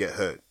you don't get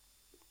hurt.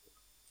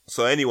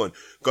 So anyone,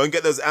 go and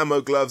get those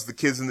ammo gloves. The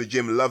kids in the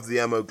gym love the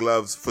ammo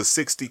gloves. For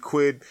 60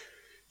 quid,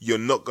 you're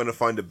not going to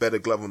find a better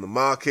glove on the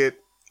market.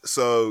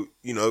 So,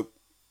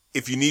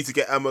 if you need to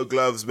get ammo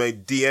gloves,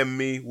 mate, DM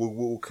me.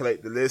 We'll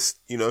collect the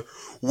list.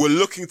 We're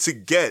looking to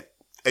get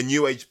a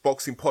New Age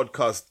Boxing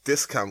Podcast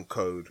discount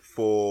code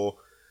for,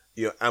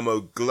 ammo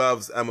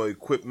gloves, ammo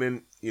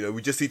equipment.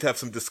 We just need to have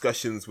some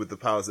discussions with the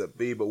powers that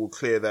be, but we'll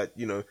clear that,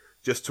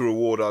 just to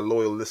reward our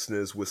loyal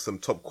listeners with some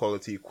top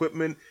quality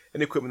equipment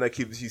and equipment that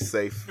keeps you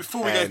safe.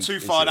 Before we go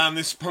too far down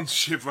this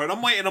sponsorship road,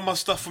 I'm waiting on my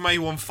stuff from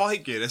A1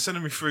 Fight Gear. They're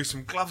sending me through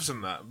some gloves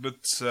and that.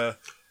 But,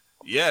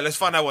 let's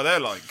find out what they're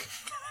like.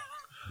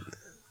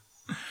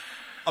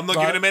 I'm not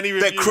giving them any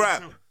reviews. They're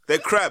crap. They're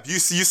crap. You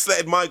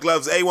selected my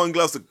gloves. A1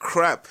 gloves are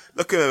crap.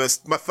 Look at them.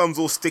 My thumb's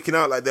all sticking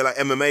out like they're like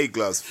MMA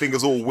gloves.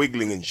 Fingers all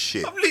wiggling and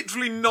shit. I've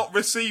literally not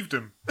received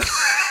them.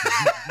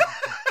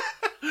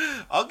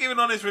 I'll give an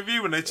honest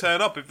review when they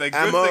turn up. If they're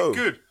good, they're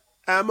good.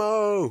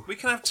 Ammo. We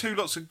can have 2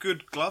 lots of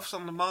good gloves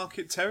on the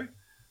market, Terry.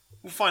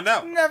 We'll find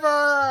out.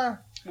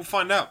 Never. We'll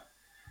find out.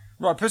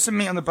 Right, put some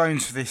meat on the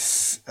bones for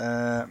this.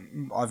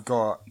 I've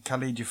got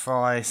Khalid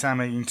Jafai, Sam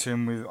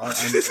Eggington with...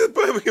 This is a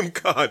Birmingham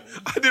card.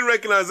 I didn't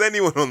recognise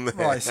anyone on there.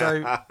 Right,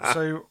 so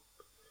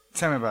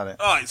tell me about it.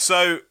 All right,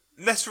 so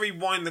let's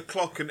rewind the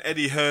clock. And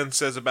Eddie Hearn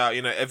says about,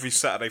 every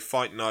Saturday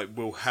fight night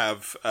we'll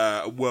have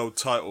a world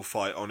title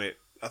fight on it.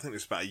 I think it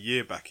was about a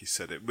year back he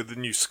said it, with the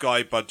new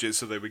Sky budget,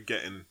 so they were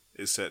getting,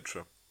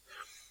 etc.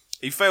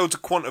 He failed to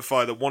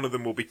quantify that one of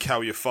them will be Cal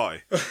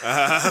Yafai.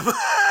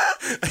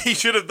 He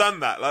should have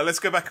done that. Let's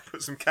go back and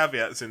put some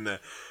caveats in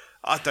there.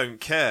 I don't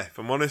care, if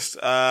I'm honest.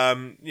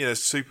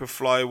 Super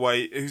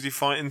flyweight. Who's he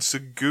fighting?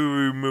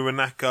 Suguru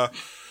Muranaka.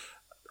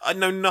 I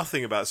know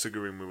nothing about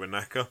Suguru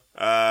Muranaka,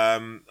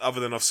 other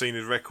than I've seen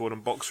his record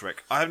on BoxRec.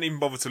 I haven't even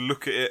bothered to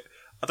look at it.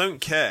 I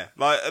don't care.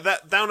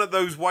 That down at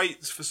those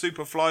weights for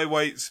super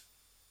flyweights,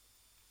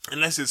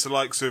 unless it's the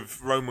likes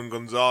of Roman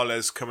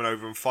Gonzalez coming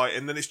over and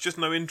fighting, then it's just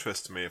no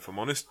interest to me, if I'm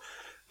honest.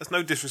 There's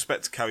no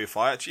disrespect to Cal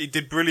Yafai. Actually, he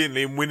did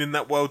brilliantly in winning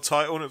that world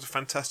title, and it was a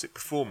fantastic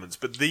performance.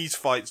 But these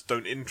fights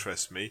don't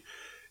interest me.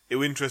 It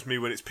will interest me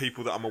when it's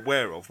people that I'm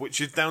aware of,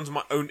 which is down to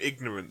my own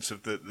ignorance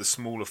of the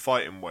smaller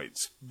fighting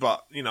weights.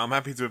 But, I'm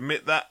happy to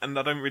admit that, and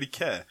I don't really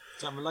care.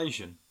 Is that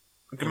relation?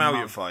 Gamal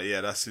Yafai,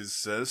 yeah, that's his...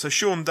 so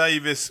Sean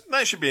Davis,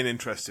 that should be an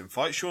interesting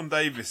fight. Sean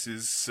Davis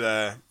is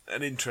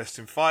an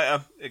interesting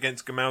fighter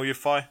against Gamal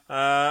Yafai.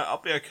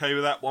 I'll be okay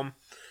with that one.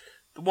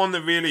 The one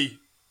that really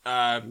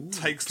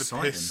takes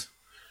the piss...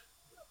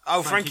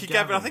 Oh, Frankie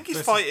Gavin. I think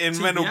he's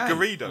fighting Renaud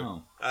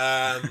Garrido.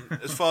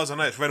 As far as I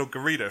know, it's Renaud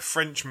Garrido, a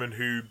Frenchman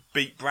who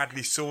beat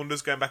Bradley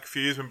Saunders going back a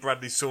few years when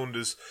Bradley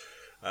Saunders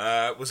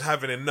was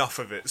having enough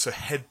of it, so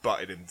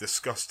headbutted him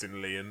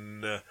disgustingly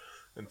and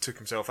took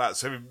himself out.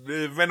 So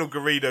Renaud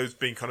Garrido's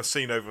been kind of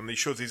seen over on these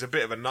shows. He's a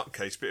bit of a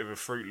nutcase, bit of a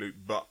Fruit Loop,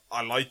 but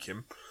I like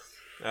him.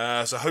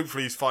 So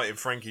hopefully he's fighting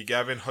Frankie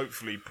Gavin.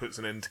 Hopefully he puts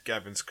an end to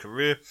Gavin's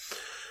career.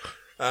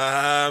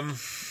 I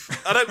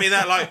don't mean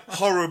that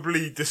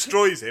horribly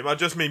destroys him. I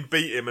just mean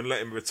beat him and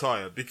let him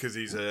retire because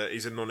he's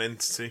a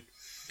non-entity.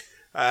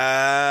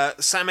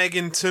 Sam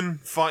Eggington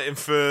fighting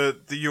for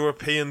the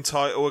European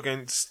title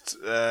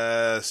against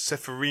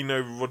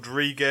Seferino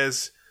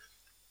Rodriguez.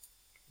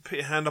 Put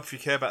your hand up if you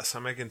care about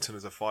Sam Eggington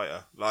as a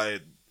fighter.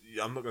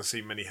 I'm not going to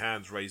see many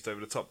hands raised over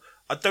the top.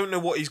 I don't know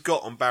what he's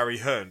got on Barry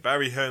Hearn.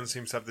 Barry Hearn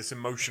seems to have this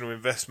emotional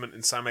investment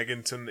in Sam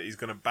Eggington that he's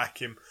going to back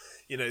him.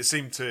 it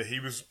seemed he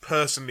was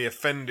personally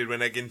offended when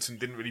Eggington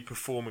didn't really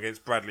perform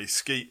against Bradley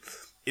Skeet.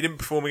 He didn't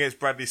perform against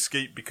Bradley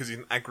Skeet because he's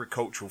an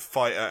agricultural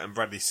fighter, and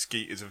Bradley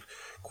Skeet is a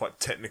quite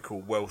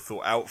technical, well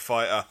thought out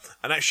fighter,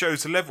 and that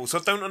shows the level. So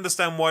I don't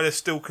understand why they're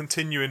still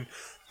continuing to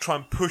try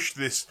and push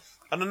this.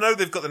 And I know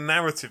they've got the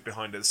narrative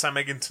behind it. Sam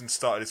Eggington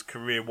started his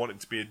career wanting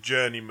to be a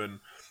journeyman,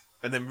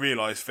 and then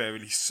realised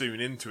fairly soon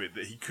into it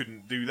that he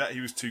couldn't do that. He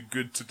was too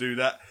good to do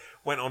that.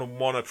 Went on and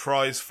won a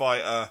prize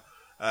fighter.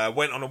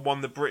 Went on and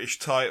won the British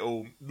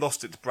title.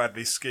 Lost it to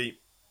Bradley Skeet.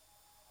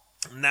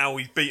 Now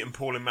he's beaten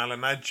Paulie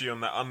Malignaggi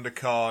on that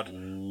undercard.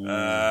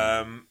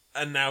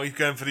 And now he's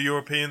going for the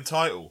European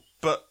title.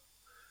 But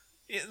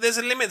there's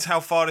a limit to how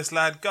far this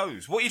lad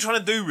goes. What are you trying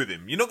to do with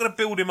him? You're not going to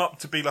build him up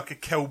to be like a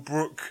Kell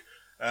Brook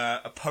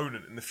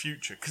opponent in the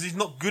future, because he's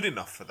not good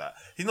enough for that.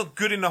 He's not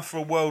good enough for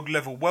a world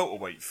level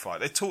welterweight fight.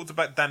 They talked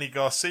about Danny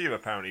Garcia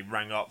apparently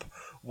rang up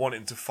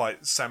wanting to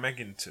fight Sam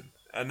Eggington,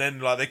 and then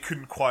they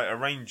couldn't quite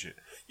arrange it.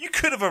 You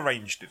could have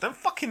arranged it. Don't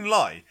fucking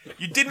lie.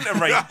 You didn't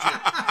arrange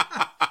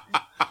it.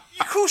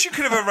 Of course you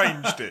could have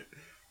arranged it.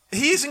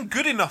 He isn't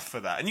good enough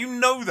for that, and you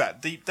know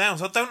that deep down.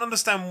 So I don't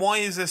understand, why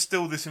is there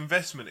still this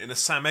investment in a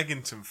Sam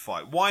Eggington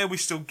fight? Why are we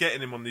still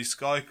getting him on these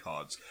Sky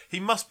cards? He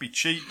must be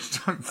cheap.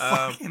 Don't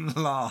fucking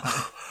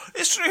laugh.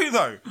 It's true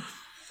though.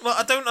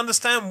 I don't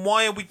understand,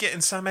 why are we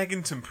getting Sam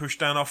Eggington pushed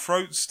down our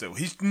throats still?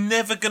 He's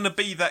never going to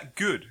be that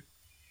good.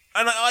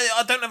 And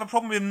I don't have a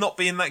problem with him not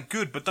being that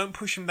good, but don't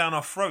push him down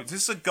our throats.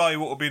 This is a guy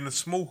who ought to be in the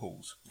small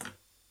halls.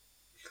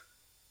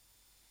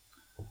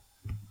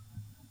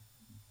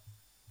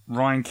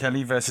 Ryan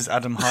Kelly versus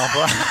Adam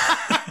Harbour.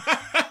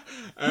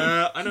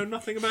 I know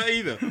nothing about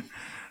either.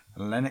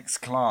 Lennox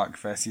Clark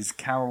versus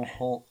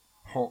Carol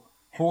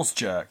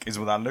Horsejerk is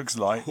what that looks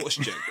like.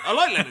 Horsejerk. I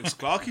like Lennox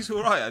Clark. He's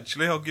all right,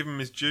 actually. I'll give him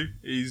his due.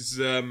 He's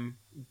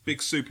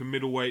big super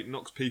middleweight,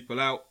 knocks people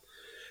out.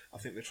 I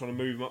think they're trying to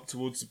move him up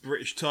towards the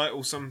British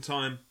title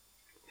sometime.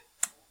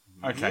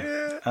 Okay.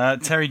 Yeah.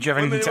 Terry, do you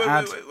have anything to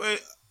add? Wait.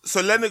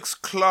 So Lennox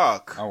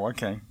Clark. Oh,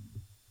 okay.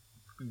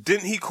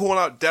 Didn't he call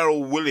out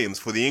Daryl Williams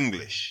for the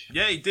English?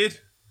 Yeah, he did.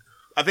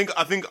 I think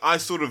I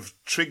sort of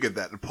triggered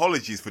that.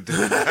 Apologies for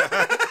doing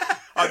that.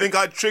 I think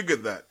I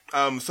triggered that.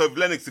 So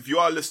Lennox, if you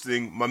are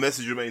listening, my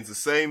message remains the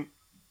same.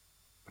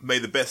 May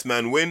the best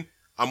man win.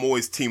 I'm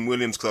always Team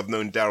Williams because I've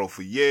known Daryl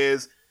for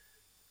years.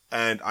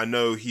 And I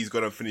know he's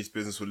going to finish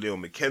business with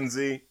Leon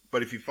McKenzie.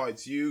 But if he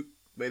fights you,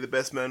 may the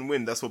best man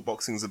win. That's what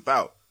boxing's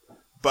about.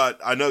 But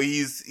I know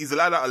he's a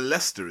lad out of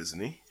Leicester,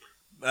 isn't he?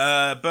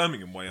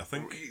 Birmingham way, I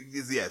think.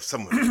 Yeah,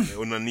 somewhere.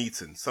 Or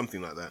Nuneaton,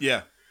 something like that.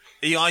 Yeah.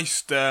 He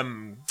iced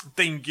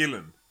Dean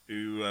Gillen,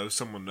 who was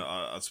someone that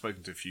I'd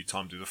spoken to a few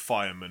times, who's a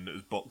fireman that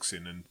was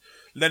boxing. And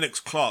Lennox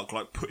Clark,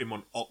 put him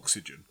on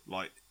oxygen.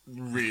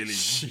 Really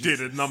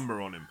did a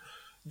number on him.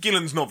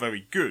 Gillen's not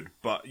very good,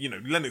 but,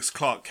 Lennox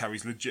Clark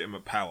carries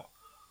legitimate power.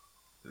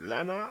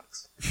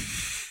 Lennox?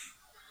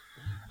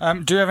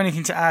 Do you have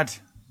anything to add,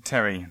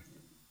 Terry?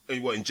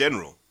 What, in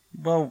general?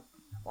 Well,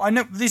 I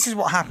know this is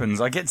what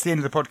happens. I get to the end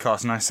of the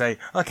podcast and I say,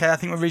 okay, I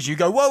think we're ready. You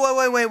go,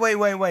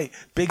 whoa, wait.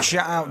 Big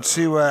shout out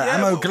to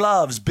Ammo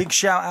Gloves. Big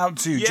shout out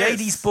to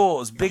JD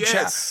Sports. Big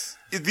shout.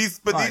 These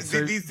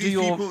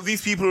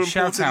people are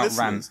important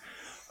listeners.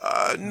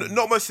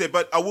 Not much there,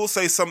 but I will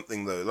say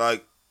something though.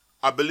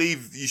 I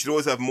believe you should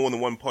always have more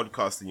than one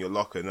podcast in your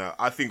locker. Now,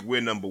 I think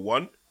we're number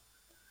one.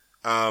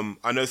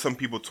 I know some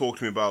people talk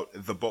to me about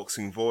the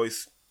Boxing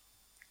Voice.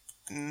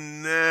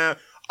 Nah,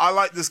 I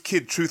like this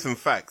kid, Truth and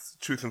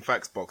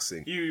Facts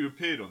Boxing. You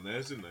appeared on there,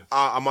 isn't there?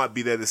 I might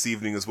be there this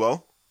evening as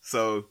well.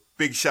 So,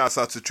 big shouts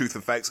out to Truth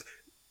and Facts.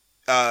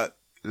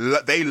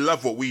 They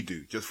love what we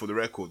do, just for the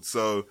record.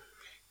 So,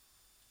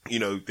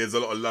 there's a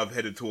lot of love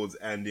headed towards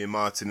Andy and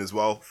Martin as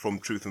well from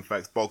Truth and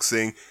Facts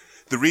Boxing.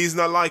 The reason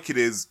I like it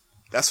is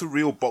that's a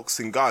real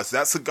boxing guy. So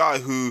that's a guy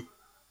who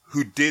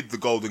did the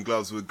Golden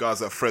Gloves with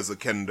guys like Freza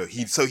Kendo.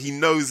 He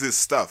knows his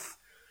stuff.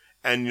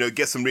 And,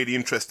 get some really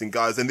interesting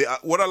guys. And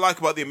what I like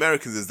about the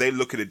Americans is they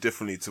look at it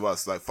differently to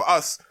us. For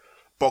us,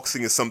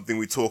 boxing is something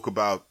we talk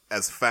about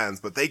as fans,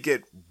 but they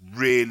get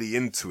really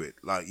into it.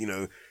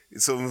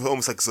 It's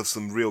almost like it's of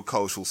some real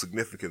cultural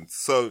significance.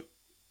 So,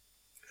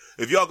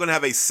 if you are going to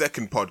have a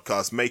second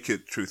podcast, make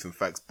it Truth and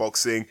Facts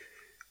Boxing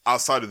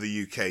outside of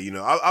the UK.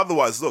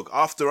 Otherwise, look,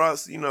 after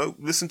us,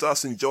 listen to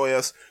us, enjoy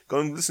us. Go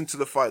and listen to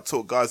the Fight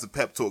Talk guys, the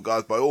Pep Talk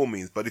guys, by all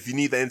means. But if you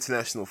need that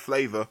international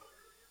flavour,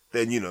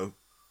 then, you've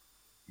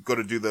got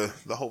to do the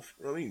whole,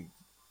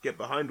 get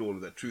behind all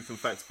of that. Truth and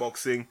Facts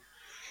Boxing.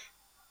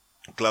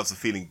 Gloves are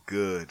feeling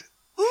good.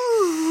 Ooh!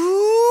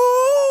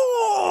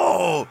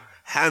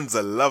 Hands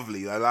are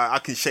lovely. I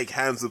can shake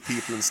hands with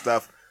people and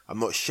stuff. I'm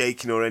not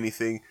shaking or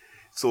anything.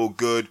 It's all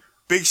good.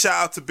 Big shout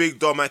out to Big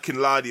Dom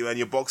Akinladi, man.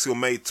 You're boxing on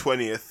May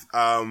 20th.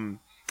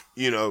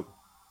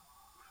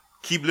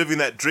 Keep living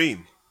that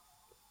dream.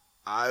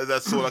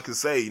 That's all I can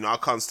say. I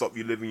can't stop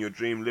you living your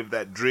dream. Live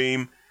that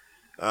dream.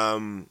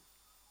 I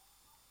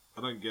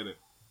don't get it.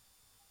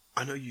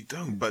 I know you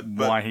don't, but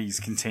why he's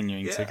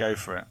continuing to go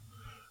for it.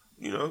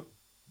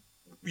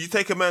 You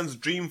take a man's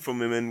dream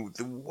from him, and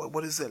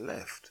what is there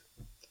left?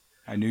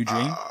 A new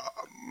dream?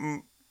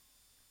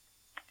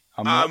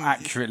 A more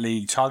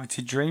accurately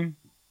targeted dream?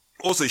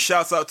 Also,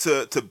 shouts out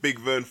to Big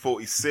Vern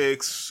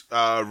 46,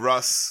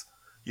 Russ.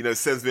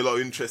 Sends me a lot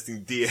of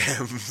interesting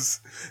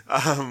DMs.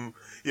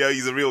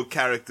 He's a real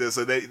character.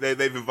 So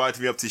they've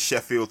invited me up to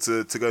Sheffield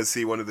to go and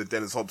see one of the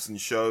Dennis Hobson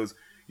shows.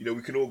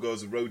 We can all go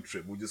as a road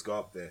trip. We'll just go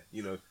up there.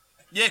 Yeah,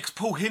 because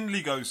Paul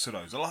Hindley goes to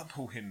those. I like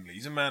Paul Hindley.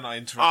 He's a man I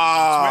interact with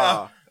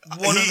on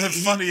Twitter. One of the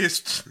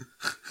funniest. Do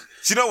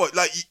you know what?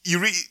 Like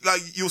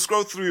you'll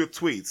scroll through your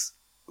tweets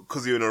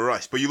because you're in a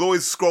rush, but you'll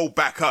always scroll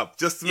back up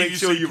just to make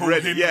sure you've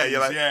read it. Yeah, you're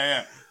like,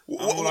 yeah.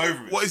 All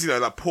over it. What is he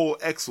like Paul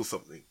X or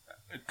something?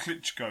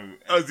 Klitschko.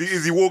 Oh,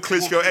 is he Walt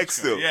Klitschko X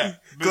still? Yeah.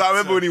 Because I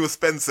remember when he was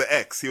Spencer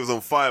X. He was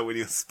on fire when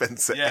he was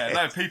Spencer X. Yeah,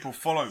 no, people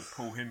follow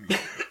Paul Hindley.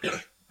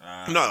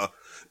 No.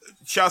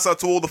 Shouts out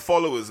to all the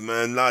followers,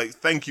 man. Like,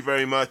 thank you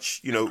very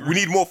much. We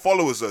need more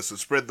followers, though, so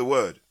spread the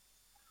word.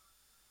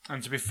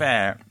 And to be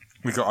fair,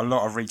 we got a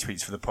lot of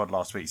retweets for the pod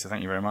last week, so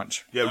thank you very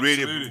much. Yeah,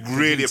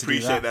 really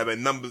appreciate that,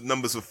 man.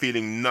 Numbers are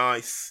feeling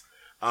nice.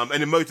 And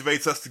it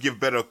motivates us to give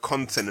better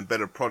content and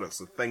better products,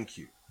 so thank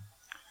you.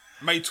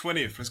 May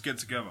 20th, let's get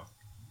together.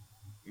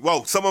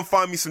 Well, someone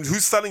find me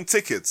who's selling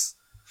tickets?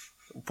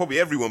 Probably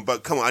everyone,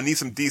 but come on, I need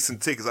some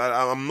decent tickets.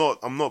 I'm not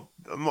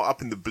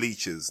up in the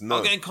bleachers. No.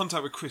 I'll get in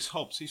contact with Chris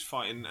Hobbs. He's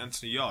fighting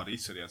Anthony Yard. He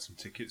said he had some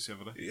tickets the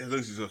other day. Yeah,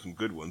 those are some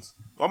good ones.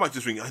 I might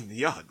just ring Anthony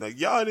Yard. Like,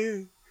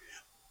 Yardy.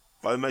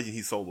 But I imagine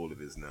he sold all of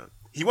his now.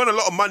 He won a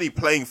lot of money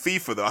playing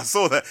FIFA, though. I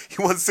saw that.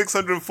 He won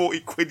 640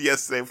 quid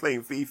yesterday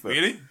playing FIFA.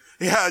 Really?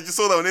 Yeah, I just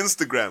saw that on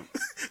Instagram.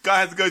 Guy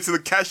had to go to the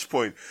cash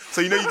point.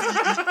 So, you get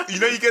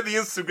the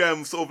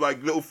Instagram sort of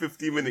like little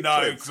 15-minute No,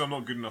 clips. because I'm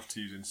not good enough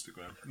to use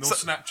Instagram. Nor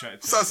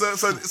Snapchat.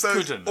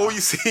 So all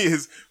you see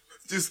is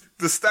just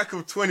the stack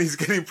of 20s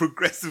getting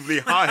progressively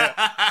higher.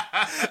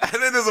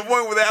 And then there's a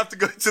point where they have to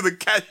go to the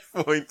cash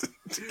point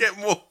to get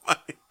more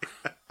money.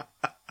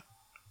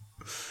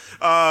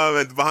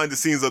 And behind the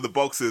scenes of the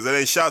boxers. And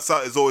then shouts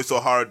out as always to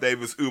O'Hara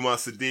Davis, Umar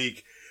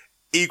Sadiq.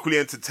 Equally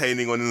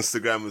entertaining on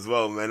Instagram as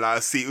well, man. Like, I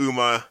see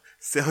Umar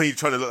trying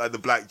to look like the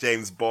Black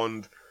James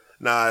Bond.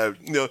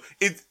 Look,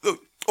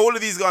 all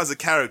of these guys are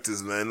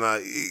characters, man.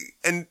 Like,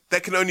 and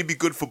that can only be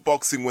good for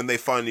boxing when they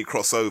finally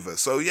cross over.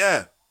 So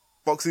yeah,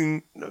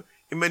 boxing,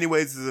 in many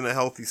ways is in a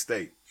healthy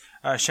state.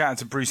 Shout out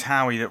to Bruce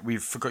Howie that we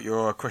forgot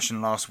your question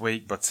last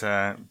week, but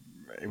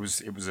it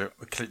was a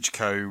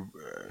Klitschko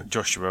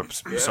Joshua,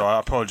 so I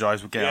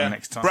apologise. We'll get it on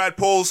next time. Brad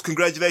Pauls,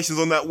 congratulations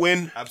on that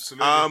win.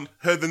 Absolutely.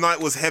 Heard the night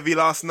was heavy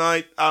last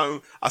night. I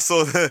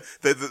saw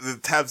the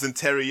Tabs and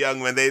Terry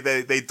Young, man.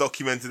 They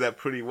documented that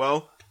pretty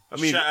well. I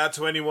mean, shout out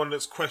to anyone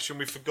that's question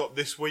we forgot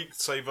this week.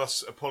 Save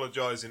us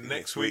apologising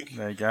next week.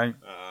 There you go.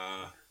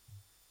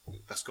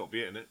 That's got to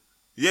be it, innit?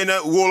 Yeah,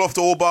 no, we're all off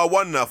to All Bar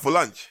One now for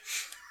lunch.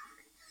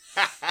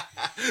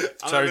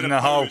 Toad in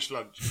the hole.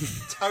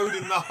 Toad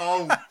in the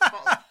hole.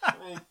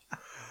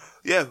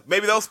 Yeah,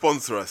 maybe they'll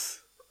sponsor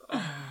us.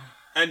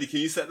 Andy,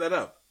 can you set that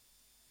up?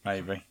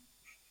 Maybe.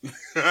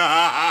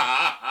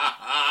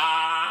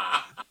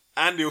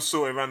 Andy will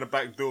sort it around the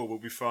back door. We'll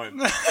be fine.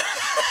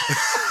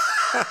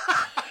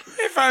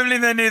 If only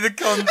they knew the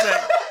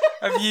context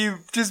of you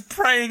just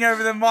praying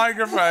over the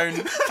microphone.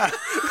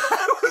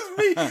 That was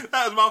me.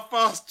 That was my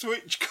fast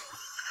Twitch call.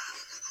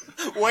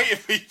 Waiting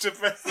for you to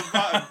press the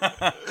button.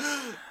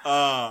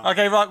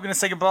 Okay, right, we're going to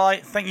say goodbye.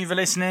 Thank you for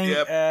listening.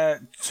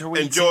 Yep.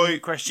 Enjoy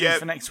questions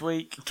for next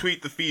week.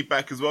 Tweet the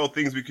feedback as well.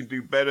 Things we can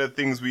do better.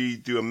 Things we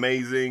do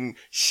amazing.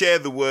 Share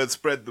the word.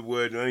 Spread the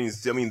word. I mean,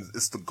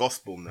 it's the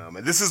gospel now,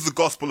 man. This is the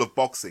gospel of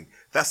boxing.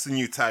 That's the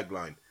new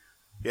tagline.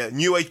 Yeah,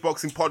 New Age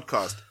Boxing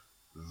Podcast.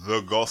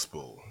 The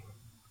gospel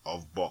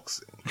of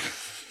boxing.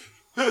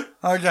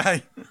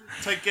 Okay.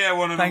 Take care,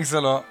 one and all. Thanks a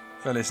lot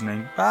for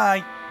listening.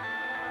 Bye.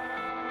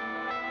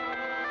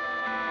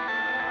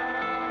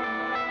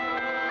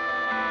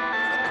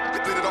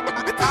 Spit it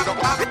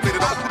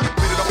up.